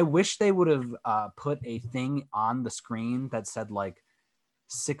 I wish they would have put a thing on the screen that said like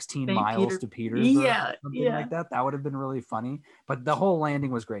 16 miles to Petersburg, something like that. That would have been really funny. But the whole landing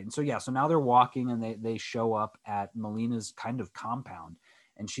was great. And so, yeah, so now they're walking, and they show up at Melina's kind of compound,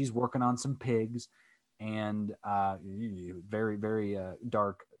 and she's working on some pigs, and very, very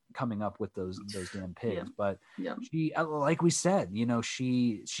dark coming up with those damn pigs. But she, like we said,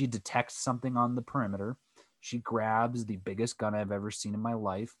 she detects something on the perimeter. She grabs the biggest gun I've ever seen in my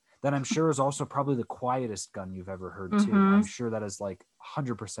life, that I'm sure is also probably the quietest gun you've ever heard too. I'm sure that is like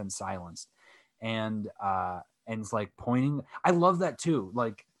 100% silenced, and it's like pointing. I love that too.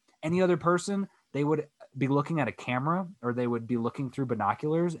 Like, any other person, they would be looking at a camera, or they would be looking through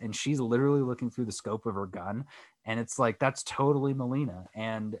binoculars, and she's literally looking through the scope of her gun. And it's like, that's totally Melina,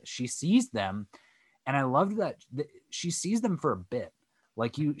 and she sees them. And I loved that she sees them for a bit.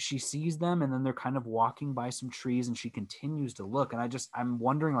 Like, she sees them, and then they're kind of walking by some trees, and she continues to look. And I'm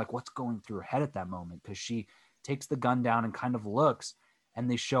wondering like what's going through her head at that moment, because she takes the gun down and kind of looks, and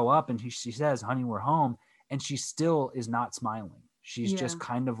they show up, and she says, honey, we're home. And she still is not smiling. She's just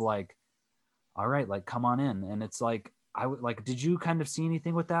kind of like, all right, like, come on in. And it's like, I would like, did you kind of see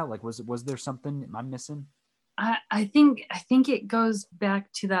anything with that? Like, was there something I'm missing? I think it goes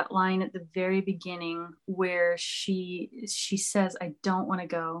back to that line at the very beginning where she says, I don't want to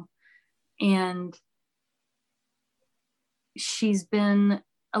go. And she's been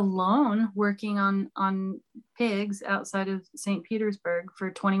alone working on pigs outside of St. Petersburg for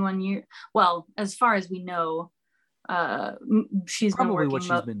 21 years. Well, as far as we know, She's been probably working what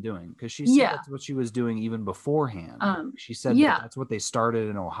she's been doing, because she said yeah. that's what she was doing even beforehand. She said yeah. that's what they started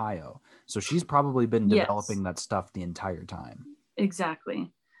in Ohio. So she's probably been developing Yes. that stuff the entire time.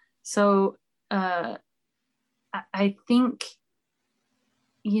 Exactly. So I think,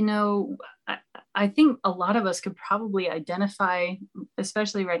 you know, I think a lot of us could probably identify,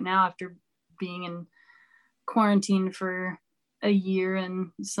 especially right now after being in quarantine for a year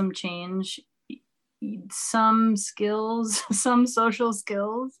and some change, some skills, some social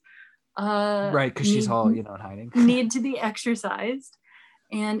skills Right, because she's all, in hiding. need to be exercised.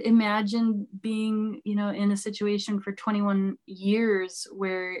 And imagine being, in a situation for 21 years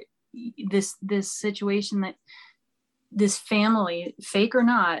where this situation, that this family, fake or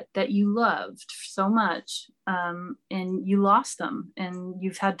not, that you loved so much, and you lost them, and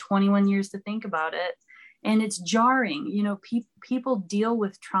you've had 21 years to think about it, and it's jarring. People deal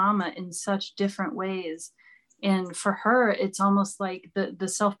with trauma in such different ways, and for her, it's almost like the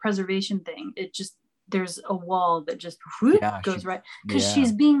self-preservation thing. It just, there's a wall that just whoop, goes right, because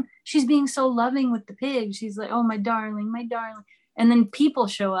she's being so loving with the pig. She's like, oh, my darling, and then people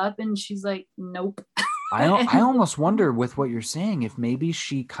show up and she's like, nope. I almost wonder, with what you're saying, if maybe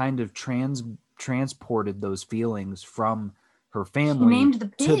she kind of transported those feelings from her family. She named the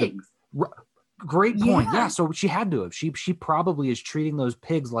pigs. Great point. Yeah. So she had to have. She probably is treating those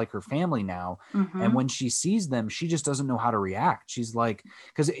pigs like her family now. Mm-hmm. And when she sees them, she just doesn't know how to react. She's like,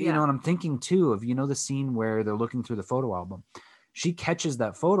 because, and I'm thinking too of, the scene where they're looking through the photo album. She catches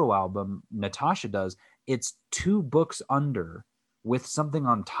that photo album, Natasha does. It's 2 books under with something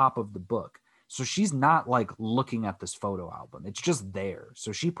on top of the book. So she's not like looking at this photo album. It's just there.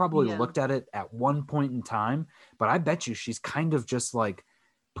 So she probably looked at it at one point in time, but I bet you she's kind of just like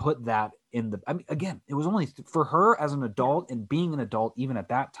put that in the, I mean, again, it was only for her as an adult, and being an adult, even at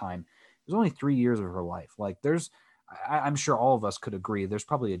that time, it was only 3 years of her life. Like I'm sure all of us could agree, there's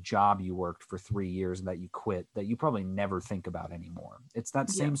probably a job you worked for 3 years and that you quit that you probably never think about anymore. It's that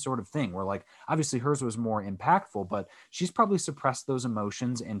same sort of thing where, like, obviously hers was more impactful, but she's probably suppressed those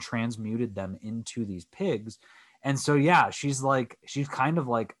emotions and transmuted them into these pigs. And so, she's kind of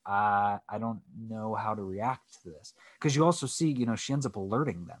like, I don't know how to react to this. Because you also see, she ends up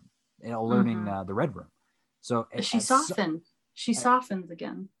alerting them, the Red Room. So she softens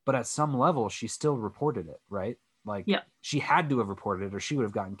again. But at some level, she still reported it, right? Like, she had to have reported it, or she would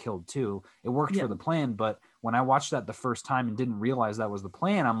have gotten killed too. It worked for the plan. But when I watched that the first time and didn't realize that was the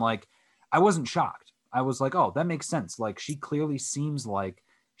plan, I'm like, I wasn't shocked. I was like, oh, that makes sense. Like, she clearly seems like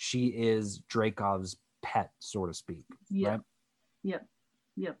she is Dreykov's pet, so to speak. Right? Yep.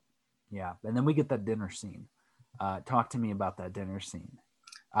 Yeah. And then we get that dinner scene. Talk to me about that dinner scene.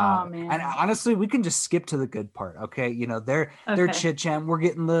 Oh man! And honestly, we can just skip to the good part. Okay, they're chit chat. We're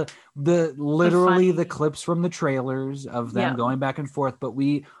getting the literally the clips from the trailers of them going back and forth. But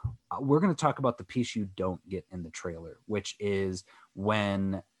we're going to talk about the piece you don't get in the trailer, which is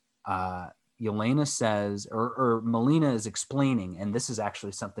when Yelena says, or Melina is explaining, and this is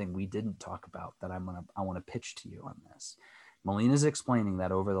actually something we didn't talk about that I want to pitch to you on this. Melina's explaining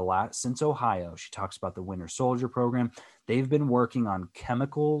that since Ohio, she talks about the Winter Soldier program. They've been working on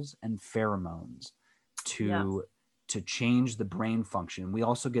chemicals and pheromones to change the brain function. We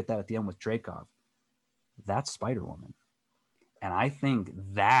also get that at the end with Dreykov. That's Spider-Woman. And I think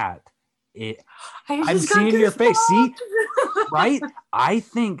that I'm seeing your face. See, right? I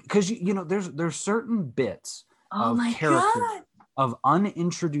think, because there's certain bits of character, of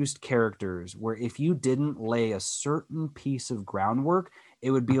unintroduced characters, where if you didn't lay a certain piece of groundwork, it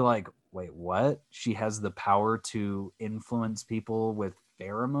would be like, wait, what? She has the power to influence people with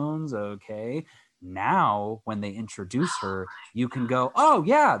pheromones? Okay. Now, when they introduce her, you can go, oh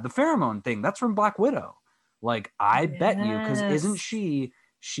yeah, the pheromone thing, that's from Black Widow. Like, I bet you, because isn't she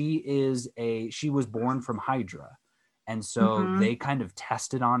was born from Hydra. And so they kind of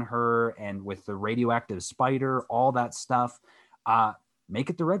tested on her, and with the radioactive spider, all that stuff. Make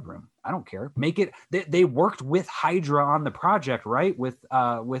it the Red Room. I don't care. Make it. They worked with Hydra on the project, right? With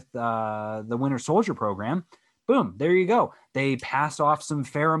the Winter Soldier program. Boom. There you go. They pass off some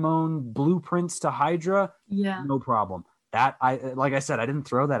pheromone blueprints to Hydra. Yeah. No problem. That like I said, I didn't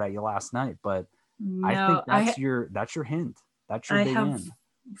throw that at you last night, but I think that's your hint. That's your big in.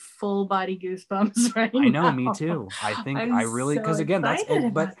 Full body goosebumps right now. I know, now. me too. I think I really, because again, that's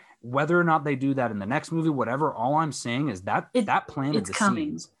it. But whether or not they do that in the next movie, whatever, all I'm saying is that planted the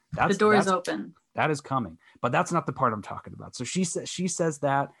seeds. The door is open. That is coming. But that's not the part I'm talking about. So she says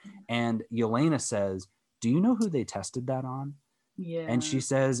that, and Yelena says, do you know who they tested that on? Yeah. And she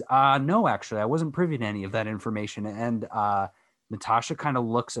says, no, actually, I wasn't privy to any of that information. And Natasha kind of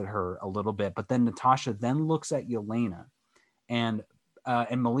looks at her a little bit, but then Natasha then looks at Yelena, and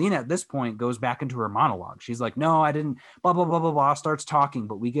Melina at this point goes back into her monologue. She's like, no, I didn't, blah, blah, blah, blah, blah, starts talking,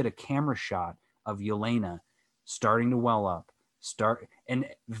 but we get a camera shot of Yelena starting to well up, and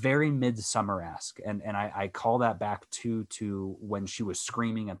very Midsummer-esque. And I call that back to when she was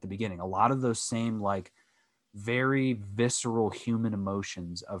screaming at the beginning. A lot of those same like very visceral human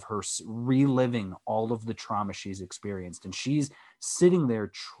emotions of her reliving all of the trauma she's experienced. And she's sitting there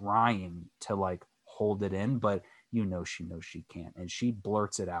trying to like hold it in, but she knows she can't. And she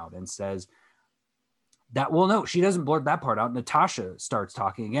blurts it out and says that, well, no, she doesn't blurt that part out. Natasha starts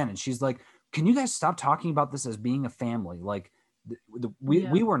talking again. And she's like, can you guys stop talking about this as being a family? Like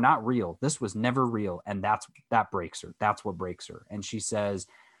we were not real. This was never real. And that breaks her. That's what breaks her. And she says,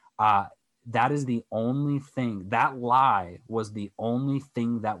 that is the only thing, that lie was the only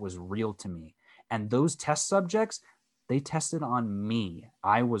thing that was real to me. And those test subjects, they tested on me.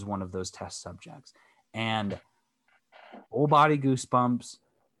 I was one of those test subjects. And whole body goosebumps.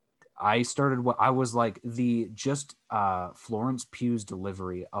 I was like Florence Pugh's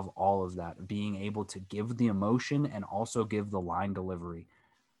delivery of all of that, being able to give the emotion and also give the line delivery.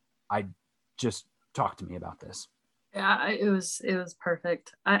 I just talk to me about this. Yeah, it was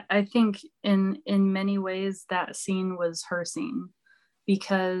perfect. I think in many ways that scene was her scene,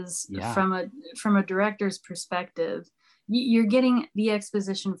 because from a director's perspective, you're getting the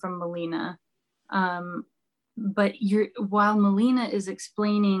exposition from Melina, but while Melina is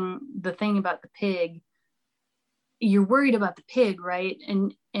explaining the thing about the pig, you're worried about the pig, right?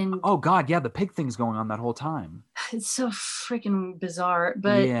 And oh god, yeah, the pig thing's going on that whole time. It's so freaking bizarre,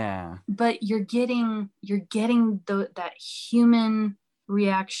 but you're getting that human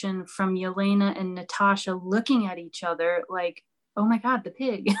reaction from Yelena and Natasha looking at each other like, oh my god, the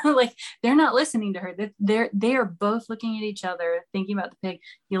pig. Like they're not listening to her. They are both looking at each other thinking about the pig.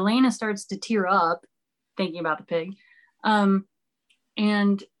 Yelena starts to tear up thinking about the pig, and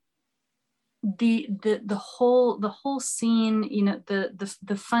the whole scene,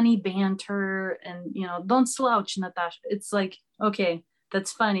 the funny banter, and don't slouch, Natasha. It's like, okay,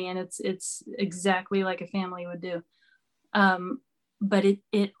 that's funny, and it's exactly like a family would do. But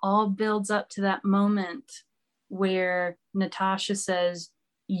it all builds up to that moment where Natasha says,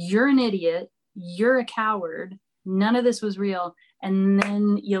 you're an idiot, you're a coward, none of this was real. And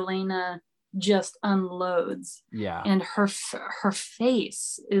then Yelena just unloads. Yeah. And her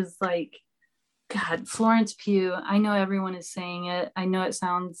face is like, God, Florence Pugh, I know everyone is saying it. I know it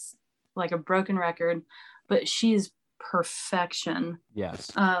sounds like a broken record, but she's perfection.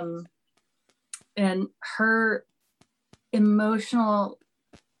 Yes. And her emotional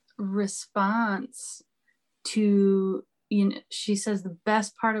response to, she says, the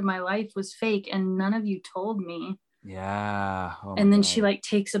best part of my life was fake and none of you told me. Yeah. Oh, and then God. She like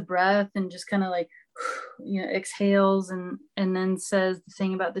takes a breath and just kind of like, exhales and then says the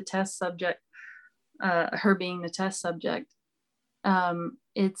thing about the test subject. Her being the test subject.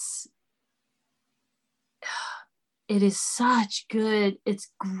 It is such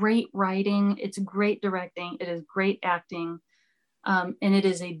it's great writing, it's great directing, it is great acting, and it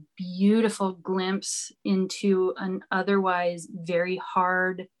is a beautiful glimpse into an otherwise very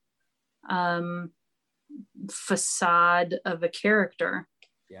hard facade of a character.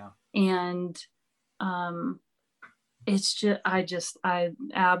 Yeah. And it's just I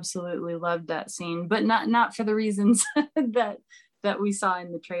absolutely loved that scene, but not for the reasons that we saw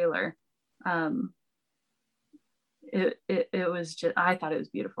in the trailer. It was just, I thought it was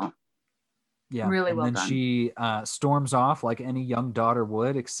beautiful. Yeah, really well done. And then she storms off like any young daughter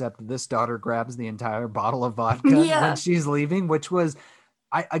would, except this daughter grabs the entire bottle of vodka when she's leaving, which was,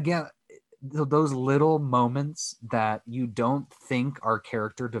 those little moments that you don't think are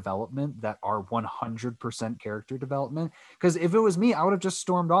character development that are 100% character development. Because if it was me, I would have just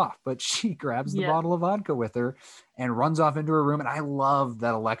stormed off, but she grabs the bottle of vodka with her and runs off into her room. And I love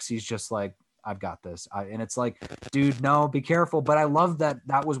that Alexi's just like, I've got this. And it's like, dude, no, be careful. But I love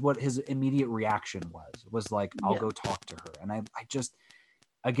that was what his immediate reaction was like, I'll go talk to her. And I just,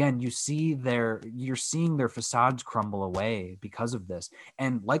 again, you're seeing their facades crumble away because of this.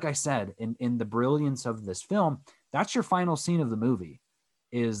 And like I said, in the brilliance of this film, that's your final scene of the movie,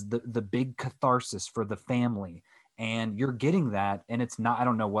 is the big catharsis for the family. And you're getting that. And it's not, I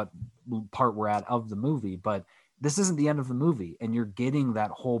don't know what part we're at of the movie, but this isn't the end of the movie. And you're getting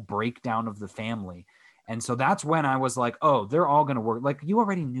that whole breakdown of the family. And so that's when I was like, oh, they're all going to work. Like, you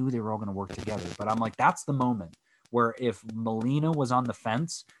already knew they were all going to work together, but I'm like, that's the moment where if Melina was on the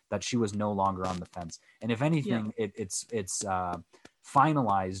fence, that she was no longer on the fence. And if anything, it's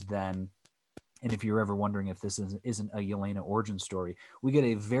finalized then And if you're ever wondering if this isn't a Yelena origin story, we get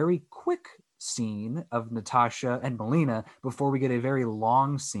a very quick scene of Natasha and Melina before we get a very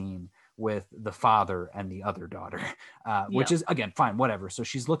long scene with the father and the other daughter, which is, again, fine, whatever. So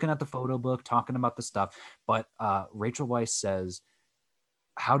she's looking at the photo book, talking about the stuff. But Rachel Weisz says,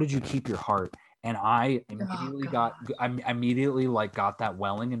 how did you keep your heart? And I immediately got that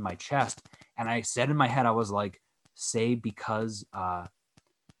welling in my chest. And I said in my head, I was like, say because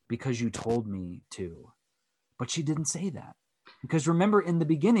you told me to. But she didn't say that. Because remember, in the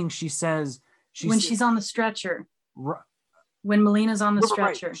beginning, she says... she's on the stretcher. When Melina's on the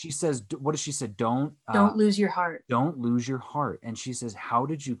stretcher. Right. She says, what does she say? Don't lose your heart. Don't lose your heart. And she says, how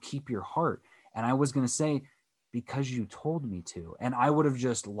did you keep your heart? And I was going to say, because you told me to. And I would have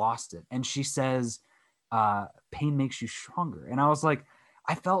just lost it. And she says, pain makes you stronger. And I was like,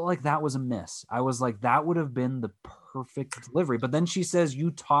 I felt like that was a miss. I was like, that would have been the perfect delivery. But then she says,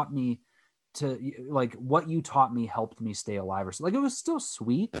 you taught me to, like, what you taught me helped me stay alive, or so. Like, it was still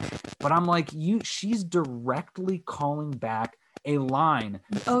sweet, but I'm like, she's directly calling back a line,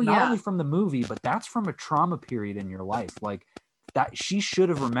 not only from the movie, but that's from a trauma period in your life. Like, that she should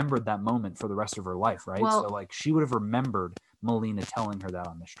have remembered that moment for the rest of her life, right? So like, she would have remembered Melina telling her that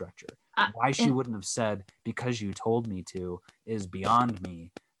on the stretcher. Why she wouldn't have said, because you told me to, is beyond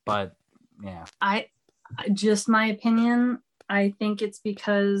me. But yeah, just my opinion, I think it's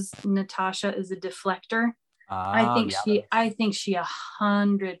because Natasha is a deflector. I think she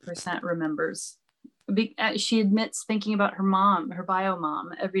 100% remembers. She admits thinking about her mom, her bio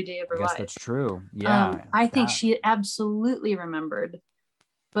mom, every day of her life. That's true. Yeah. I think she absolutely remembered,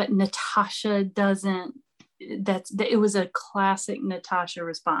 but Natasha doesn't. It was a classic Natasha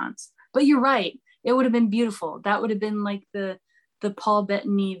response. But you're right. It would have been beautiful. That would have been like the Paul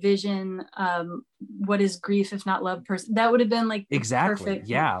Bettany vision. What is grief if not love? Person. That would have been like exactly. Perfect.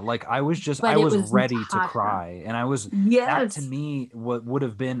 Yeah. Like I was ready Natasha. To cry, and I was. That to me, what would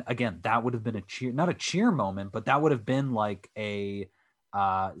have been, again, that would have been a cheer, not a cheer moment, but that would have been like a.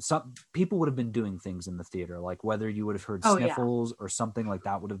 Some people would have been doing things in the theater, like whether you would have heard sniffles or something like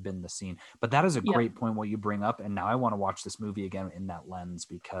that would have been the scene. But that is a great point what you bring up, and now I want to watch this movie again in that lens,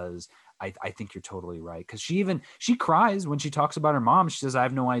 because I think you're totally right. Because she cries when she talks about her mom. She says, I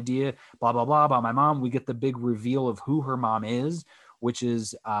have no idea, blah blah blah, about my mom. We get the big reveal of who her mom is, which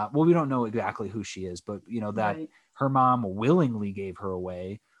is we don't know exactly who she is, but that her mom willingly gave her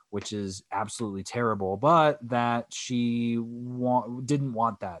away, which is absolutely terrible, but that she didn't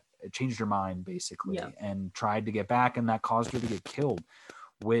want that. It changed her mind, basically, and tried to get back, and that caused her to get killed,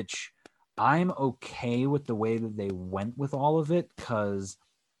 which I'm okay with the way that they went with all of it, because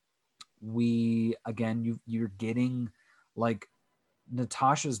you're getting, like,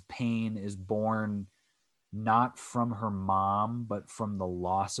 Natasha's pain is born not from her mom, but from the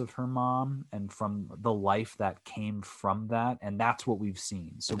loss of her mom and from the life that came from that. And that's what we've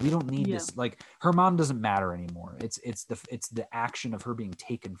seen. So we don't need this, like, her mom doesn't matter anymore. It's the action of her being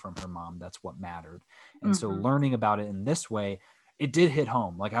taken from her mom. That's what mattered. And so learning about it in this way, it did hit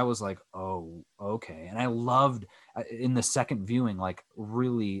home. Like, I was like, oh, okay. And I loved in the second viewing, like,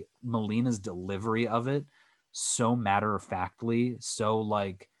 really Melina's delivery of it. So matter-of-factly, so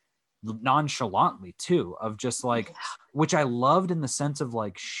like nonchalantly too, of just like, which I loved in the sense of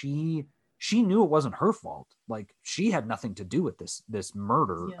like, she knew it wasn't her fault. Like, she had nothing to do with this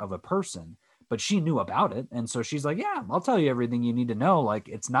murder of a person, but she knew about it. And so she's like, yeah, I'll tell you everything you need to know. Like,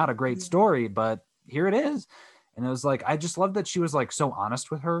 it's not a great story, but here it is. And it was like, I just love that she was like so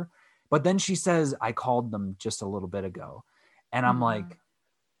honest with her. But then she says, I called them just a little bit ago. And I'm like,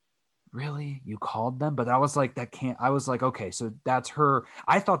 really? You called them? But I was like, I was like, okay, so that's her.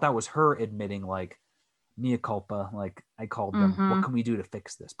 I thought that was her admitting, like, mea culpa, like, I called them. What can we do to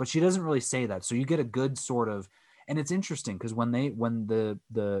fix this? But she doesn't really say that. So you get a good sort of, and it's interesting because when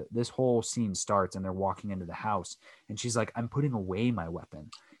this whole scene starts and they're walking into the house and she's like, I'm putting away my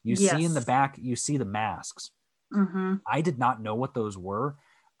weapon. You see in the back, you see the masks. I did not know what those were.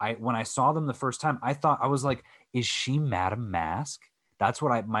 When I saw them the first time, I was like, is she Madame Mask? That's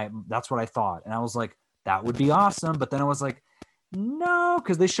what I thought. And I was like, that would be awesome. But then I was like, no,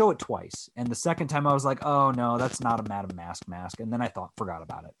 because they show it twice. And the second time I was like, oh no, that's not a Madame Mask. And then I forgot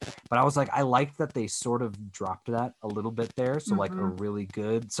about it. But I was like, I liked that they sort of dropped that a little bit there. So like a really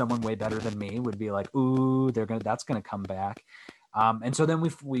good, someone way better than me would be like, ooh, that's gonna come back. And so then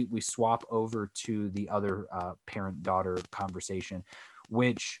we swap over to the other parent-daughter conversation,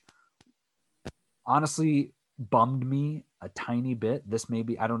 which honestly bummed me a tiny bit. This may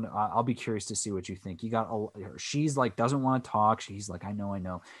be, I don't know, I'll be curious to see what you think. She's like, doesn't want to talk. She's like, I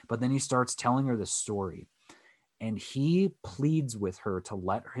know. But then he starts telling her the story. and he pleads with her to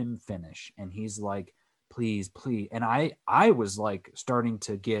let him finish, and he's like, please, please. And I was like starting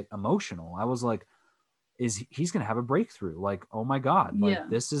to get emotional. I was like, he's gonna have a breakthrough, like, oh my god, like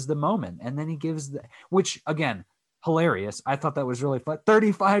this is the moment. And then he gives which again, hilarious. I thought that was really fun.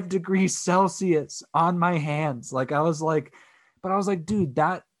 35 degrees Celsius on my hands. Like I was like, but I was like, dude,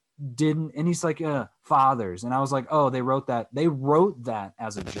 that didn't. And he's like, fathers. And I was like, oh, they wrote that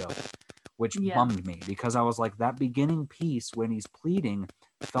as a joke, which bummed me, because I was like, that beginning piece when he's pleading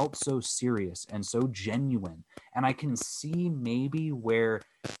felt so serious and so genuine. And I can see maybe where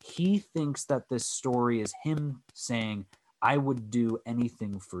he thinks that this story is him saying, I would do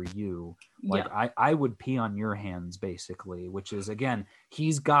anything for you. Like I would pee on your hands, basically, which is, again,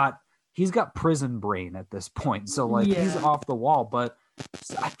 he's got prison brain at this point. So like he's off the wall. But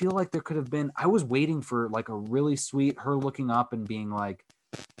I feel like there could have been, I was waiting for like a really sweet, her looking up and being like,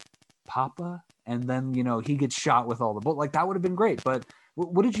 Papa. And then, you know, he gets shot with all the bullets. Like that would have been great. But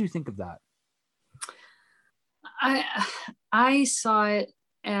what did you think of that? I saw it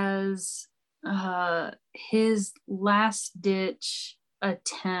as his last ditch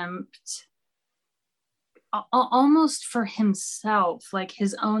attempt, almost for himself, like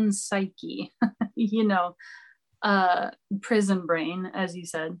his own psyche, you know, prison brain, as you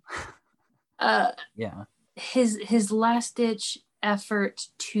said. His last ditch effort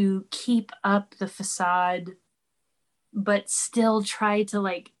to keep up the facade, but still try to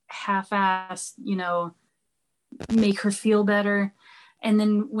like half-ass, you know, make her feel better. And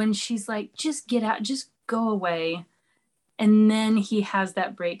then when she's like, just get out, just go away. And then he has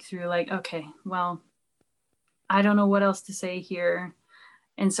that breakthrough, like, okay, well, I don't know what else to say here.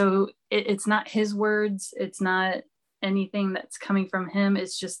 And so it's not his words. It's not anything that's coming from him.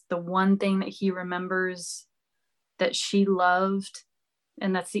 It's just the one thing that he remembers that she loved.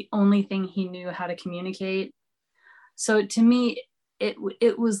 And that's the only thing he knew how to communicate. So to me,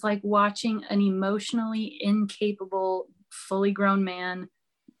 it was like watching an emotionally incapable, fully grown man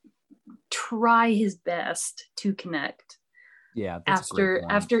try his best to connect. Yeah.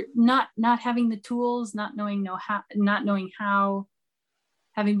 After not having the tools, not knowing how,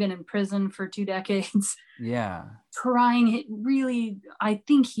 having been in prison for 2 decades. Yeah. Trying it really, I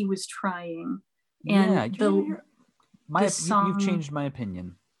think he was trying. And you've changed my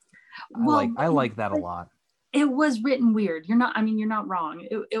opinion. Well, I like that a lot. It was written weird. You're not wrong.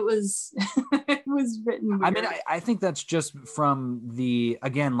 It was it was written weird. I mean, I think that's just from the,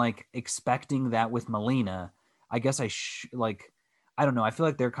 again, like expecting that with Melina. I guess I don't know. I feel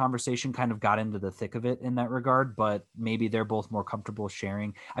like their conversation kind of got into the thick of it in that regard, but maybe they're both more comfortable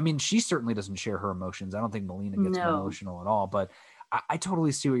sharing. I mean, she certainly doesn't share her emotions. I don't think Melina gets emotional at all, but I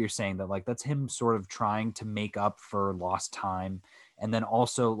totally see what you're saying, that like, that's him sort of trying to make up for lost time. And then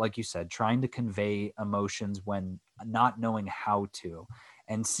also, like you said, trying to convey emotions when not knowing how to.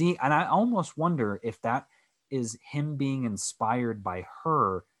 And I almost wonder if that is him being inspired by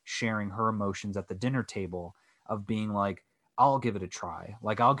her sharing her emotions at the dinner table, of being like, I'll give it a try.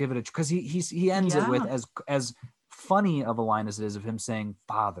 Like, I'll give it because he ends it with, as funny of a line as it is of him saying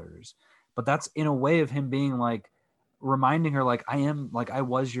fathers, but that's in a way of him being like, reminding her, like, I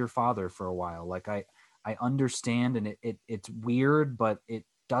was your father for a while. Like I understand, and it's weird, but it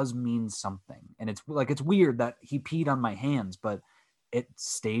does mean something. And it's like, it's weird that he peed on my hands, but it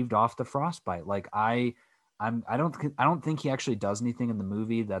staved off the frostbite. Like I don't think he actually does anything in the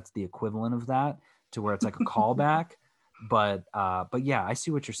movie that's the equivalent of that, to where it's like a callback. But yeah, I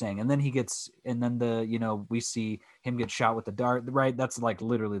see what you're saying. And then we see him get shot with the dart, right? That's like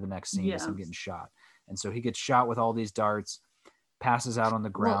literally the next scene is him getting shot. And so he gets shot with all these darts, passes out on the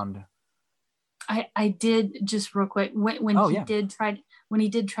ground. Well, I did, just real quick, when he did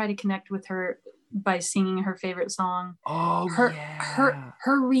try to connect with her by singing her favorite song. Her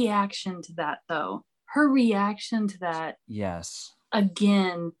reaction to that, though. Yes.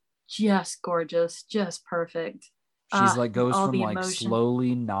 Again, just gorgeous, just perfect. She's like, goes from like emotion.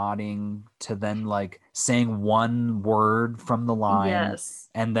 Slowly nodding to then like saying one word from the line. Yes.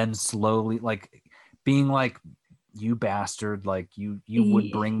 And then slowly like being like, you bastard, like you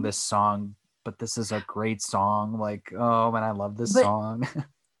would bring this song, but this is a great song. Like, oh man, I love this song.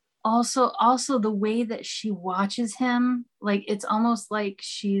 also the way that she watches him, like it's almost like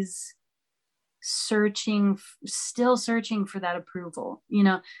she's still searching for that approval. You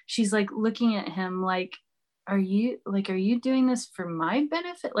know, she's like looking at him like, are you doing this for my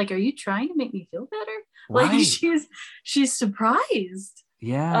benefit? Like, are you trying to make me feel better? Right. Like she's surprised.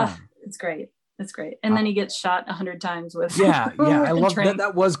 Yeah. It's great. And then he gets shot 100 times with. Yeah. I love that.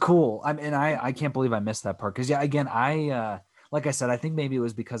 That was cool. I mean, I can't believe I missed that part. Cause again, like I said, I think maybe it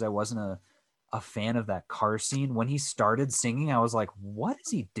was because I wasn't a fan of that car scene. When he started singing, I was like, what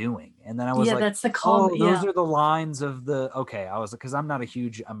is he doing? And then I was Yeah, like, that's the oh, those yeah. are the lines of the, okay. I was, because I'm not a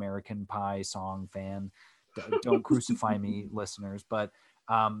huge American Pie song fan. Don't crucify me, listeners. But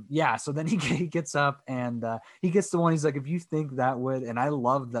yeah, so then he gets up and he gets the one. He's like, if you think that would, and I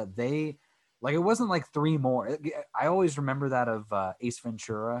love that they, like, it wasn't like three more. I always remember that of Ace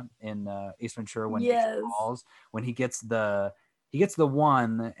Ventura in Ace Ventura when Nature Yes. Calls, when he gets the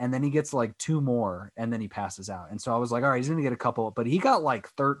one and then he gets like two more and then he passes out. And so I was like, all right, he's gonna get a couple, but he got like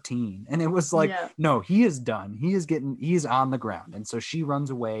 13. And it was like, Yeah. no, he is done. He's on the ground. And so she runs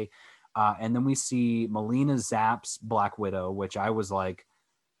away. And then we see Melina zaps Black Widow, which I was like,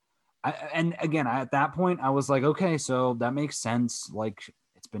 and again, at that point, I was like, okay, so that makes sense. Like,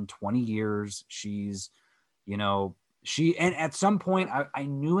 it's been 20 years. She's, you know, and at some point, I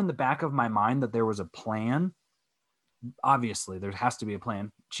knew in the back of my mind that there was a plan. Obviously, there has to be a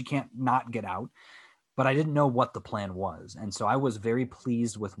plan. She can't not get out, but I didn't know what the plan was. And so I was very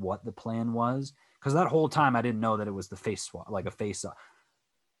pleased with what the plan was, because that whole time I didn't know that it was the face swap, like a face up.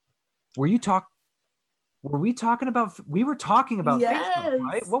 Were we talking about, we were talking about Facebook,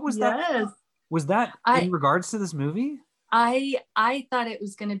 right? What was that? Was that in regards to this movie? I thought it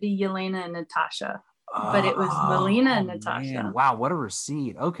was going to be Yelena and Natasha, but it was Melina and Natasha. Man. Wow, what a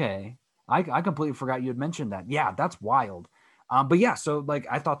receipt. Okay. I completely forgot you had mentioned that. Yeah, that's wild. But yeah, so like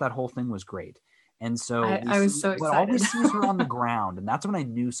I thought that whole thing was great. And so I was so excited. But all we see is her on the ground, and that's when I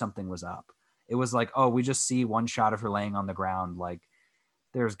knew something was up. It was like, oh, we just see one shot of her laying on the ground. Like,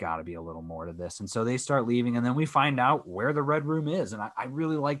 there's got to be a little more to this. And so they start leaving, and then we find out where the Red Room is. And I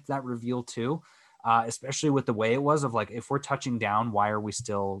really liked that reveal too, especially with the way it was of like, if we're touching down, why are we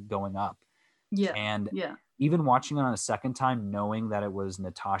still going up? Yeah. And yeah. Even watching it on a second time, knowing that it was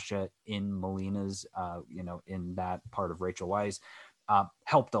Natasha in Melina's, in that part of Rachel Weisz,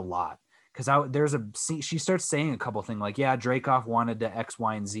 helped a lot. Because there's a scene, she starts saying a couple things like, yeah, Dreykov wanted to X,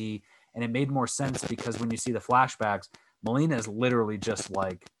 Y, and Z. And it made more sense because when you see the flashbacks, Melina is literally just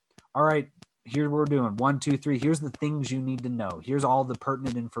like, all right, here's what we're doing. 1, 2, 3. Here's the things you need to know. Here's all the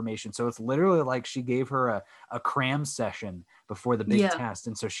pertinent information. So it's literally like she gave her a cram session before the big test.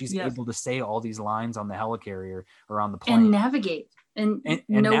 And so she's able to say all these lines on the helicarrier or on the plane. And navigate. And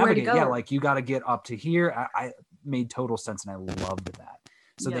know navigate. Where to go. Yeah, like you got to get up to here. I made total sense, and I loved that.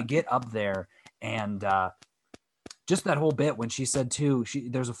 So they get up there, and just that whole bit when she said too,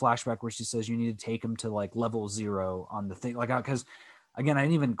 there's a flashback where she says you need to take him to like level 0 on the thing, like, because again, I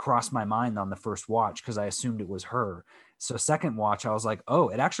didn't even cross my mind on the first watch because I assumed it was her. So second watch, I was like, oh,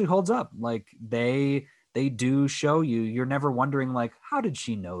 it actually holds up. Like they do show you, you're never wondering like, how did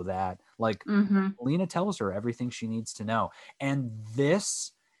she know that? Like Lena tells her everything she needs to know. And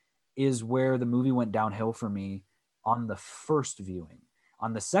this is where the movie went downhill for me on the first viewing.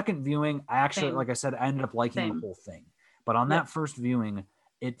 On the second viewing, I actually, like I said, I ended up liking the whole thing. But on that first viewing,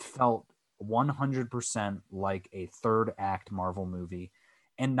 it felt 100% like a third act Marvel movie,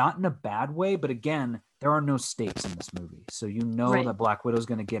 and not in a bad way. But again, there are no stakes in this movie. So you know that Black Widow is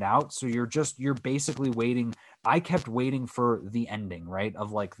going to get out. So you're basically waiting. I kept waiting for the ending, right?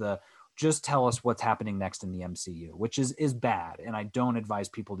 Of like just tell us what's happening next in the MCU, which is bad. And I don't advise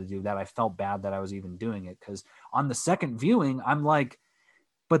people to do that. I felt bad that I was even doing it, because on the second viewing, I'm like,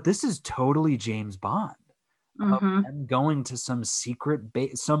 but this is totally James Bond. I'm going to some secret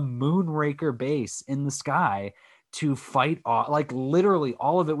base, some Moonraker base in the sky to fight off. Like literally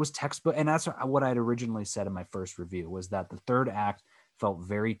all of it was textbook. And that's what I'd originally said in my first review, was that the third act felt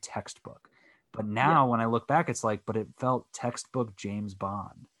very textbook. But now when I look back, it's like, but it felt textbook James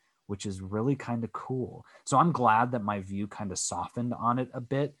Bond, which is really kind of cool. So I'm glad that my view kind of softened on it a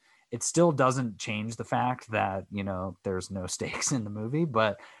bit. It still doesn't change the fact that, there's no stakes in the movie,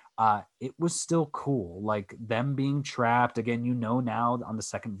 but it was still cool. Like them being trapped again, now on the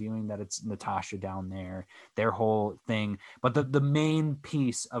second viewing that it's Natasha down there, their whole thing. But the main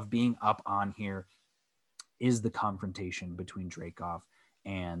piece of being up on here is the confrontation between Dreykov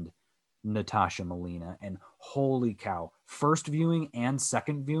and Natasha Melina. And holy cow, first viewing and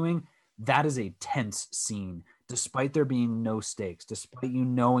second viewing, that is a tense scene, despite there being no stakes, despite you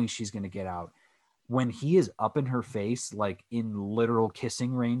knowing she's going to get out. When he is up in her face, like in literal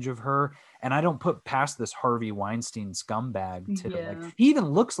kissing range of her, and I don't put past this Harvey Weinstein scumbag to like, he even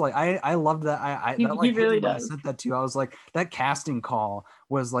looks like, I love that. He really does. I said that too. I was like, that casting call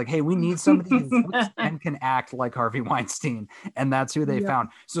was like, hey, we need somebody who looks and can act like Harvey Weinstein. And that's who they found.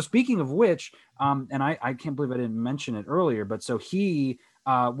 So speaking of which, and I can't believe I didn't mention it earlier, but so he,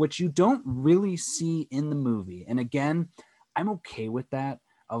 which you don't really see in the movie. And again, I'm okay with that,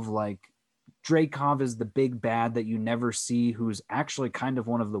 of like, Dreykov is the big bad that you never see, who's actually kind of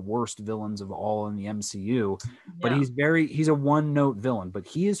one of the worst villains of all in the MCU. But Yeah. he's a one-note villain, but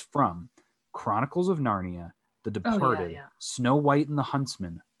he is from Chronicles of Narnia, The Oh yeah, Departed, yeah. Snow White and the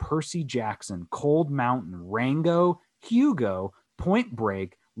Huntsman, Percy Jackson, Cold Mountain, Rango, Hugo, Point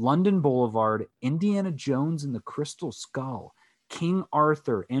Break, London Boulevard, Indiana Jones and the Crystal Skull, King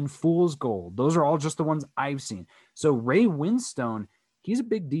Arthur, and Fool's Gold. Those are all just the ones I've seen. So Ray Winstone, he's a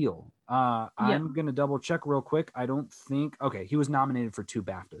big deal. Yeah. I'm gonna double check real quick. I don't think okay, he was nominated for 2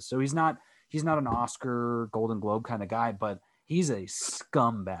 BAFTAs. So he's not an Oscar, Golden Globe kind of guy, but he's a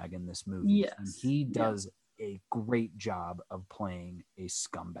scumbag in this movie. Yes. And he Yeah. does a great job of playing a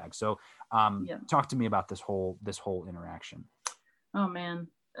scumbag. So Yeah. talk to me about this whole interaction. Oh man.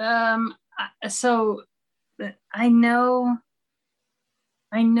 So I know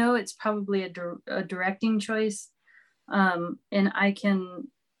it's probably a directing choice. And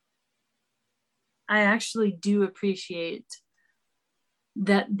I actually do appreciate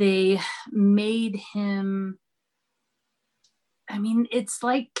that they made him. I mean, it's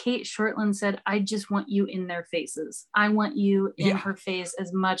like Kate Shortland said, I just want you in their faces. I want you in her face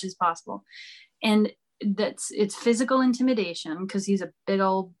as much as possible. And it's physical intimidation because he's a big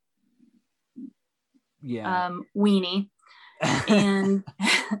old weenie. And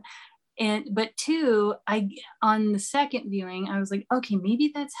but 2, on the second viewing, I was like, okay,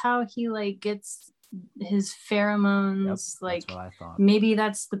 maybe that's how he like gets his pheromones. Yep, like that's what I thought. Maybe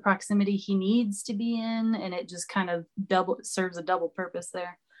that's the proximity he needs to be in, and it just kind of serves a double purpose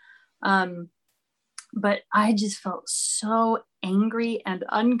there. But I just felt so angry and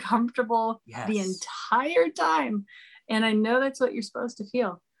uncomfortable the entire time, and I know that's what you're supposed to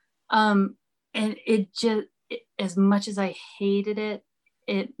feel. And as much as I hated it,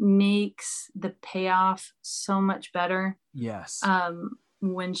 it makes the payoff so much better. Yes.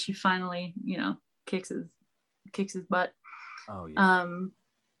 When she finally, kicks his butt. Oh yeah.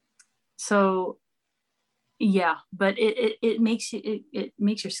 So yeah, but it makes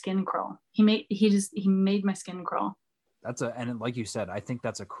your skin crawl. He made my skin crawl. And like you said, I think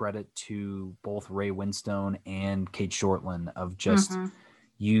that's a credit to both Ray Winstone and Kate Shortland of just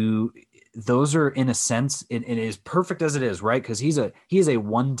those are, in a sense, it is perfect as it is, right? Because he is a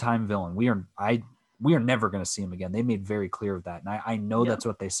one-time villain. We are never going to see him again. They made very clear of that, and I know that's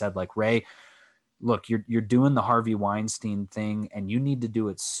what they said. Like, Ray, look, you're doing the Harvey Weinstein thing, and you need to do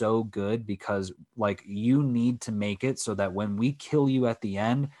it so good because like you need to make it so that when we kill you at the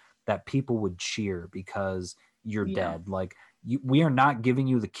end, that people would cheer because you're dead. Like we are not giving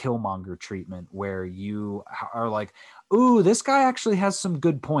you the Killmonger treatment where you are like, ooh, this guy actually has some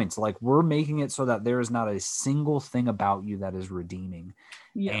good points. Like we're making it so that there is not a single thing about you that is redeeming.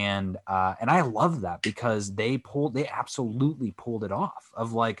 Yeah. And I love that because they absolutely pulled it off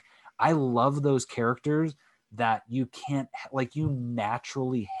of like, I love those characters that you can't like, you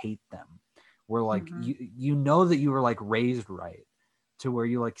naturally hate them. Where like, you know that you were like raised right to where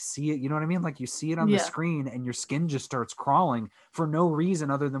you like see it, you know what I mean? Like you see it on the screen and your skin just starts crawling for no reason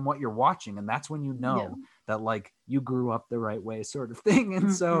other than what you're watching. And that's when you know that like you grew up the right way sort of thing.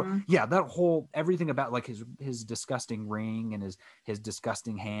 And so, that whole, everything about like his disgusting ring and his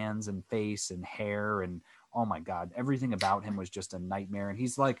disgusting hands and face and hair and oh my God, everything about him was just a nightmare. And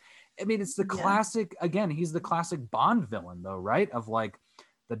he's like, I mean, it's the classic, again, he's the classic Bond villain though, right? Of like,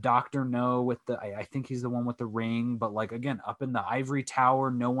 the Dr. No with I think he's the one with the ring, but like, again, up in the ivory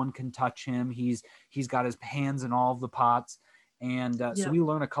tower, no one can touch him. He's got his hands in all of the pots. And so we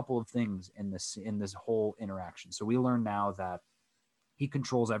learn a couple of things in this whole interaction. So we learn now that he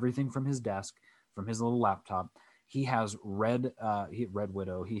controls everything from his desk, from his little laptop. He has Red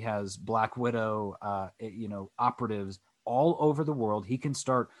Widow. He has Black Widow, operatives all over the world. He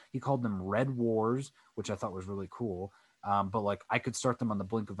called them Red Wars, which I thought was really cool. But like I could start them on the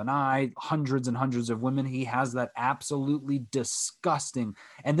blink of an eye, hundreds and hundreds of women. He has that absolutely disgusting.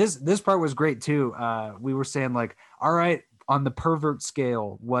 And this part was great too. We were saying like, all right, on the pervert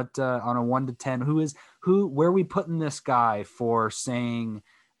scale, what, on a 1 to 10, where are we putting this guy for saying,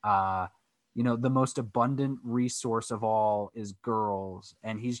 the most abundant resource of all is girls.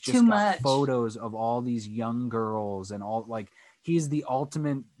 And he's just got photos of all these young girls and all like, he's the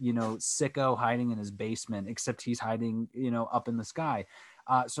ultimate, sicko hiding in his basement, except he's hiding, up in the sky.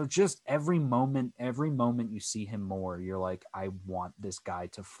 So just every moment you see him more, you're like, I want this guy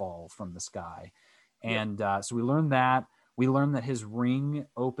to fall from the sky. And so we learned that. We learned that his ring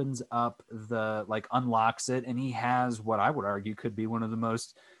opens up unlocks it. And he has what I would argue could be one of the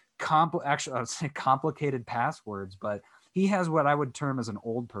most complicated passwords, but he has what I would term as an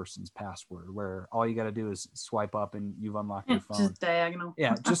old person's password, where all you got to do is swipe up and you've unlocked your phone. Just diagonal.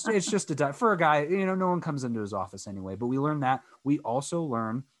 Yeah, it's just for a guy, no one comes into his office anyway. But we learn that. We also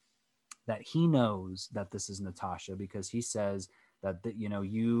learn that he knows that this is Natasha because he says that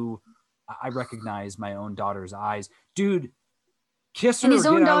I recognize my own daughter's eyes. Dude, kiss her or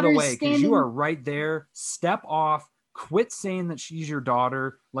get out of the way because you are right there. Step off. Quit saying that she's your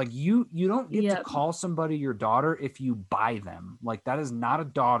daughter. Like you don't get to call somebody your daughter if you buy them. Like that is not a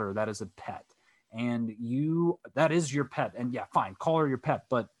daughter. That is a pet. And that is your pet. And yeah, fine, call her your pet,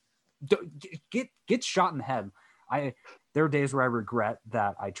 but get shot in the head. There are days where I regret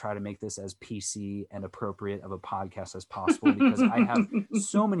that I try to make this as PC and appropriate of a podcast as possible because I have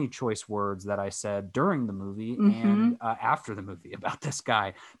so many choice words that I said during the movie and after the movie about this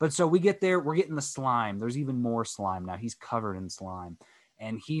guy. But so we get there, we're getting the slime. There's even more slime now. He's covered in slime.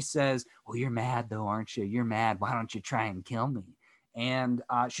 And he says, well, you're mad though, aren't you? You're mad. Why don't you try and kill me? And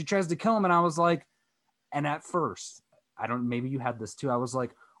she tries to kill him. And I was like, and at first, maybe you had this too. I was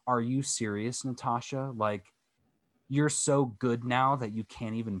like, are you serious, Natasha? Like, you're so good now that you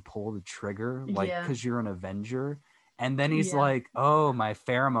can't even pull the trigger, like, because you're an Avenger. And then he's like, oh, my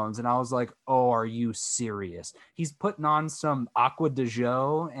pheromones. And I was like, oh, are you serious? He's putting on some Aqua de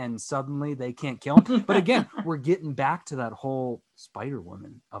Jo and suddenly they can't kill him. But again, we're getting back to that whole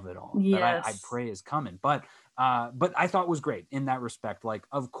Spider-Woman of it all that I pray is coming. But I thought was great in that respect. Like,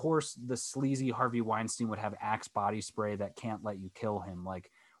 of course, the sleazy Harvey Weinstein would have Axe body spray that can't let you kill him.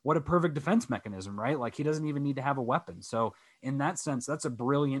 Like, what a perfect defense mechanism, right? Like he doesn't even need to have a weapon. So in that sense, that's a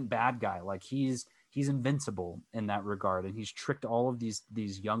brilliant bad guy. Like he's invincible in that regard. And he's tricked all of these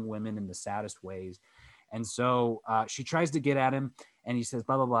young women in the saddest ways. And so she tries to get at him and he says,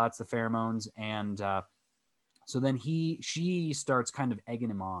 blah, blah, blah, it's the pheromones. And so then she starts kind of egging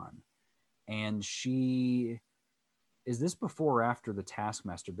him on. And is this before or after the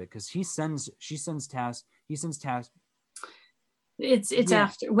Taskmaster bit? Because he sends Task. It's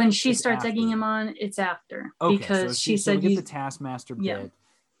after when she starts egging him on. It's after because she said we get the Taskmaster bit,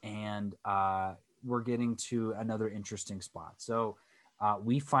 and we're getting to another interesting spot. So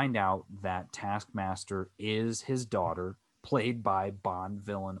we find out that Taskmaster is his daughter, played by Bond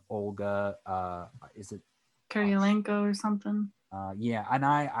villain Olga. Is it Kurylenko or something? Yeah, and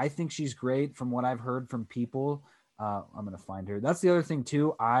I think she's great from what I've heard from people. I'm gonna find her. That's the other thing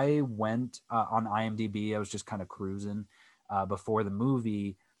too. I went on IMDb. I was just kind of cruising before the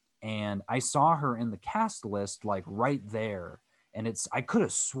movie, and I saw her in the cast list, like right there. And I could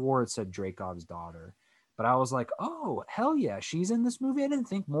have swore it said Dreykov's daughter, but I was like, oh, hell yeah, she's in this movie. I didn't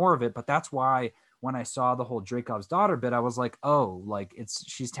think more of it, but that's why when I saw the whole Dreykov's daughter bit, I was like, oh, like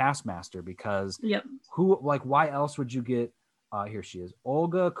she's Taskmaster because why else would you get, here she is,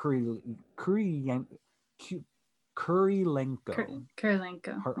 Olga Kurylenko.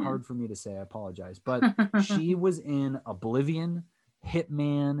 Hard for me to say. I apologize. But she was in Oblivion,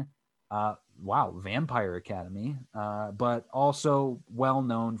 Hitman, Vampire Academy, but also well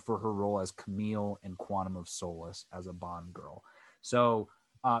known for her role as Camille in Quantum of Solace as a Bond girl. So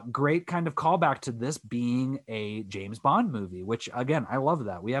great kind of callback to this being a James Bond movie, which again, I love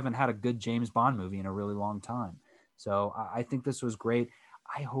that. We haven't had a good James Bond movie in a really long time. So I think this was great.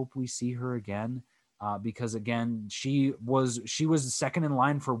 I hope we see her again. Because again, she was second in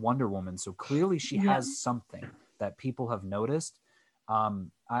line for Wonder Woman, so clearly she has something that people have noticed.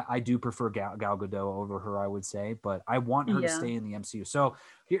 I do prefer Gal Gadot over her, I would say, but I want her to stay in the MCU. So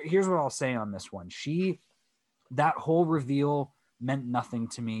here's what I'll say on this one: that whole reveal meant nothing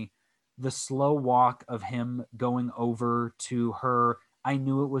to me. The slow walk of him going over to her, I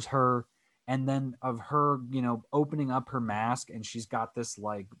knew it was her. And then of her, opening up her mask and she's got this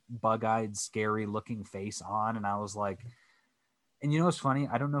like bug-eyed, scary looking face on. And I was like, and what's funny?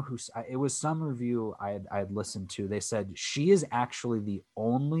 I don't know it was some review I had listened to. They said she is actually the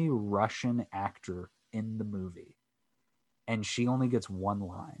only Russian actor in the movie. And she only gets one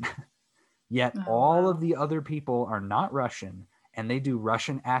line. Yet all of the other people are not Russian. And they do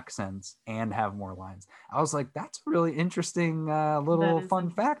Russian accents and have more lines. I was like, that's a really interesting little fun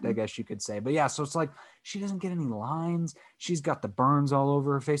fact, I guess you could say. But yeah, so it's like she doesn't get any lines. She's got the burns all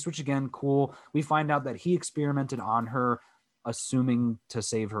over her face, which again, cool. We find out that he experimented on her, assuming to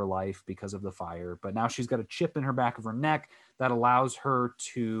save her life because of the fire. But now she's got a chip in her back of her neck that allows her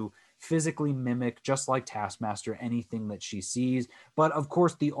to physically mimic, just like Taskmaster, anything that she sees. But of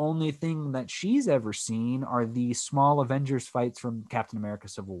course, the only thing that she's ever seen are the small Avengers fights from Captain America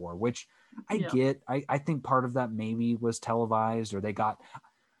Civil War, which I get. I think part of that maybe was televised, or they got,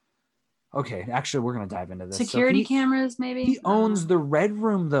 Okay, actually, we're gonna dive into this. So Security cameras, maybe? he owns the Red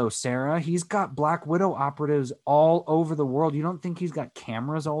Room, though, Sarah. He's got Black Widow operatives all over the world. You don't think he's got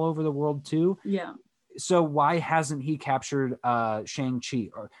cameras all over the world too? Yeah. So why hasn't he captured Shang-Chi?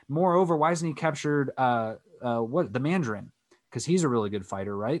 Or moreover, why hasn't he captured the Mandarin? Because he's a really good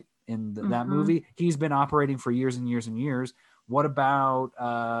fighter, right? In that movie, he's been operating for years and years and years. What about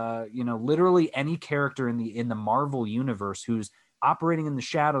literally any character in the Marvel universe who's operating in the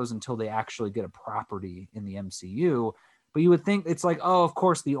shadows until they actually get a property in the MCU? But you would think it's like, oh, of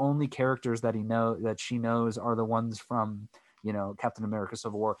course, the only characters that she knows are the ones from Captain America: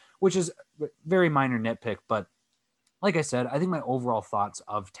 Civil War, which is very minor nitpick. But like I said, I think my overall thoughts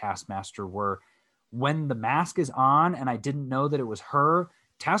of Taskmaster were, when the mask is on and I didn't know that it was her,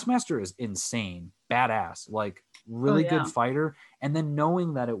 Taskmaster is insane, badass, like really good fighter. And then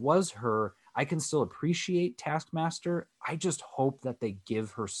knowing that it was her, I can still appreciate Taskmaster. I just hope that they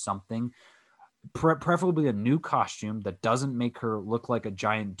give her something, preferably a new costume that doesn't make her look like a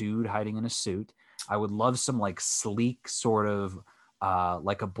giant dude hiding in a suit. I would love some like sleek sort of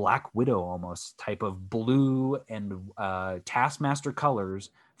like a Black Widow almost type of blue and Taskmaster colors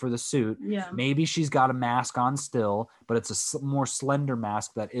for the suit. Yeah. Maybe she's got a mask on still, but it's a more slender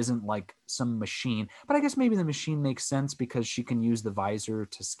mask that isn't like some machine. But I guess maybe the machine makes sense because she can use the visor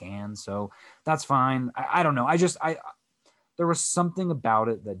to scan. So that's fine. I don't know. There was something about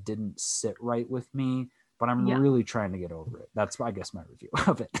it that didn't sit right with me, but I'm really trying to get over it. That's, I guess, my review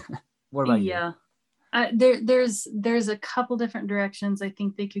of it. What about you? There's a couple different directions I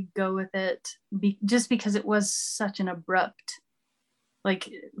think they could go with it, just because it was such an abrupt,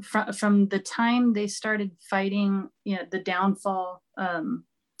 like from the time they started fighting, the downfall,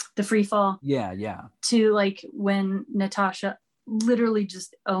 the free fall, to like when Natasha literally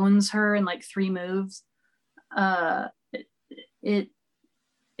just owns her in like 3 moves.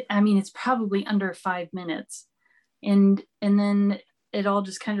 It's probably under 5 minutes, and then it all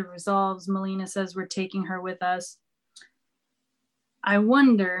just kind of resolves. Melina says, we're taking her with us. I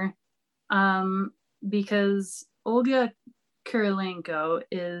wonder, because Olga Kurylenko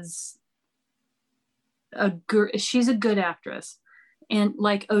is she's a good actress, and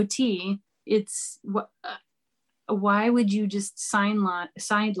like OT, it's why would you just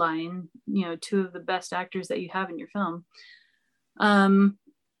sideline 2 of the best actors that you have in your film?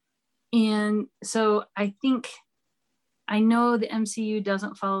 And so I think, I know the MCU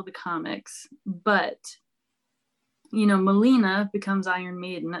doesn't follow the comics, but Melina becomes Iron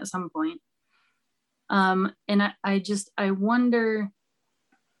Maiden at some point. And I wonder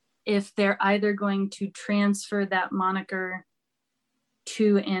if they're either going to transfer that moniker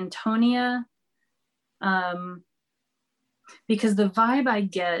to Antonia, because the vibe I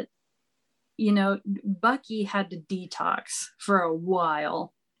get, Bucky had to detox for a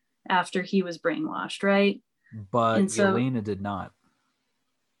while after he was brainwashed, right? But Yelena did not.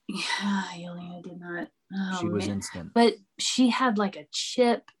 Yeah, Yelena did not. Oh, she was instant. But she had like a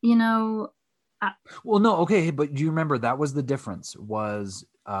chip, Well, no, okay, but do you remember that was the difference? Was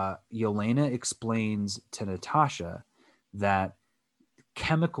Yelena explains to Natasha that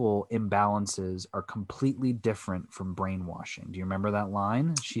chemical imbalances are completely different from brainwashing. Do you remember that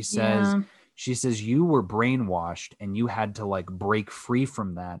line? She says you were brainwashed and you had to like break free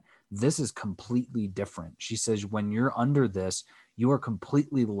from that. This is completely different. She says when you're under this, you are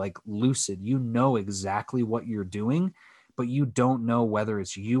completely like lucid. You know exactly what you're doing, but you don't know whether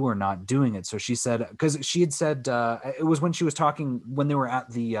it's you or not doing it. So she said, because she had said it was when she was talking, when they were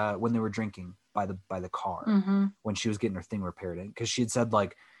at the when they were drinking by the car, when she was getting her thing repaired, because she had said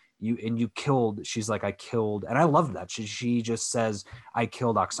like you killed. She's like, I killed, and I loved that. She just says, I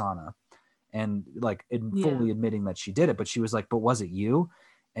killed Oksana, and like fully admitting that she did it. But she was like, but was it you?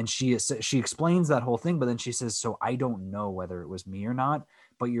 And she explains that whole thing, but then she says, so I don't know whether it was me or not.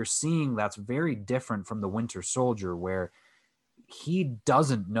 But you're seeing that's very different from the Winter Soldier, where he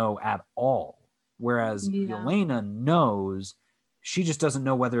doesn't know at all. Whereas Yelena knows, she just doesn't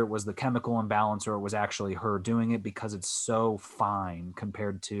know whether it was the chemical imbalance or it was actually her doing it, because it's so fine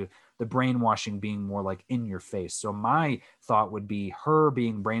compared to the brainwashing being more like in your face. So my thought would be her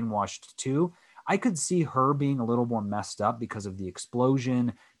being brainwashed too. I could see her being a little more messed up because of the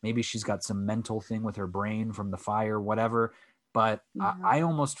explosion. Maybe she's got some mental thing with her brain from the fire, whatever. But I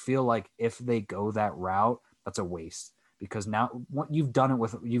almost feel like if they go that route, that's a waste, because now you've done it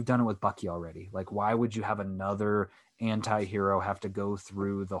with Bucky already. Like, why would you have another anti-hero have to go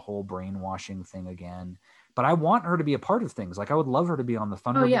through the whole brainwashing thing again? But I want her to be a part of things. Like, I would love her to be on the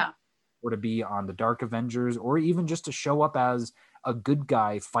Thunderbolts, or to be on the Dark Avengers, or even just to show up as a good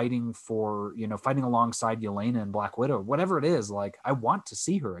guy fighting alongside Yelena and Black Widow, whatever it is. Like, I want to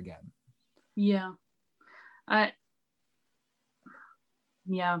see her again. Yeah. I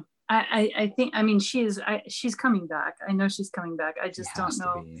yeah. I think, I mean, she's coming back. I know she's coming back. I She just don't has to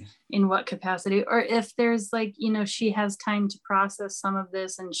know be. in what capacity, or if there's like, she has time to process some of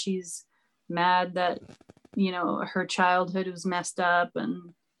this, and she's mad that, her childhood was messed up,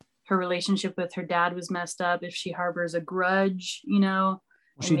 and her relationship with her dad was messed up. If she harbors a grudge, Well,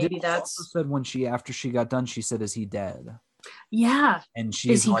 and she did. maybe She also that's, said when after she got done, she said, "Is he dead?" yeah. And Is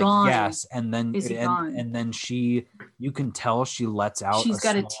she's he like, gone? yes. And then Is he gone? and then you can tell she lets out a She's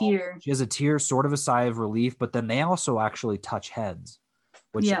got a small, tear. she has a tear, sort of a sigh of relief, but then they also actually touch heads,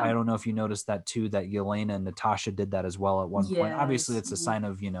 which I Yeah. don't know if you noticed that too, that Yelena and Natasha did that as well at one point. Obviously Yes. it's a sign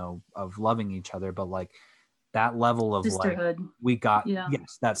of, of loving each other, but like that level of like, Sisterhood. we got, Yeah.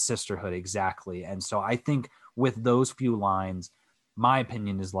 yes, that sisterhood. Exactly. And so I think with those few lines, my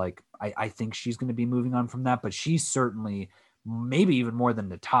opinion is like, I think she's going to be moving on from that, but she certainly, maybe even more than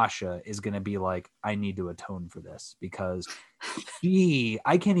Natasha, is going to be like, I need to atone for this, because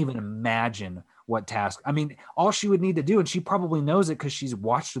I can't even imagine what task. I mean, all she would need to do, and she probably knows it because she's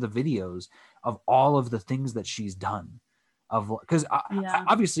watched the videos of all of the things that she's done, because Yeah.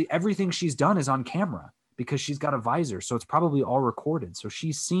 obviously everything she's done is on camera because she's got a visor, so it's probably all recorded. So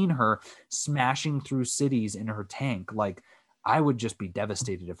she's seen her smashing through cities in her tank. Like, I would just be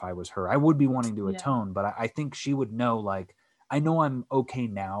devastated if I was her. I would be wanting to Yeah. atone, but I think she would know, like, I know I'm okay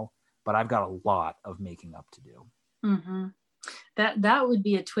now, but I've got a lot of making up to do. Mm-hmm. That would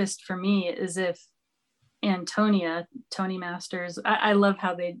be a twist for me, is if Antonia, Tony Masters, I love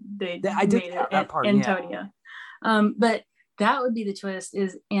how they I did made that it part, Antonia. But that would be the twist,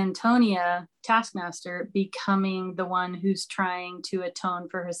 is Antonia, Taskmaster, becoming the one who's trying to atone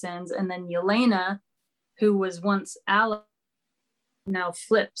for her sins, and then Yelena, who was once Alex, now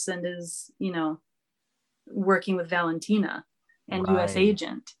flips and is, working with Valentina and right. US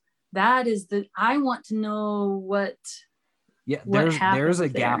agent. That is I want to know what there's a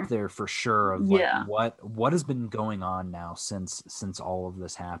gap there for sure of like, yeah, what has been going on now since all of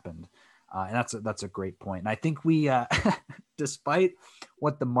this happened. And that's a great point. And I think we despite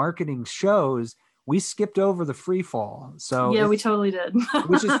what the marketing shows, we skipped over the free fall. So yeah, we totally did.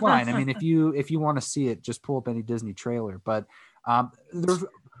 Which is fine. I mean, if you want to see it, just pull up any Disney trailer. But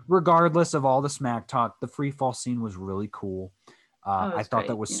regardless of all the smack talk, the free fall scene was really cool. I thought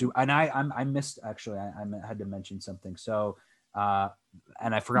that was super. And I missed, actually, I had to mention something. So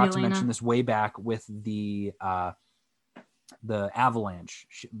and I forgot to mention this way back with the avalanche.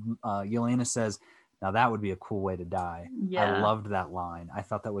 Yelena says, "Now that would be a cool way to die." Yeah. I loved that line. I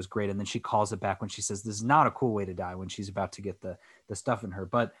thought that was great. And then she calls it back when she says, "This is not a cool way to die," when she's about to get the stuff in her.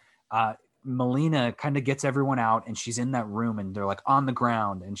 But Melina kind of gets everyone out, and she's in that room, and they're like on the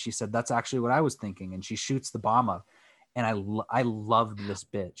ground. And she said, "That's actually what I was thinking." And she shoots the bomb up. And I loved this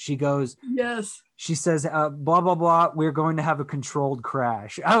bit. She goes, yes. She says, blah, blah, blah, we're going to have a controlled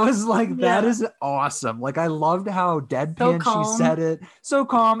crash. I was like, that is awesome. Like, I loved how deadpan she said it. So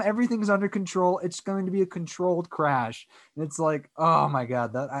calm. Everything's under control. It's going to be a controlled crash. And it's like, oh my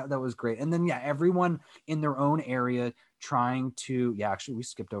God, that was great. And then, everyone in their own area trying to, actually, we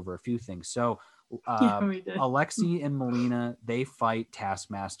skipped over a few things. So Alexei and Melina, they fight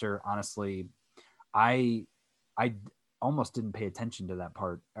Taskmaster. Honestly, I almost didn't pay attention to that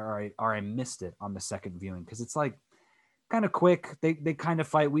part, or I missed it on the second viewing, because it's like kind of quick. They kind of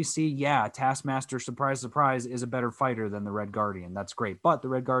fight. We see, Taskmaster, surprise, surprise, is a better fighter than the Red Guardian. That's great, but the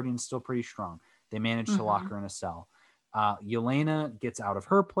Red Guardian's still pretty strong. They managed to lock her in a cell. Yelena gets out of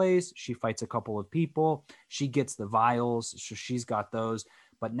her place. She fights a couple of people. She gets the vials, so she's got those.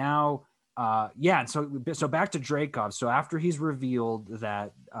 But now, so back to Dreykov. So after he's revealed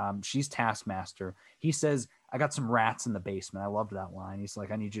that she's Taskmaster, he says, "I got some rats in the basement." I loved that line. He's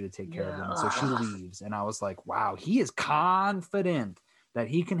like, "I need you to take care of them." And so she leaves. And I was like, wow, he is confident that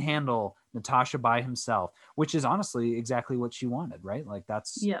he can handle Natasha by himself, which is honestly exactly what she wanted, right? Like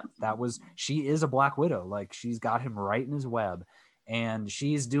she is a Black Widow. Like, she's got him right in his web, and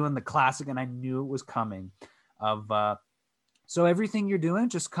she's doing the classic, and I knew it was coming, of, "So everything you're doing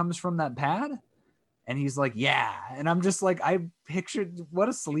just comes from that pad?" And he's like, "Yeah." And I'm just like, I pictured what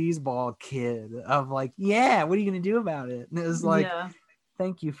a sleazeball kid of like, "Yeah, what are you going to do about it?" And it was like,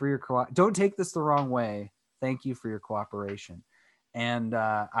 "Thank you for your don't take this the wrong way. Thank you for your cooperation." And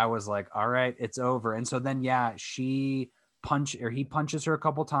I was like, all right, it's over. And so then, he punches her a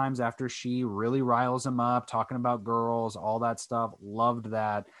couple times after she really riles him up, talking about girls, all that stuff. Loved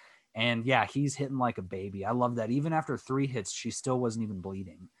that. And he's hitting like a baby. I love that. Even after 3 hits, she still wasn't even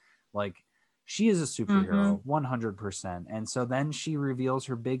bleeding. Like, she is a superhero, 100%. And so then she reveals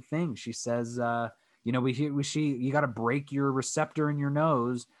her big thing. She says, you got to break your receptor in your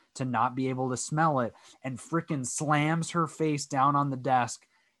nose to not be able to smell it, and freaking slams her face down on the desk,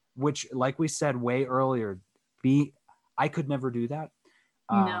 which, like we said way earlier, I could never do that.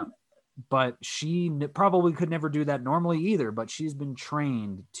 No. But she probably could never do that normally either, but she's been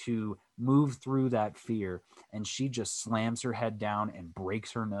trained to move through that fear, and she just slams her head down and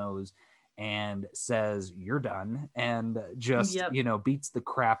breaks her nose and says, "You're done," and just, beats the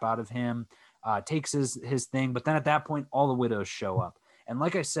crap out of him, takes his thing. But then at that point, all the widows show up. And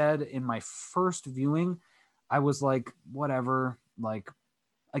like I said, in my first viewing, I was like, whatever, like,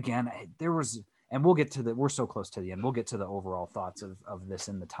 again, there was, and we're so close to the end. We'll get to the overall thoughts of this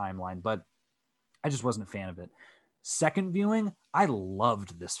in the timeline, but I just wasn't a fan of it. Second viewing, I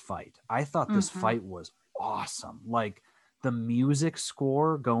loved this fight. I thought this fight was awesome. Like, the music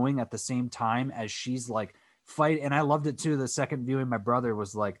score going at the same time as she's like fight. And I loved it too. The second viewing, my brother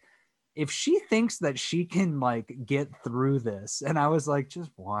was like, if she thinks that she can like get through this, and I was like, just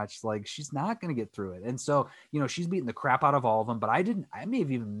watch, like, she's not going to get through it. And so, she's beating the crap out of all of them, but I may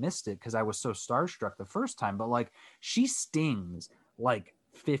have even missed it because I was so starstruck the first time, but like, she stings like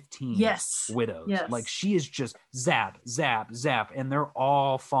 15 widows. Like, she is just zap, zap, zap, and they're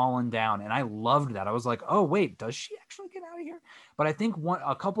all falling down. And I loved that. I was like, oh wait, does she actually get out of here? But I think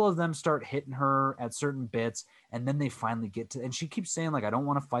a couple of them start hitting her at certain bits, and then they finally get to, and she keeps saying like, I don't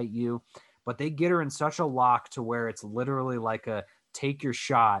want to fight you, but they get her in such a lock to where it's literally like a take your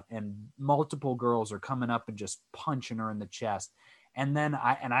shot, and multiple girls are coming up and just punching her in the chest. And then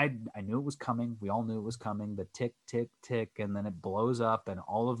I knew it was coming. We all knew it was coming. The tick, tick, tick. And then it blows up and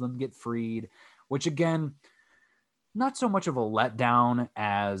all of them get freed, which again, not so much of a letdown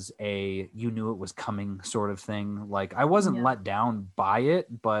as you knew it was coming sort of thing. Like, I wasn't let down by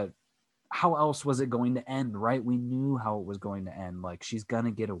it, but how else was it going to end, right? We knew how it was going to end. Like, she's going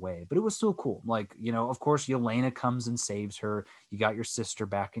to get away, but it was still cool. Like, of course, Yelena comes and saves her. You got your sister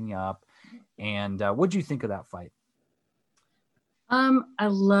backing you up. And what'd you think of that fight? I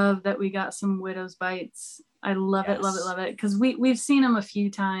love that we got some widow's bites. I love it, love it, love it. Because we've seen them a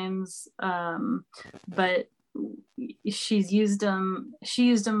few times, but she used them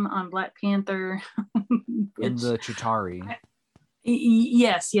on Black Panther. In the Chitauri.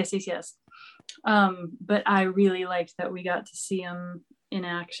 Yes. But I really liked that we got to see them in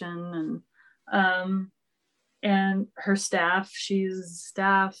action, and her staff. She's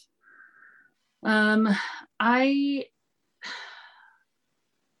staff.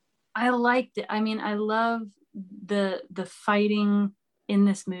 I liked it. I mean, I love the fighting in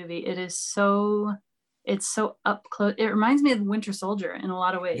this movie. It's so up close. It reminds me of Winter Soldier in a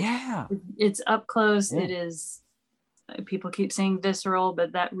lot of ways. Yeah. It's up close. Yeah. It is, people keep saying visceral,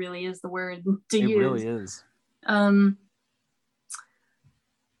 but that really is the word to use. It really is.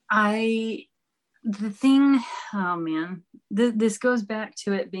 This goes back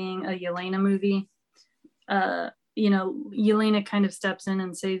to it being a Yelena movie. Yelena kind of steps in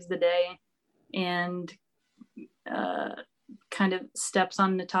and saves the day, and kind of steps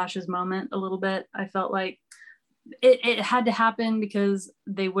on Natasha's moment a little bit. I felt like it had to happen because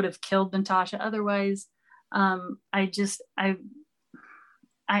they would have killed Natasha otherwise.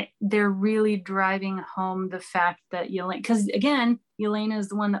 They're really driving home the fact that Yelena, because again, Yelena is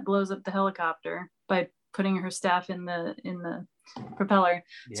the one that blows up the helicopter by putting her staff in the propeller.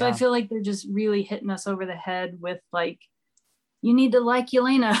 Yeah. So I feel like they're just really hitting us over the head with like, you need to like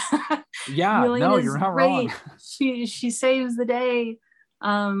Yelena. Yeah, no, you're not wrong. She saves the day.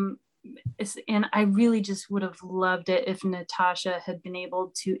 And I really just would have loved it if Natasha had been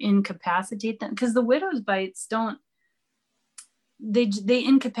able to incapacitate them, because the widow's bites they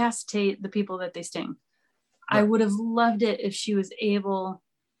incapacitate the people that they sting. Right. I would have loved it if she was able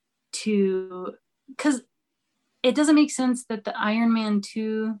to, because it doesn't make sense that the Iron Man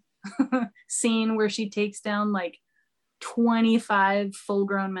 2 scene where she takes down like 25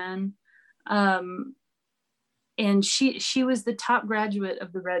 full-grown men, and she was the top graduate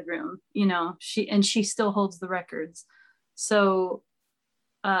of the Red Room, she still holds the records. So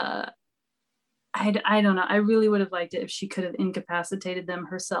I don't know. I really would have liked it if she could have incapacitated them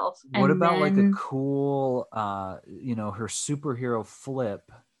herself. What about like a cool, her superhero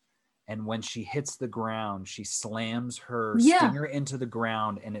flip? And when she hits the ground, she slams her stinger into the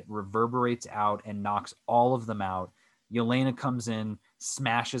ground and it reverberates out and knocks all of them out. Yelena comes in,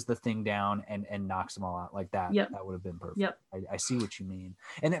 smashes the thing down and knocks them all out like that. Yep. That would have been perfect. Yep. I see what you mean.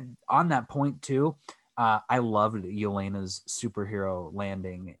 And on that point too, I loved Yelena's superhero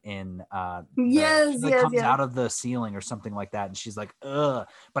landing in comes out of the ceiling or something like that. And she's like, ugh.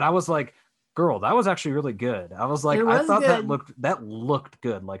 But I was like, girl, that was actually really good. I was like, I thought good. that looked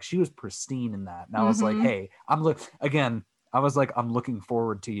good. Like she was pristine in that. And I was like, hey, again, I was like, I'm looking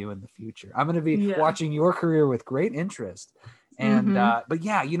forward to you in the future. I'm going to be Yeah. watching your career with great interest. And, Mm-hmm. but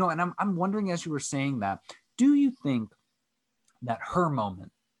yeah, you know, and I'm wondering, as you were saying that, do you think that her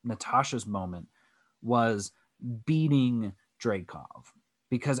moment, Natasha's moment, was beating Dreykov?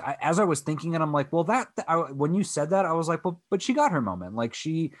 Because as I was thinking it, I'm like, well, when you said that, I was like, well, but she got her moment. Like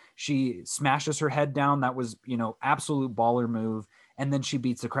she smashes her head down. That was, you know, absolute baller move. And then she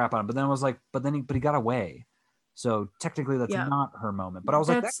beats the crap out of him. But then I was like, but he got away. So technically that's Yeah. not her moment. But I was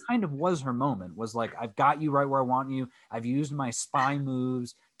like, that That's kind of was her moment, was like, I've got you right where I want you. I've used my spy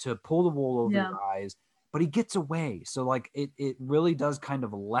moves to pull the wool over yeah. your eyes, but he gets away. So like it really does kind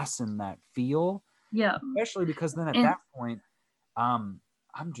of lessen that feel, Yeah. especially because then at And that point,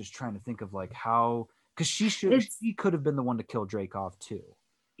 I'm just trying to think of like how, because she it's could have been the one to kill Dreykov too.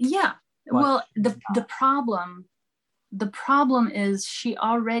 yeah. But Well, the problem is she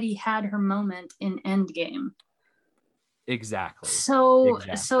already had her moment in Endgame. exactly. So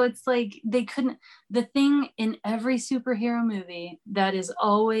it's like they couldn't. The thing in every superhero movie that is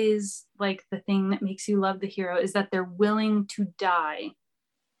always like the thing that makes you love the hero is that they're willing to die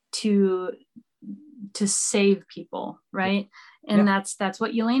to save people, right? And Yeah. that's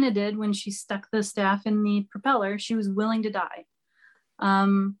what Yelena did when she stuck the staff in the propeller. She was willing to die.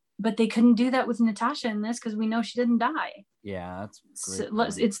 But they couldn't do that with Natasha in this because we know she didn't die. Yeah, that's So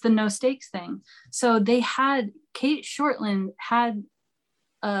great. it's the no stakes thing. So Kate Shortland had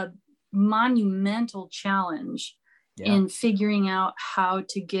a monumental challenge Yeah. in figuring out how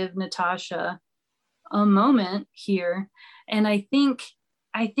to give Natasha a moment here. And I think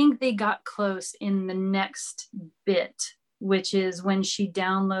they got close in the next bit, which is when she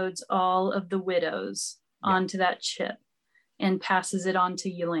downloads all of the widows onto that chip and passes it on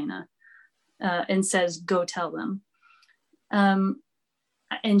to Yelena, and says, "Go tell them."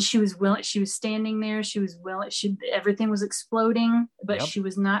 And she was willing. She was standing there. She was willing. Everything was exploding, but she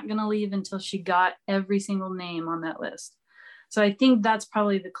was not going to leave until she got every single name on that list. So I think that's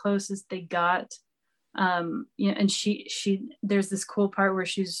probably the closest they got. And she there's this cool part where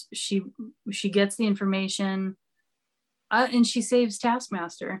she gets the information, and she saves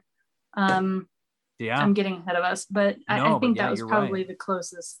Taskmaster. I'm getting ahead of us, but I think that was probably the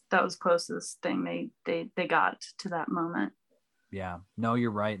closest. That was closest thing they got to that moment. Yeah, no,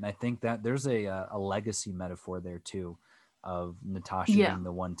 you're right. And I think that there's a legacy metaphor there too, of Natasha being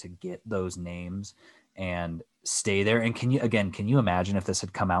the one to get those names and stay there. And can you imagine if this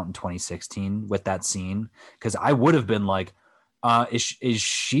had come out in 2016 with that scene? Because I would have been like, is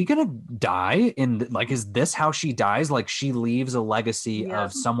she gonna die in, like, is this how she dies? Like, she leaves a legacy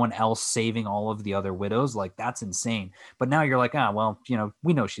of someone else saving all of the other widows? Like, that's insane. But now you're like, well, you know,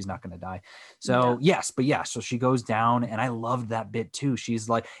 we know she's not gonna die. So so she goes down, and I loved that bit too. She's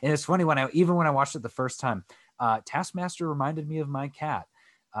like, and it's funny, when I watched it the first time, Taskmaster reminded me of my cat,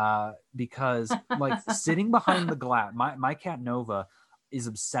 because like sitting behind the glass, my cat Nova is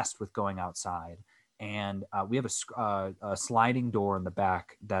obsessed with going outside. And we have a sliding door in the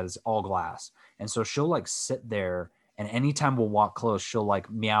back that is all glass. And so she'll like sit there, and anytime we'll walk close, she'll like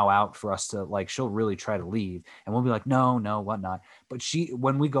meow out for us to, like, she'll really try to leave. And we'll be like, no, whatnot. But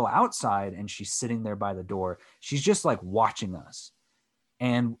when we go outside and she's sitting there by the door, she's just like watching us.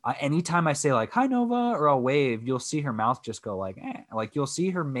 And anytime I say like, hi, Nova, or I'll wave, you'll see her mouth just go like, eh. Like, you'll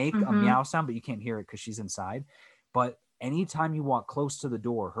see her make a meow sound, but you can't hear it because she's inside. But anytime you walk close to the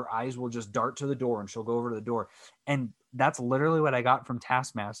door, her eyes will just dart to the door, and she'll go over to the door. And that's literally what I got from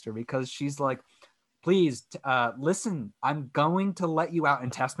Taskmaster, because she's like, please, listen, I'm going to let you out.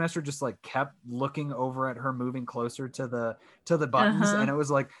 And Taskmaster just like kept looking over at her, moving closer to the buttons. And it was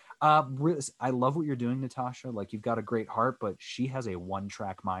like, I love what you're doing, Natasha. Like, you've got a great heart, but she has a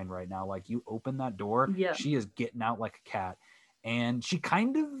one-track mind right now. Like, you open that door, she is getting out like a cat. And she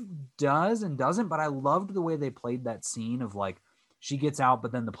kind of does and doesn't, but I loved the way they played that scene of like, she gets out,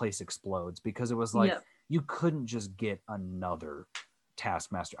 but then the place explodes, because it was like, you couldn't just get another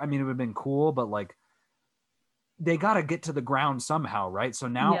Taskmaster. I mean, it would have been cool, but like, they got to get to the ground somehow, right? So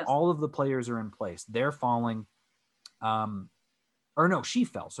now all of the players are in place. They're falling. Or no, she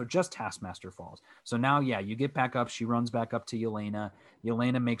fell. So just Taskmaster falls. So now, you get back up. She runs back up to Yelena.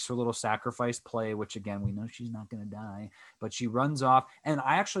 Yelena makes her little sacrifice play, which again, we know she's not going to die, but she runs off. And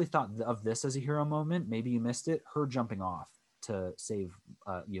I actually thought of this as a hero moment. Maybe you missed it. Her jumping off to save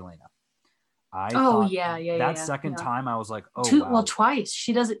Yelena. Second time I was like, wow. Well, twice.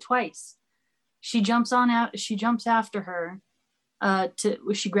 She does it twice. She jumps after her.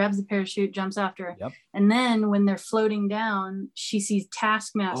 She grabs the parachute, jumps after her, and then when they're floating down, she sees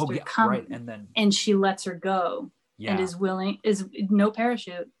Taskmaster come, and then and she lets her go. and Yeah. is no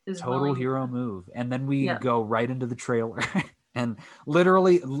parachute, is Total willing. hero move. And then we Yeah. go right into the trailer. And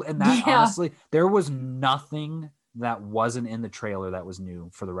literally, and that Yeah. honestly, there was nothing that wasn't in the trailer that was new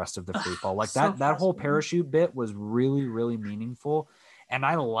for the rest of the free fall. Like So that whole frustrating. parachute bit was really, really meaningful. And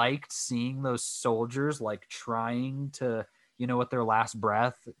I liked seeing those soldiers like trying to, you know, with their last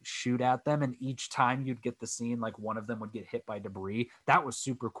breath, shoot at them. And each time you'd get the scene, like one of them would get hit by debris. That was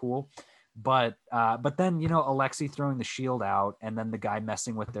super cool. But then, you know, Alexei throwing the shield out and then the guy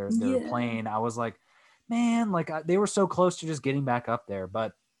messing with their Yeah. plane. I was like, man, like they were so close to just getting back up there.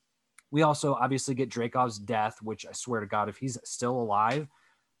 But we also obviously get Dreykov's death, which I swear to God, if he's still alive,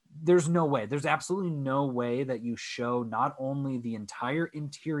 there's no way. There's absolutely no way that you show not only the entire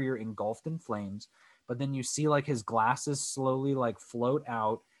interior engulfed in flames, but then you see like his glasses slowly like float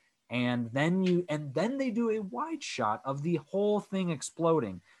out. And then they do a wide shot of the whole thing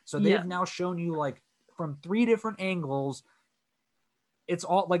exploding. So they've now shown you like from 3 different angles. It's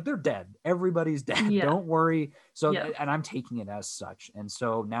all like they're dead. Everybody's dead. Yeah. Don't worry. So, and I'm taking it as such. And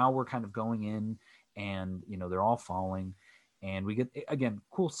so now we're kind of going in and, you know, they're all falling and we get, again,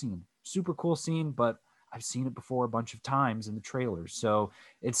 cool scene, super cool scene, but I've seen it before a bunch of times in the trailers. So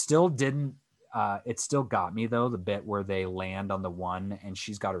it still didn't, it still got me though, the bit where they land on the one and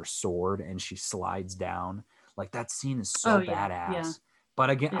she's got her sword and she slides down. Like that scene is so badass. Yeah. But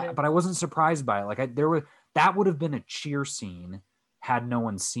again, but I wasn't surprised by it. Like that would have been a cheer scene had no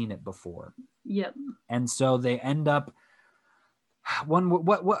one seen it before. Yep. And so they end up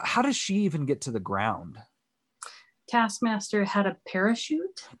what how does she even get to the ground? Taskmaster had a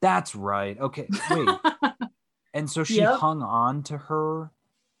parachute. That's right. Okay. Wait. And so she hung on to her.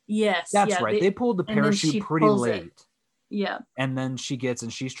 Yes. That's right. They pulled the parachute pretty late. Yeah. And then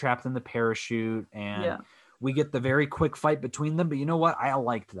she's trapped in the parachute and we get the very quick fight between them. But you know what? I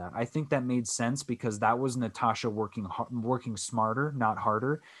liked that. I think that made sense because that was Natasha working smarter, not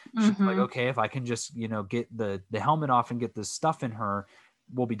harder. She's like, okay, if I can just, you know, get the helmet off and get this stuff in her,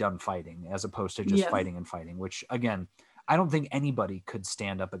 we'll be done fighting, as opposed to just fighting and fighting, which again, I don't think anybody could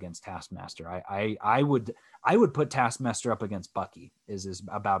stand up against Taskmaster. I would put Taskmaster up against Bucky is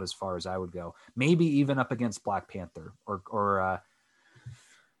about as far as I would go. Maybe even up against Black Panther or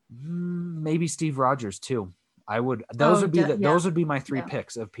maybe Steve Rogers too. Those would be my 3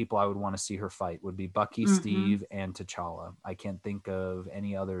 picks of people I would want to see her fight would be Bucky, Steve, and T'Challa. I can't think of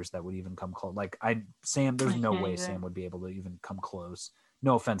any others that would even come close. Like Sam, there's no way Sam would be able to even come close.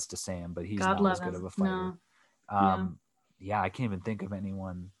 No offense to Sam, but he's not as good of a fighter. No. I can't even think of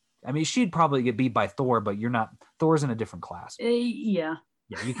anyone. I mean, she'd probably get beat by Thor, but Thor's in a different class. Yeah,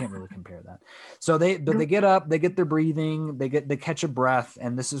 you can't really compare that. So they get up, they get their breathing, they catch a breath,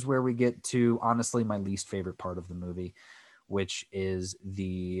 and this is where we get to honestly my least favorite part of the movie, which is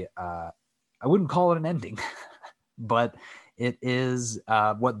the I wouldn't call it an ending, but it is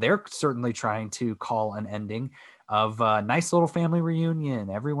what they're certainly trying to call an ending of a nice little family reunion.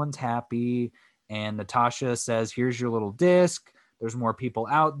 Everyone's happy, and Natasha says, "Here's your little disc. There's more people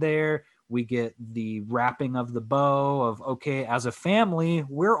out there." We get the wrapping of the bow of, okay, as a family,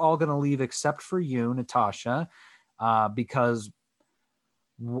 we're all going to leave except for you, Natasha, because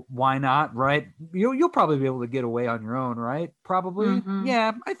why not, right? You'll probably be able to get away on your own, right? Probably.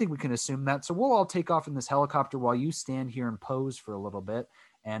 Yeah, I think we can assume that. So we'll all take off in this helicopter while you stand here and pose for a little bit.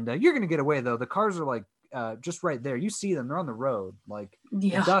 And you're going to get away, though. The cars are like just right there. You see them. They're on the road. Like the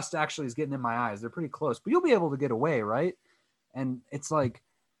dust actually is getting in my eyes. They're pretty close, but you'll be able to get away, right? And it's like,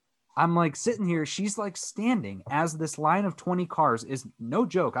 I'm like sitting here, she's like standing as this line of 20 cars is no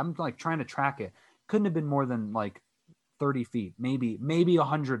joke. I'm like trying to track it. Couldn't have been more than like 30 feet, maybe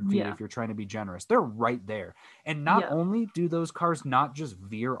 100 feet if you're trying to be generous. They're right there. And not only do those cars not just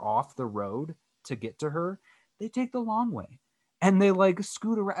veer off the road to get to her, they take the long way and they like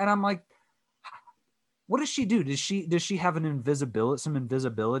scoot around. And I'm like, what does she do? Does she have some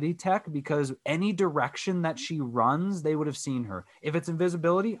invisibility tech? Because any direction that she runs, they would have seen her. If it's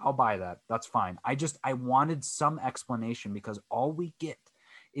invisibility, I'll buy that. That's fine. I wanted some explanation because all we get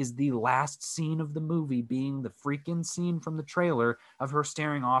is the last scene of the movie being the freaking scene from the trailer of her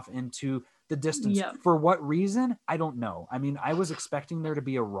staring off into the distance. For what reason? I don't know. I mean, I was expecting there to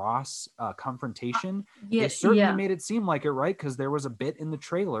be a Ross confrontation. They certainly made it seem like it, right? Because there was a bit in the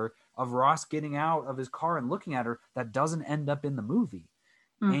trailer of Ross getting out of his car and looking at her that doesn't end up in the movie.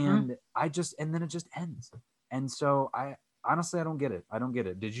 And then it just ends. And so I don't get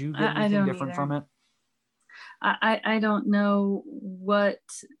it. Did you get anything different from it? I don't know what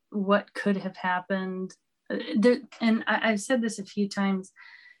could have happened. I've said this a few times.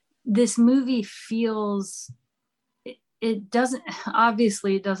 This movie feels it doesn't,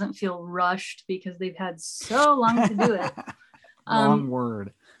 obviously it doesn't feel rushed because they've had so long to do it. Wrong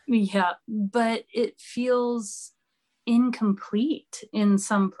word. Yeah, but it feels incomplete in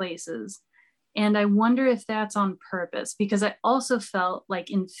some places. And I wonder if that's on purpose, because I also felt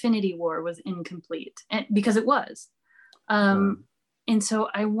like Infinity War was incomplete, and because it was. And so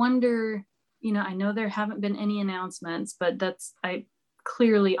I wonder, I know there haven't been any announcements, but that's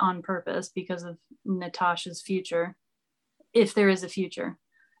clearly on purpose because of Natasha's future, if there is a future,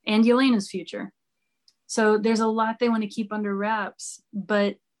 and Yelena's future. So there's a lot they want to keep under wraps,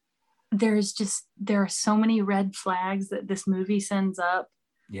 but there are so many red flags that this movie sends up.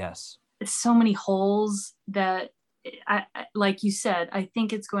 Yes. So many holes that I like you said, I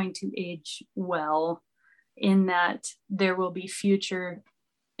think it's going to age well, in that there will be future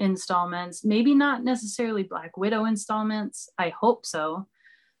installments, maybe not necessarily Black Widow installments. I hope so,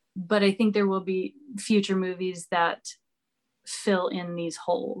 but I think there will be future movies that fill in these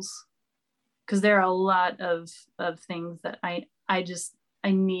holes, because there are a lot of things that I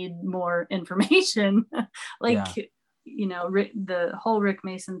need more information. Like, the whole Rick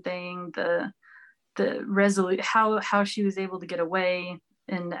Mason thing, the how she was able to get away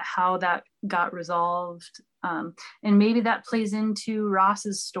and how that got resolved. And maybe that plays into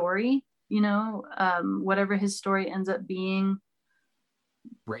Ross's story, whatever his story ends up being.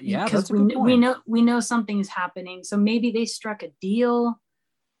 Right. Yeah, because that's a good point. we know something's happening. So maybe they struck a deal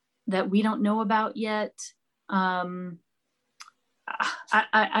that we don't know about yet. I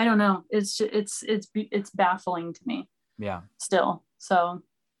don't know. It's baffling to me. Yeah. Still. So.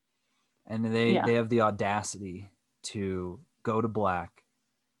 And they have the audacity to go to black,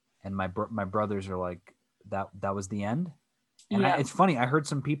 and my brothers are like, that was the end. And it's funny. I heard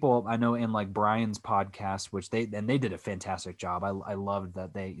some people I know in like Brian's podcast, which they did a fantastic job. I loved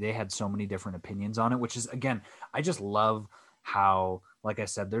that they had so many different opinions on it, which is, again, I just love how, like I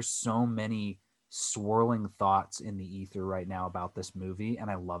said, there's so many swirling thoughts in the ether right now about this movie. And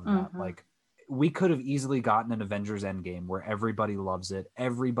I love that. Mm-hmm. Like, we could have easily gotten an Avengers Endgame where everybody loves it.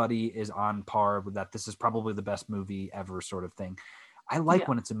 Everybody is on par with that. This is probably the best movie ever, sort of thing. I like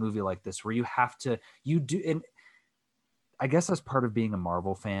when it's a movie like this where and I guess that's part of being a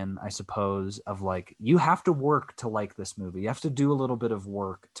Marvel fan, I suppose, of like, you have to work to like this movie. You have to do a little bit of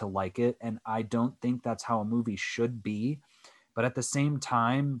work to like it. And I don't think that's how a movie should be. But at the same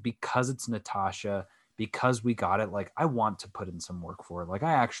time, because it's Natasha, because we got it, like, I want to put in some work for it. Like,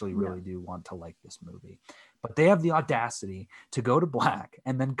 I actually really do want to like this movie. But they have the audacity to go to black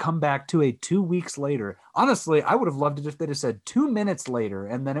and then come back to a 2 weeks later. Honestly, I would have loved it if they'd have said 2 minutes later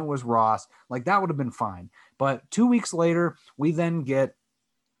and then it was Ross. Like, that would have been fine. But 2 weeks later, we then get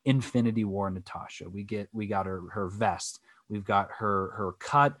Infinity War Natasha. We got her vest. We've got her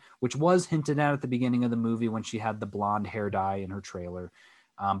cut, which was hinted at the beginning of the movie when she had the blonde hair dye in her trailer.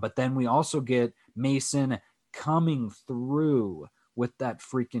 But then we also get Mason coming through with that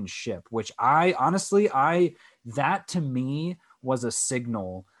freaking ship, which that to me was a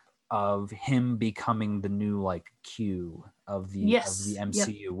signal of him becoming the new like Q of the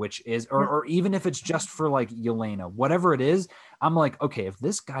MCU, which is, or even if it's just for like Yelena, whatever it is, I'm like, okay, if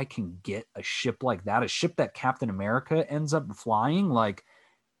this guy can get a ship like that, a ship that Captain America ends up flying, like,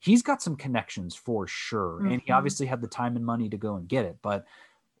 he's got some connections for sure. Mm-hmm. And he obviously had the time and money to go and get it, but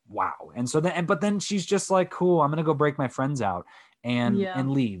wow. And so but then she's just like, cool, I'm going to go break my friends out,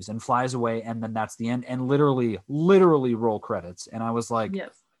 and leaves and flies away. And then that's the end, and literally roll credits. And I was like,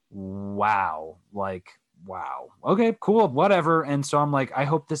 wow, like, wow, okay, cool, whatever. And so I'm like, I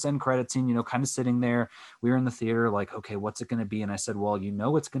hope this end credit scene, kind of sitting there, we were in the theater like, okay, what's it going to be? And I said, well,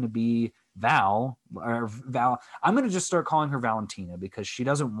 it's going to be Val. I'm going to just start calling her Valentina because she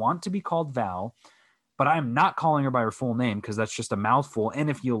doesn't want to be called Val, but I'm not calling her by her full name because that's just a mouthful. And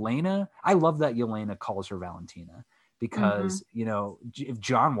if Yelena, I love that Yelena calls her Valentina, because if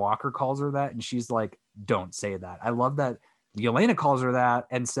John Walker calls her that and she's like, don't say that. I love that Yelena calls her that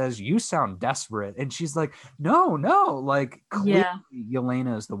and says, you sound desperate. And she's like, no, like, clearly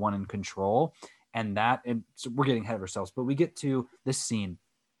Yelena is the one in control. And so we're getting ahead of ourselves, but we get to this scene.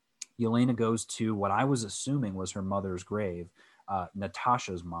 Yelena goes to what I was assuming was her mother's grave,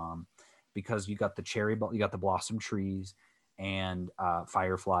 Natasha's mom, because you got the blossom trees, and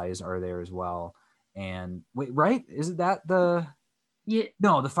fireflies are there as well. And wait, right? Isn't that the... Yeah.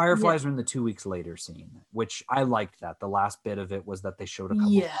 No, the fireflies were in the 2 weeks later scene, which I liked that. The last bit of it was that they showed a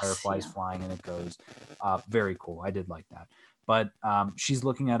couple of fireflies flying, and it goes very cool. I did like that. But she's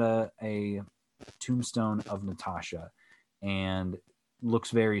looking at a tombstone of Natasha and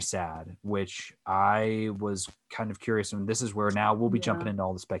looks very sad, which I was kind of curious. And this is where now we'll be jumping into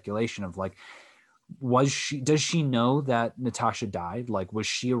all the speculation of like, does she know that Natasha died? Like, was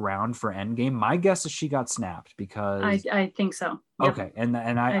she around for Endgame? My guess is she got snapped because I think so. Yep. okay. And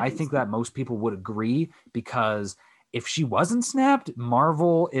I think so. that most people would agree, because if she wasn't snapped,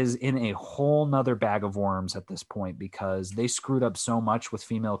 Marvel is in a whole nother bag of worms at this point, because they screwed up so much with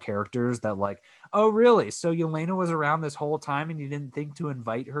female characters that, like, oh really? So Yelena was around this whole time and you didn't think to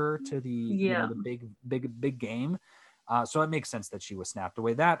invite her to the, you know, Yeah. the big game. So it makes sense that she was snapped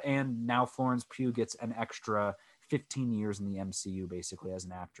away. That, and now Florence Pugh gets an extra 15 years in the MCU basically as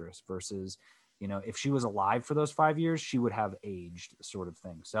an actress, versus, you know, if she was alive for those 5 years, she would have aged, sort of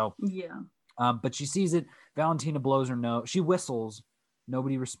thing. So Yeah. but she sees it. Valentina blows her nose. She whistles.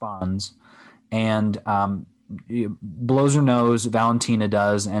 Nobody responds, and blows her nose. Valentina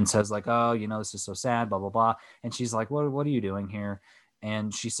does, and says like, "Oh, you know, this is so sad." Blah blah blah. And she's like, What are you doing here?"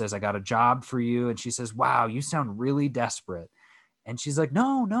 And she says, "I got a job for you." And she says, "Wow, you sound really desperate." And she's like,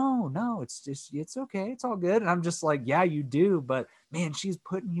 "No, no, no. It's okay. It's all good." And I'm just like, "Yeah, you do, but man, she's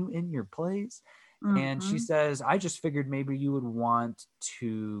putting you in your place." And she says, "I just figured maybe you would want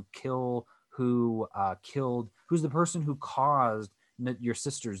to kill who's the person who caused your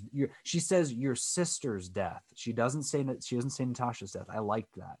sister's she says your sister's death. She doesn't say Natasha's death. I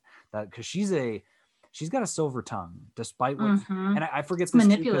liked that because she's got a silver tongue, despite what and I forget it's this too,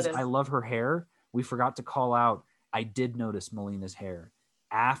 because manipulative. I love her hair. We forgot to call out, I did notice Melina's hair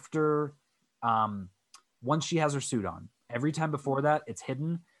after once she has her suit on. Every time before that it's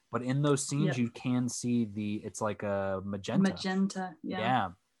hidden, but in those scenes you can see it's like a magenta. Yeah,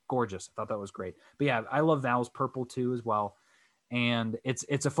 gorgeous. I thought that was great. But yeah, I love Val's purple too as well. And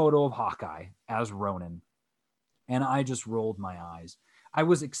it's a photo of Hawkeye as Ronin, and I just rolled my eyes. I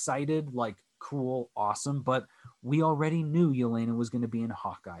was excited, like, cool, awesome, but we already knew Yelena was going to be in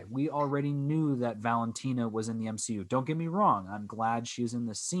Hawkeye. We already knew that Valentina was in the MCU. Don't get me wrong, I'm glad she's in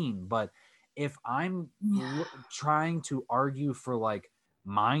the scene, but if I'm trying to argue for like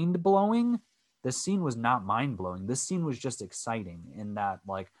mind blowing, this scene was not mind blowing. This scene was just exciting in that,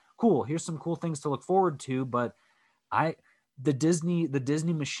 like, cool, here's some cool things to look forward to, but the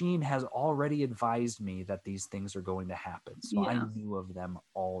Disney machine has already advised me that these things are going to happen. So I knew of them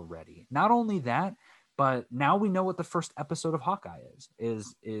already. Not only that, but now we know what the first episode of Hawkeye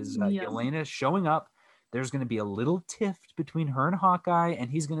is Yelena showing up. There's going to be a little tiff between her and Hawkeye, and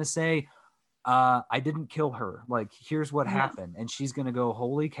he's going to say, I didn't kill her. Like, here's what happened. And she's going to go,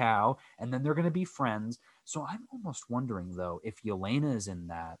 holy cow. And then they're going to be friends. So I'm almost wondering, though, if Yelena is in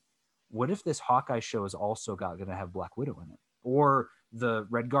that, what if this Hawkeye show is also going to have Black Widow in it? Or the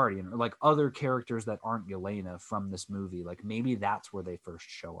Red Guardian, or like other characters that aren't Yelena from this movie. Like, maybe that's where they first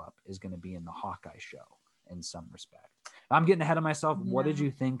show up, is going to be in the Hawkeye show in some respect. I'm getting ahead of myself. Yeah. What did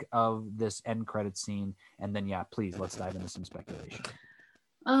you think of this end credit scene? And then, yeah, please, let's dive into some speculation.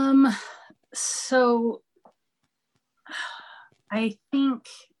 So I think,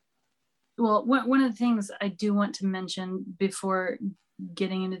 well, one of the things I do want to mention before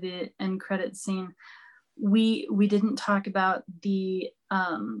getting into the end credit scene, we didn't talk about the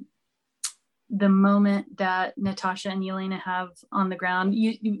moment that Natasha and Yelena have on the ground.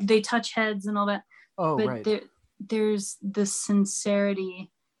 They touch heads and all that. Oh, but right. There's the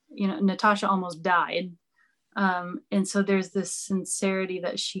sincerity. You know, Natasha almost died. And so there's this sincerity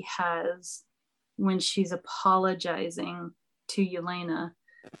that she has when she's apologizing to Yelena,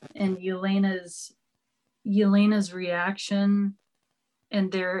 and Yelena's reaction and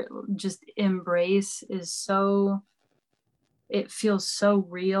their just embrace is so, it feels so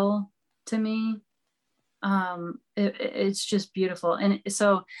real to me. It's just beautiful. And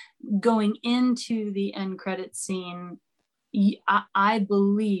so going into the end credit scene, I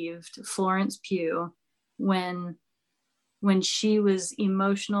believed Florence Pugh when she was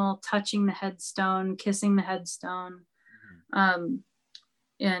emotional, touching the headstone, kissing the headstone. And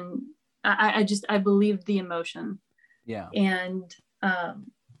I believed the emotion. Yeah. And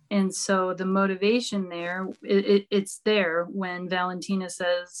so the motivation there, it's there when Valentina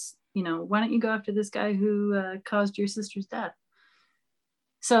says, you know, why don't you go after this guy who caused your sister's death?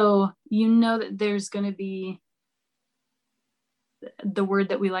 So you know that there's going to be the word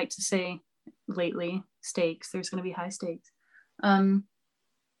that we like to say lately, stakes. There's going to be high stakes.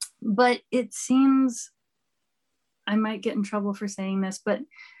 But it seems, I might get in trouble for saying this, but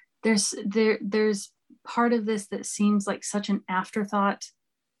there's part of this that seems like such an afterthought,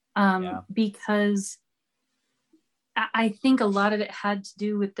 because I think a lot of it had to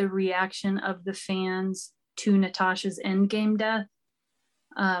do with the reaction of the fans to Natasha's Endgame death.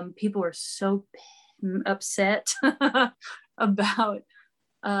 People were so upset about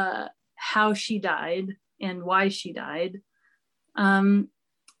how she died and why she died.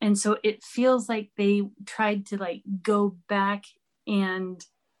 And so it feels like they tried to like go back and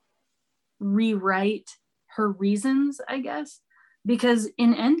rewrite her reasons, I guess. Because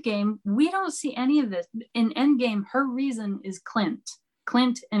in Endgame, we don't see any of this. In Endgame, her reason is Clint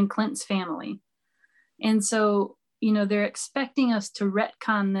and Clint's family. And so, you know, they're expecting us to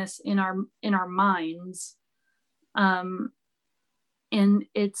retcon this in our minds. And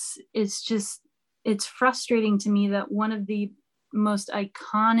it's frustrating to me that one of the most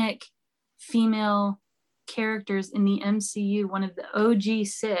iconic female characters in the MCU, one of the OG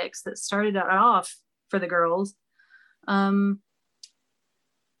six that started it off for the girls,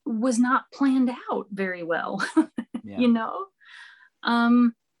 was not planned out very well. Yeah. You know?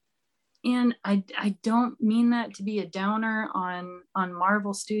 And I don't mean that to be a downer on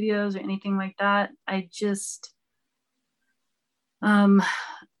Marvel Studios or anything like that. I just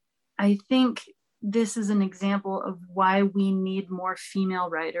I think this is an example of why we need more female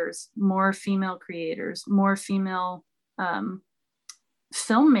writers, more female creators, more female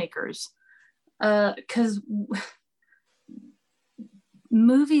filmmakers. Because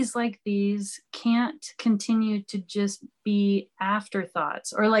movies like these can't continue to just be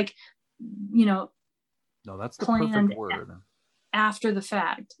afterthoughts or like, you know, no, that's the perfect word. After the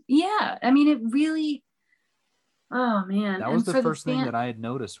fact. Yeah. I mean, it really, oh man. That was the first thing that I had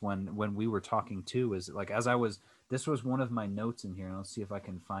noticed when we were talking too, is like, this was one of my notes in here, and let's see if I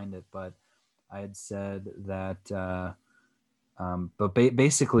can find it, but I had said that, but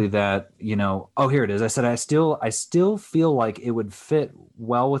basically that, you know, oh, here it is. I said, I still feel like it would fit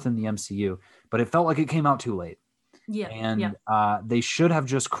well within the MCU, but it felt like it came out too late. Yeah. And they should have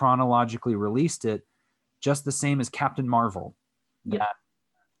just chronologically released it just the same as Captain Marvel. Yep.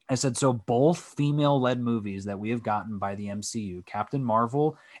 I said, so both female-led movies that we have gotten by the MCU, Captain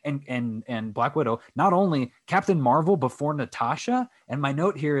Marvel and Black Widow, not only Captain Marvel before Natasha, and my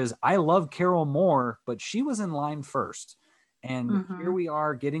note here is I love Carol Moore, but she was in line first. And here we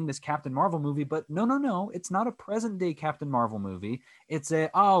are getting this Captain Marvel movie, but no, it's not a present day Captain Marvel movie. It's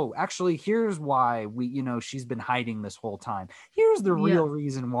actually, here's why she's been hiding this whole time. Here's the real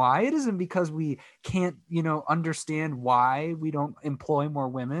reason why. It isn't because we can't, understand why we don't employ more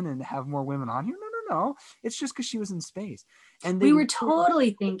women and have more women on here. No. It's just because she was in space. And we were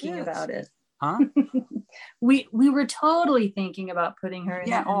totally thinking about it. Huh? we were totally thinking about putting her in.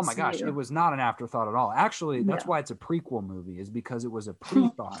 Yeah. Oh my gosh. It was not an afterthought at all. Actually, that's why it's a prequel movie, is because it was a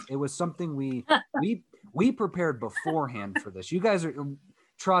pre-thought. It was something we prepared beforehand for this. You guys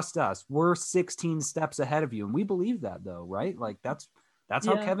trust us. We're 16 steps ahead of you. And we believe that though, right? Like that's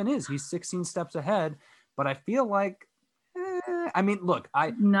how Kevin is. He's 16 steps ahead, but I feel like, I mean, look,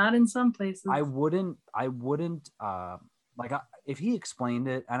 not in some places. I wouldn't if he explained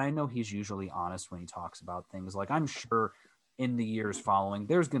it, and I know he's usually honest when he talks about things, like I'm sure in the years following,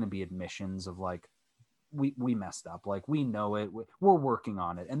 there's going to be admissions of like, we messed up. Like we know it, we're working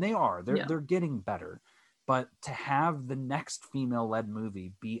on it. And they're getting better. But to have the next female-led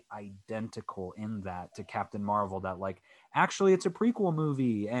movie be identical in that to Captain Marvel, that like, actually it's a prequel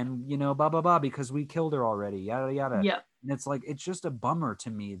movie and, blah, blah, blah, because we killed her already, yada, yada. Yeah. And it's like, it's just a bummer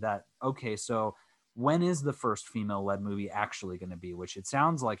to me that, okay, so when is the first female-led movie actually going to be? Which it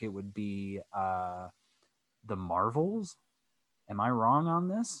sounds like it would be the Marvels. Am I wrong on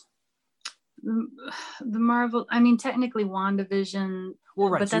this? The Marvel, I mean, technically WandaVision. Well,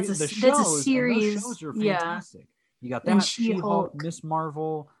 right. But so that's a series. Those shows are fantastic. You got that, She-Hulk, Miss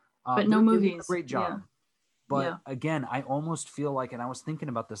Marvel. But no movies. A great job. But again, I almost feel like, and I was thinking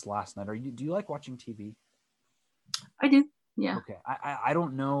about this last night. Do you like watching TV? I do. Yeah. Okay. I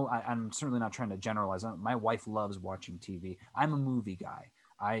don't know. I'm certainly not trying to generalize. My wife loves watching TV. I'm a movie guy.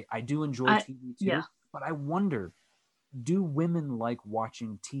 I do enjoy TV too. Yeah. But I wonder, do women like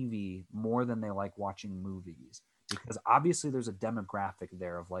watching TV more than they like watching movies? Because obviously there's a demographic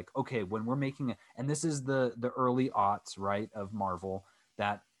there of like, okay, when we're making and this is the early aughts, right, of Marvel,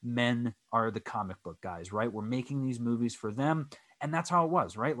 that men are the comic book guys, right? We're making these movies for them. And that's how it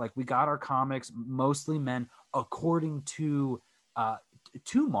was, right? Like we got our comics, mostly men, according to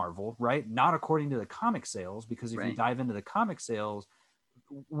Marvel, right? Not according to the comic sales, because if you dive into the comic sales,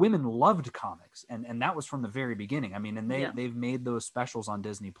 women loved comics, and that was from the very beginning. I mean, and they've made those specials on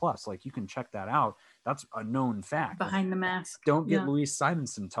Disney Plus. Like you can check that out. That's a known fact. Behind the Mask. Don't get Louise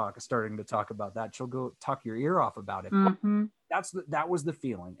Simonson starting to talk about that. She'll go talk your ear off about it. That was the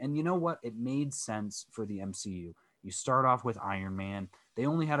feeling. And you know what? It made sense for the MCU. You start off with Iron Man. They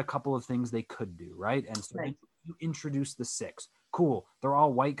only had a couple of things they could do, right? And so you introduce the six. Cool. They're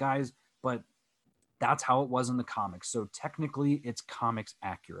all white guys, but that's how it was in the comics. So technically it's comics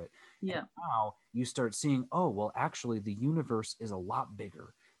accurate. Yeah. And now you start seeing, oh, well, actually the universe is a lot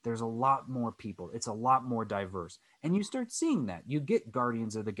bigger. there's a lot more people. It's a lot more diverse. And you start seeing that. You get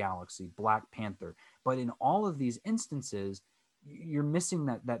Guardians of the Galaxy, Black Panther, but in all of these instances, you're missing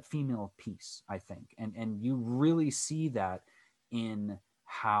that female piece, I think. And you really see that in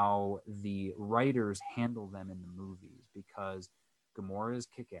how the writers handle them in the movies, because Gamora is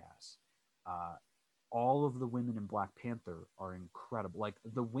kick-ass. All of the women in Black Panther are incredible. Like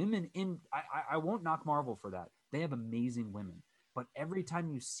the women in, I won't knock Marvel for that. They have amazing women. But every time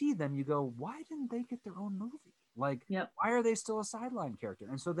you see them, you go, why didn't they get their own movie? Like, why are they still a sideline character?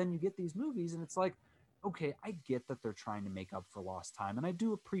 And so then you get these movies and it's like, okay, I get that they're trying to make up for lost time. And I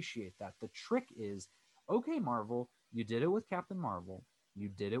do appreciate that. The trick is, okay, Marvel, you did it with Captain Marvel. You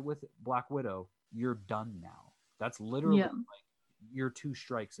did it with Black Widow. You're done now. That's literally like your 2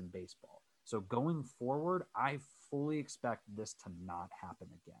 strikes in baseball. So going forward, I fully expect this to not happen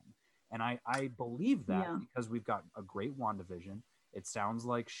again. And I believe that because we've got a great WandaVision. It sounds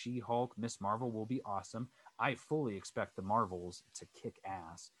like She-Hulk, Miss Marvel will be awesome. I fully expect the Marvels to kick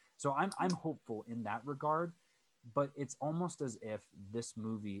ass. So I'm hopeful in that regard. But it's almost as if this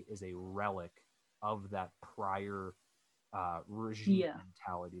movie is a relic of that prior regime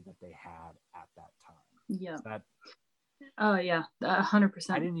mentality that they had at that time. Yeah. So that,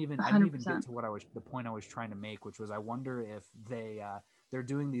 100%. I didn't even get to the point I was trying to make, which was I wonder if they're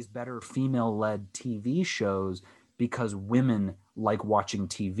doing these better female-led TV shows because women like watching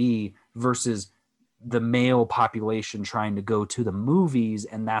TV versus the male population trying to go to the movies.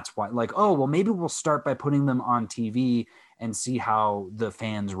 And that's why, like, oh, well, maybe we'll start by putting them on TV and see how the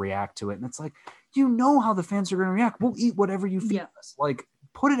fans react to it. And it's like, you know how the fans are going to react. We'll eat whatever you feed us. Like,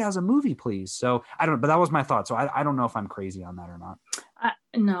 put it as a movie, please. So I don't know, but that was my thought. So I don't know if I'm crazy on that or not.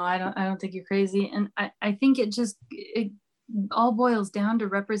 No, I don't think you're crazy. And I think it all boils down to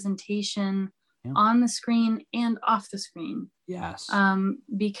representation on the screen and off the screen. Yes.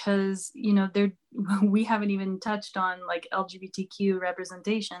 Because, we haven't even touched on like LGBTQ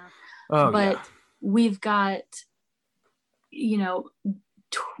representation, but we've got,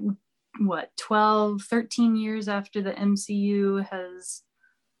 12, 13 years after the MCU has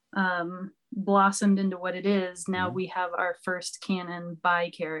blossomed into what it is. Now we have our first canon bi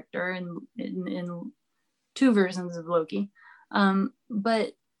character in 2 versions of Loki.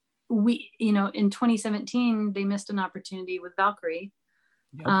 But we, in 2017, they missed an opportunity with Valkyrie.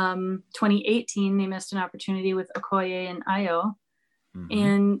 2018, they missed an opportunity with Okoye and Io.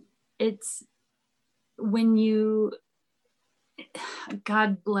 And it's when you,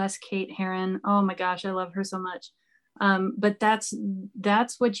 God bless Kate Herron. Oh my gosh, I love her so much. But that's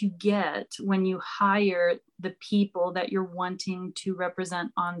what you get when you hire the people that you're wanting to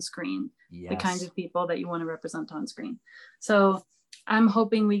represent on screen, the kinds of people that you want to represent on screen. So I'm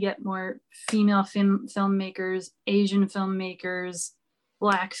hoping we get more female filmmakers, Asian filmmakers,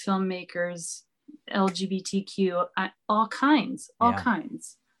 Black filmmakers, LGBTQ, all kinds.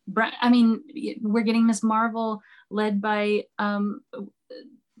 I mean, we're getting Miss Marvel led by,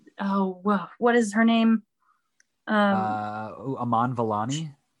 what is her name? Aman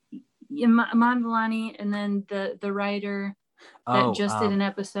Vellani. Aman Vellani, and then the writer that just did an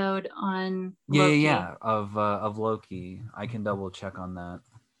episode on Loki. Of Loki. I can double check on that.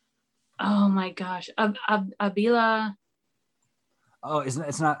 Oh my gosh, Abila. Oh,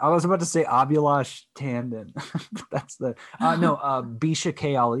 it's not. I was about to say Abhilash Tandon. That's the Bisha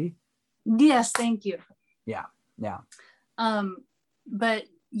K. Ali. Yes, thank you. Yeah. But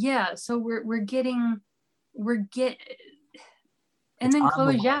yeah, so we're getting, and then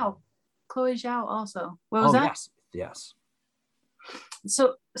Chloe Zhao also. What was that? Yes.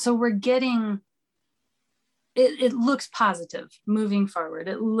 So we're getting. It looks positive moving forward.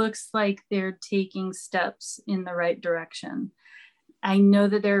 It looks like they're taking steps in the right direction. I know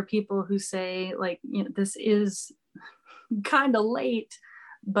that there are people who say, like, this is kind of late,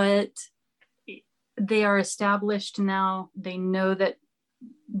 but they are established now. They know that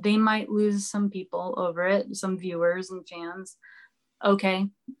they might lose some people over it, some viewers and fans.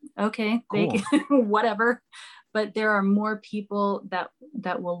 Okay, cool. Whatever. But there are more people that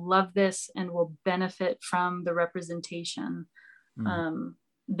will love this and will benefit from the representation than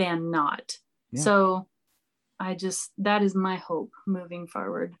not. Yeah. So that is my hope moving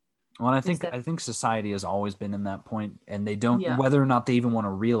forward. Well, I think society has always been in that point, and they don't, whether or not they even want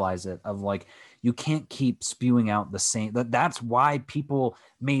to realize it, of like, you can't keep spewing out the same. That's why people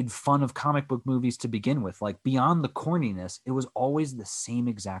made fun of comic book movies to begin with. Like, beyond the corniness, it was always the same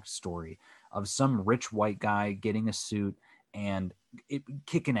exact story of some rich white guy getting a suit and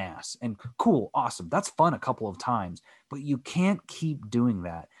kicking ass and cool, awesome. That's fun a couple of times, but you can't keep doing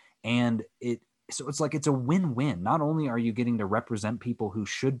that. And So it's like, it's a win-win. Not only are you getting to represent people who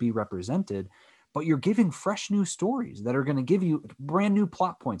should be represented, but you're giving fresh new stories that are going to give you brand new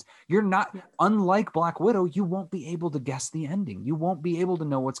plot points. You're not, unlike Black Widow, you won't be able to guess the ending. You won't be able to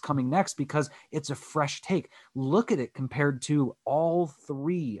know what's coming next because it's a fresh take. Look at it compared to all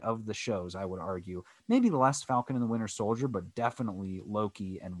three of the shows, I would argue. Maybe less Falcon and the Winter Soldier, but definitely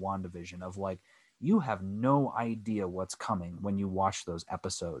Loki and WandaVision, of like, you have no idea what's coming when you watch those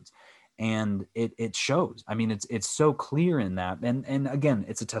episodes. And it shows. I mean, it's so clear in that. And again,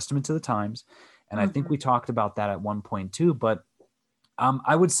 it's a testament to the times. And I think we talked about that at one point too, but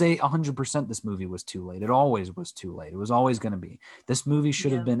I would say 100% this movie was too late. It always was too late. It was always going to be. This movie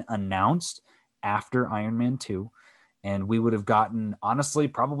should have been announced after Iron Man 2, and we would have gotten, honestly,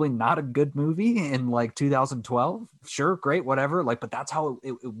 probably not a good movie in like 2012. Sure, great, whatever. Like, but that's how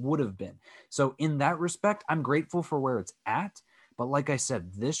it would have been. So in that respect, I'm grateful for where it's at. But like I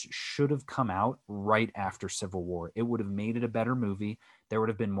said, this should have come out right after Civil War. It would have made it a better movie. There would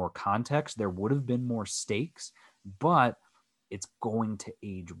have been more context. There would have been more stakes, but it's going to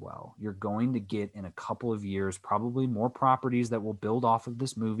age well. You're going to get in a couple of years, probably more properties that will build off of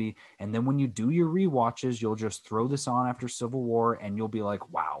this movie. And then when you do your rewatches, you'll just throw this on after Civil War and you'll be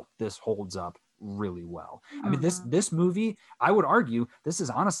like, wow, this holds up really well. I mean, this movie, I would argue, this is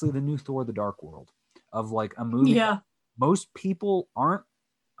honestly the new Thor: The Dark World, of like a movie. Yeah. Most people aren't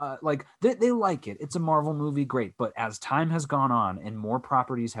like they like it. It's a Marvel movie, great. But as time has gone on and more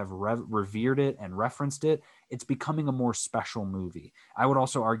properties have revered it and referenced it, it's becoming a more special movie. I would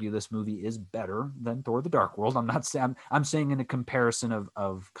also argue this movie is better than Thor: The Dark World. I'm not saying, I'm saying in a comparison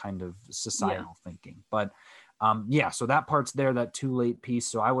of kind of societal thinking. But so that part's there, that too late piece.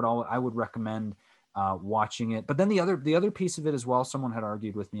 So I would recommend watching it. But then the other piece of it as well, someone had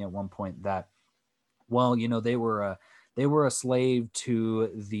argued with me at one point that, well, you know, they were a slave to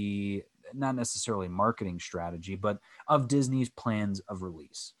the, not necessarily marketing strategy, but of Disney's plans of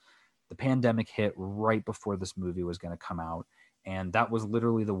release. The pandemic hit right before this movie was going to come out. And that was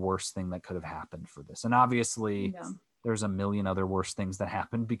literally the worst thing that could have happened for this. And obviously there's a million other worse things that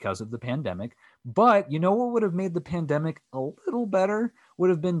happened because of the pandemic. But you know what would have made the pandemic a little better? Would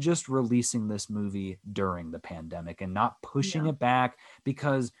have been just releasing this movie during the pandemic and not pushing it back,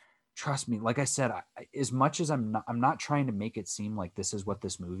 because trust me, like I said, as much as I'm not trying to make it seem like this is what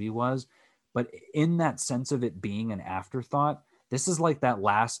this movie was, but in that sense of it being an afterthought, this is like that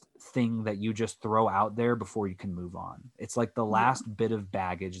last thing that you just throw out there before you can move on. It's like the last bit of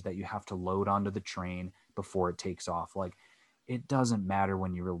baggage that you have to load onto the train before it takes off. Like, it doesn't matter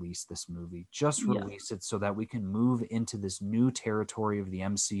when you release this movie. Just release it so that we can move into this new territory of the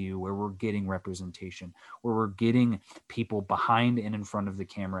MCU where we're getting representation, where we're getting people behind and in front of the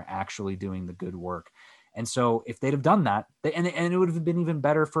camera actually doing the good work. And so if they'd have done that, and it would have been even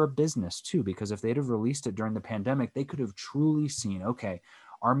better for a business too, because if they'd have released it during the pandemic, they could have truly seen, okay,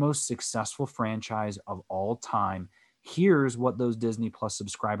 our most successful franchise of all time, here's what those Disney Plus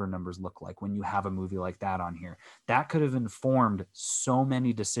subscriber numbers look like when you have a movie like that on here. That could have informed so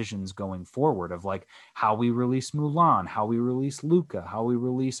many decisions going forward of like how we release Mulan, how we release Luca, how we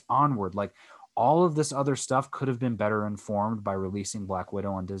release Onward. Like, all of this other stuff could have been better informed by releasing Black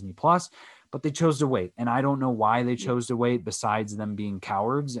Widow on Disney Plus, but they chose to wait. And I don't know why they chose to wait, besides them being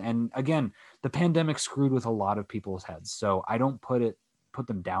cowards. And again, the pandemic screwed with a lot of people's heads. So I don't put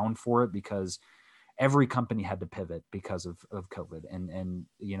them down for it, because every company had to pivot because of COVID, and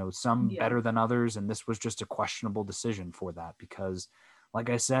you know, some better than others. And this was just a questionable decision for that, because like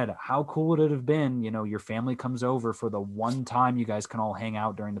I said, how cool would it have been, you know, your family comes over for the one time you guys can all hang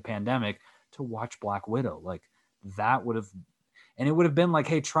out during the pandemic to watch Black Widow. Like, that would have, and it would have been like,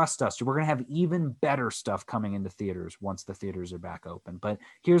 hey, trust us, we're going to have even better stuff coming into theaters once the theaters are back open. But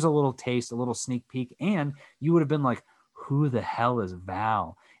here's a little taste, a little sneak peek. And you would have been like, who the hell is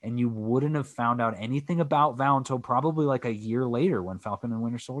Val? And you wouldn't have found out anything about Val until probably like a year later when Falcon and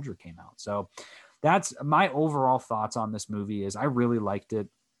Winter Soldier came out. So that's my overall thoughts on this movie. Is I really liked it.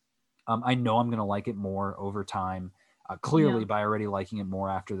 I know I'm going to like it more over time. Clearly by already liking it more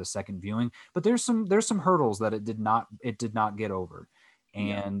after the second viewing, but there's some hurdles that it did not get over.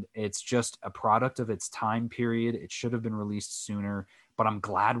 And it's just a product of its time period. It should have been released sooner, but I'm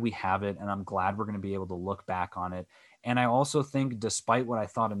glad we have it. And I'm glad we're going to be able to look back on it. And I also think, despite what I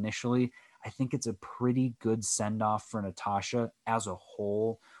thought initially, I think it's a pretty good send off for Natasha as a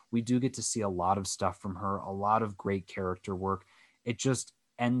whole. We do get to see a lot of stuff from her, a lot of great character work. It just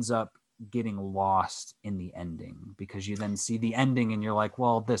ends up getting lost in the ending, because you then see the ending and you're like,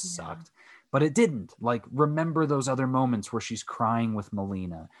 well, this sucked, but it didn't. Like, remember those other moments where she's crying with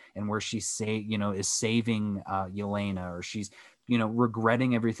Melina, and where she's is saving Yelena, or she's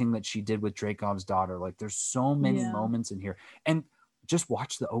regretting everything that she did with Dreykov's daughter. Like there's so many moments in here. And just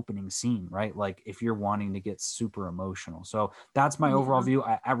watch the opening scene, right? Like if you're wanting to get super emotional. So that's my overall view.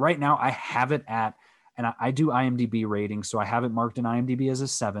 Right now I have it at, and I do IMDb ratings, so I have it marked in IMDb as a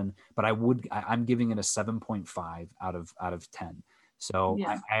 7, but I'm giving it a 7.5 out of 10. So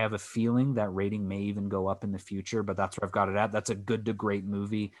I have a feeling that rating may even go up in the future, but that's where I've got it at. That's a good to great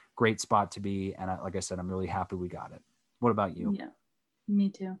movie, great spot to be. And like I said, I'm really happy we got it. What about you? Yeah, me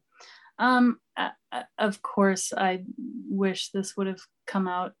too. Of course, I wish this would have come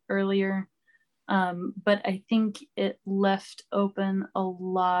out earlier, but I think it left open a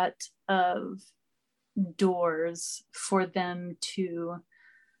lot of doors for them to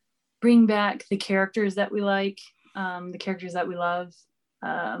bring back the characters that we like, the characters that we love.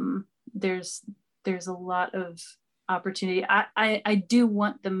 There's a lot of opportunity. I do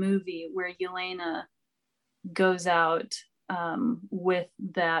want the movie where Yelena goes out with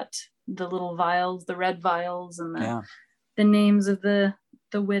the little vials, the red vials, and the names of the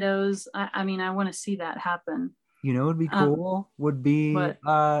widows. I mean, I want to see that happen. Would be cool. Would be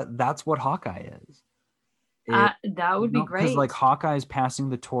that's what Hawkeye is. That would be great. Because like Hawkeye's passing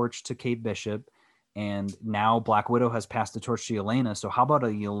the torch to Kate Bishop, and now Black Widow has passed the torch to Yelena. So how about a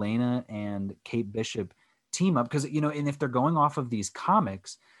Yelena and Kate Bishop team up? Because and if they're going off of these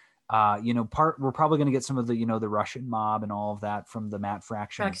comics, we're probably going to get some of the the Russian mob and all of that from the Matt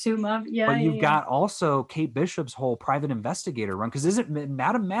Fraction. Tracksuit mob, yeah. But you've got also Kate Bishop's whole private investigator run, because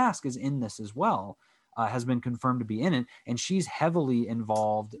Madame Mask is in this as well. Has been confirmed to be in it, and she's heavily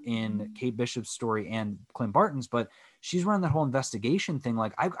involved in Kate Bishop's story and Clint Barton's, but she's running that whole investigation thing.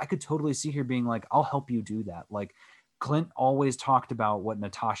 Like I could totally see her being like, I'll help you do that. Like Clint always talked about what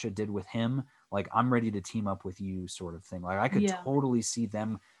Natasha did with him. Like, I'm ready to team up with you sort of thing. Like I could totally see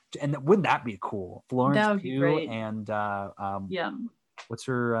them. And wouldn't that be cool? Florence Pugh and what's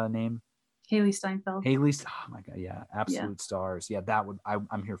her name? Hailee Steinfeld. Oh my God. Yeah. Absolute stars. Yeah. That would,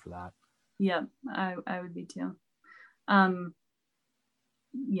 I'm here for that. Yeah, I would be too.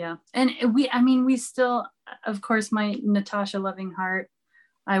 Yeah. And we still, of course, my Natasha loving heart,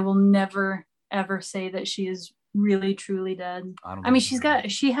 I will never, ever say that she is really, truly dead.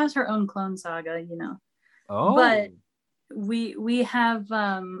 She has her own Clone Saga, Oh. But we have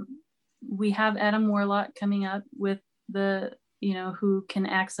Adam Warlock coming up with the, who can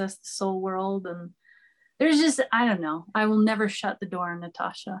access the soul world, and there's just, I don't know. I will never shut the door on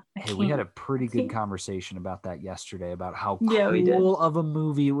Natasha. We had a pretty good conversation about that yesterday, about how cool of a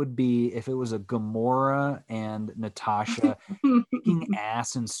movie it would be if it was a Gamora and Natasha kicking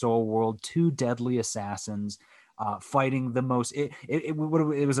ass in Soul World, two deadly assassins fighting the most. It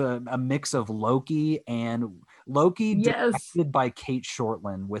was a mix of Loki directed by Kate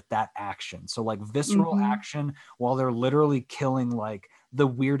Shortland with that action. So like visceral action while they're literally killing like the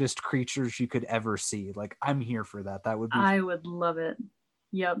weirdest creatures you could ever see. Like, I'm here for that. That would be, I would love it.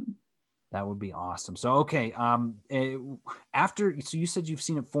 Yep. That would be awesome. So, okay. So you said you've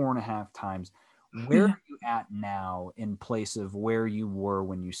seen it 4.5 times. Where are you at now in place of where you were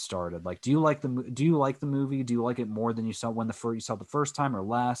when you started? Like, do you like the movie? Do you like it more than you saw you saw the first time, or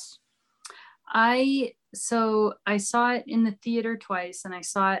less? I saw it in the theater twice, and I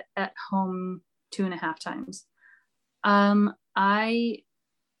saw it at home 2.5 times. I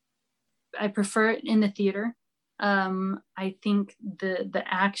prefer it in the theater. I think the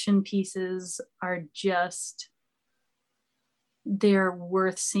action pieces are just, they're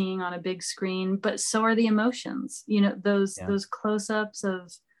worth seeing on a big screen, but so are the emotions. Those close-ups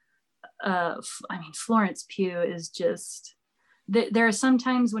of Florence Pugh is just, there are some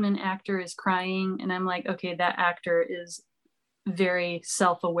times when an actor is crying and I'm like, okay, that actor is very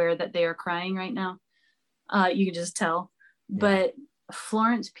self-aware that they are crying right now. You can just tell. But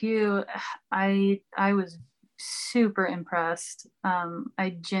Florence Pugh, I was super impressed.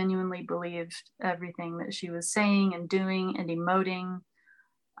 I genuinely believed everything that she was saying and doing and emoting.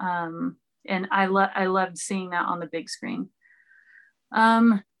 And I loved seeing that on the big screen.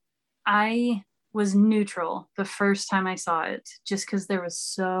 I was neutral the first time I saw it, just because there was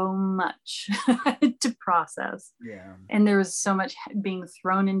so much to process. Yeah. And there was so much being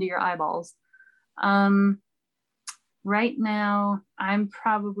thrown into your eyeballs. Right now, I'm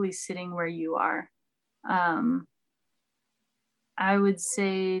probably sitting where you are. I would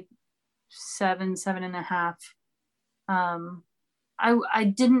say 7.5. I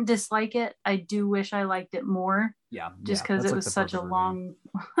didn't dislike it. I do wish I liked it more. Yeah. Just because it was such a long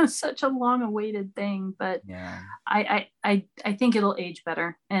awaited thing. But I think it'll age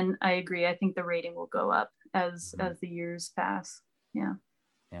better. And I agree. I think the rating will go up as the years pass. Yeah.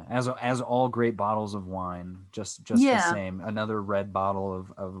 Yeah, as all great bottles of wine, just the Yeah. same. Another red bottle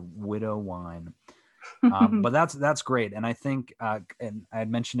of Widow wine. But that's great, and I think, and I had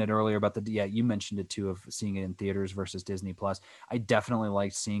mentioned it earlier about you mentioned it too, of seeing it in theaters versus Disney Plus. I definitely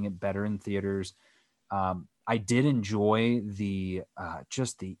liked seeing it better in theaters. I did enjoy the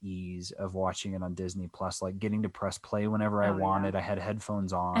just the ease of watching it on Disney Plus, like getting to press play whenever I wanted. I had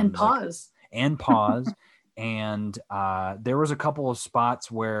headphones on and pause. and pause. And there was a couple of spots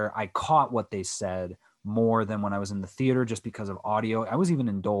where I caught what they said more than when I was in the theater, just because of audio. I was even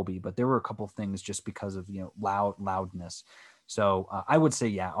in Dolby, but there were a couple of things just because of, loudness. So I would say,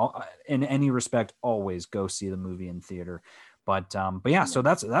 in any respect, always go see the movie in theater. But yeah, so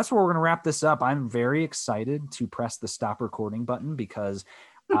that's where we're gonna wrap this up. I'm very excited to press the stop recording button, because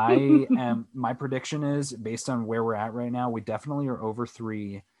my prediction is, based on where we're at right now, we definitely are over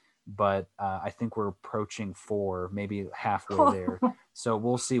 3, but I think we're approaching 4, maybe halfway there. So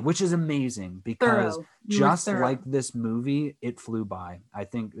we'll see, which is amazing, because just like this movie, it flew by. I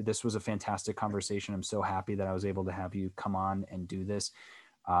think this was a fantastic conversation. I'm so happy that I was able to have you come on and do this.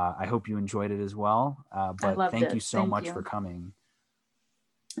 I hope you enjoyed it as well. But thank you so much for coming.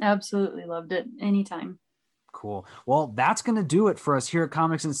 Absolutely loved it. Anytime. Cool. Well, that's going to do it for us here at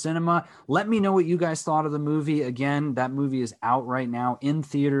Comics and Cinema. Let me know what you guys thought of the movie. Again, that movie is out right now in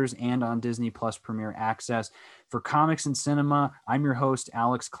theaters and on Disney Plus Premier Access. For Comics and Cinema, I'm your host,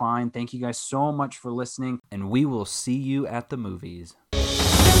 Alex Klein. Thank you guys so much for listening, and we will see you at the movies.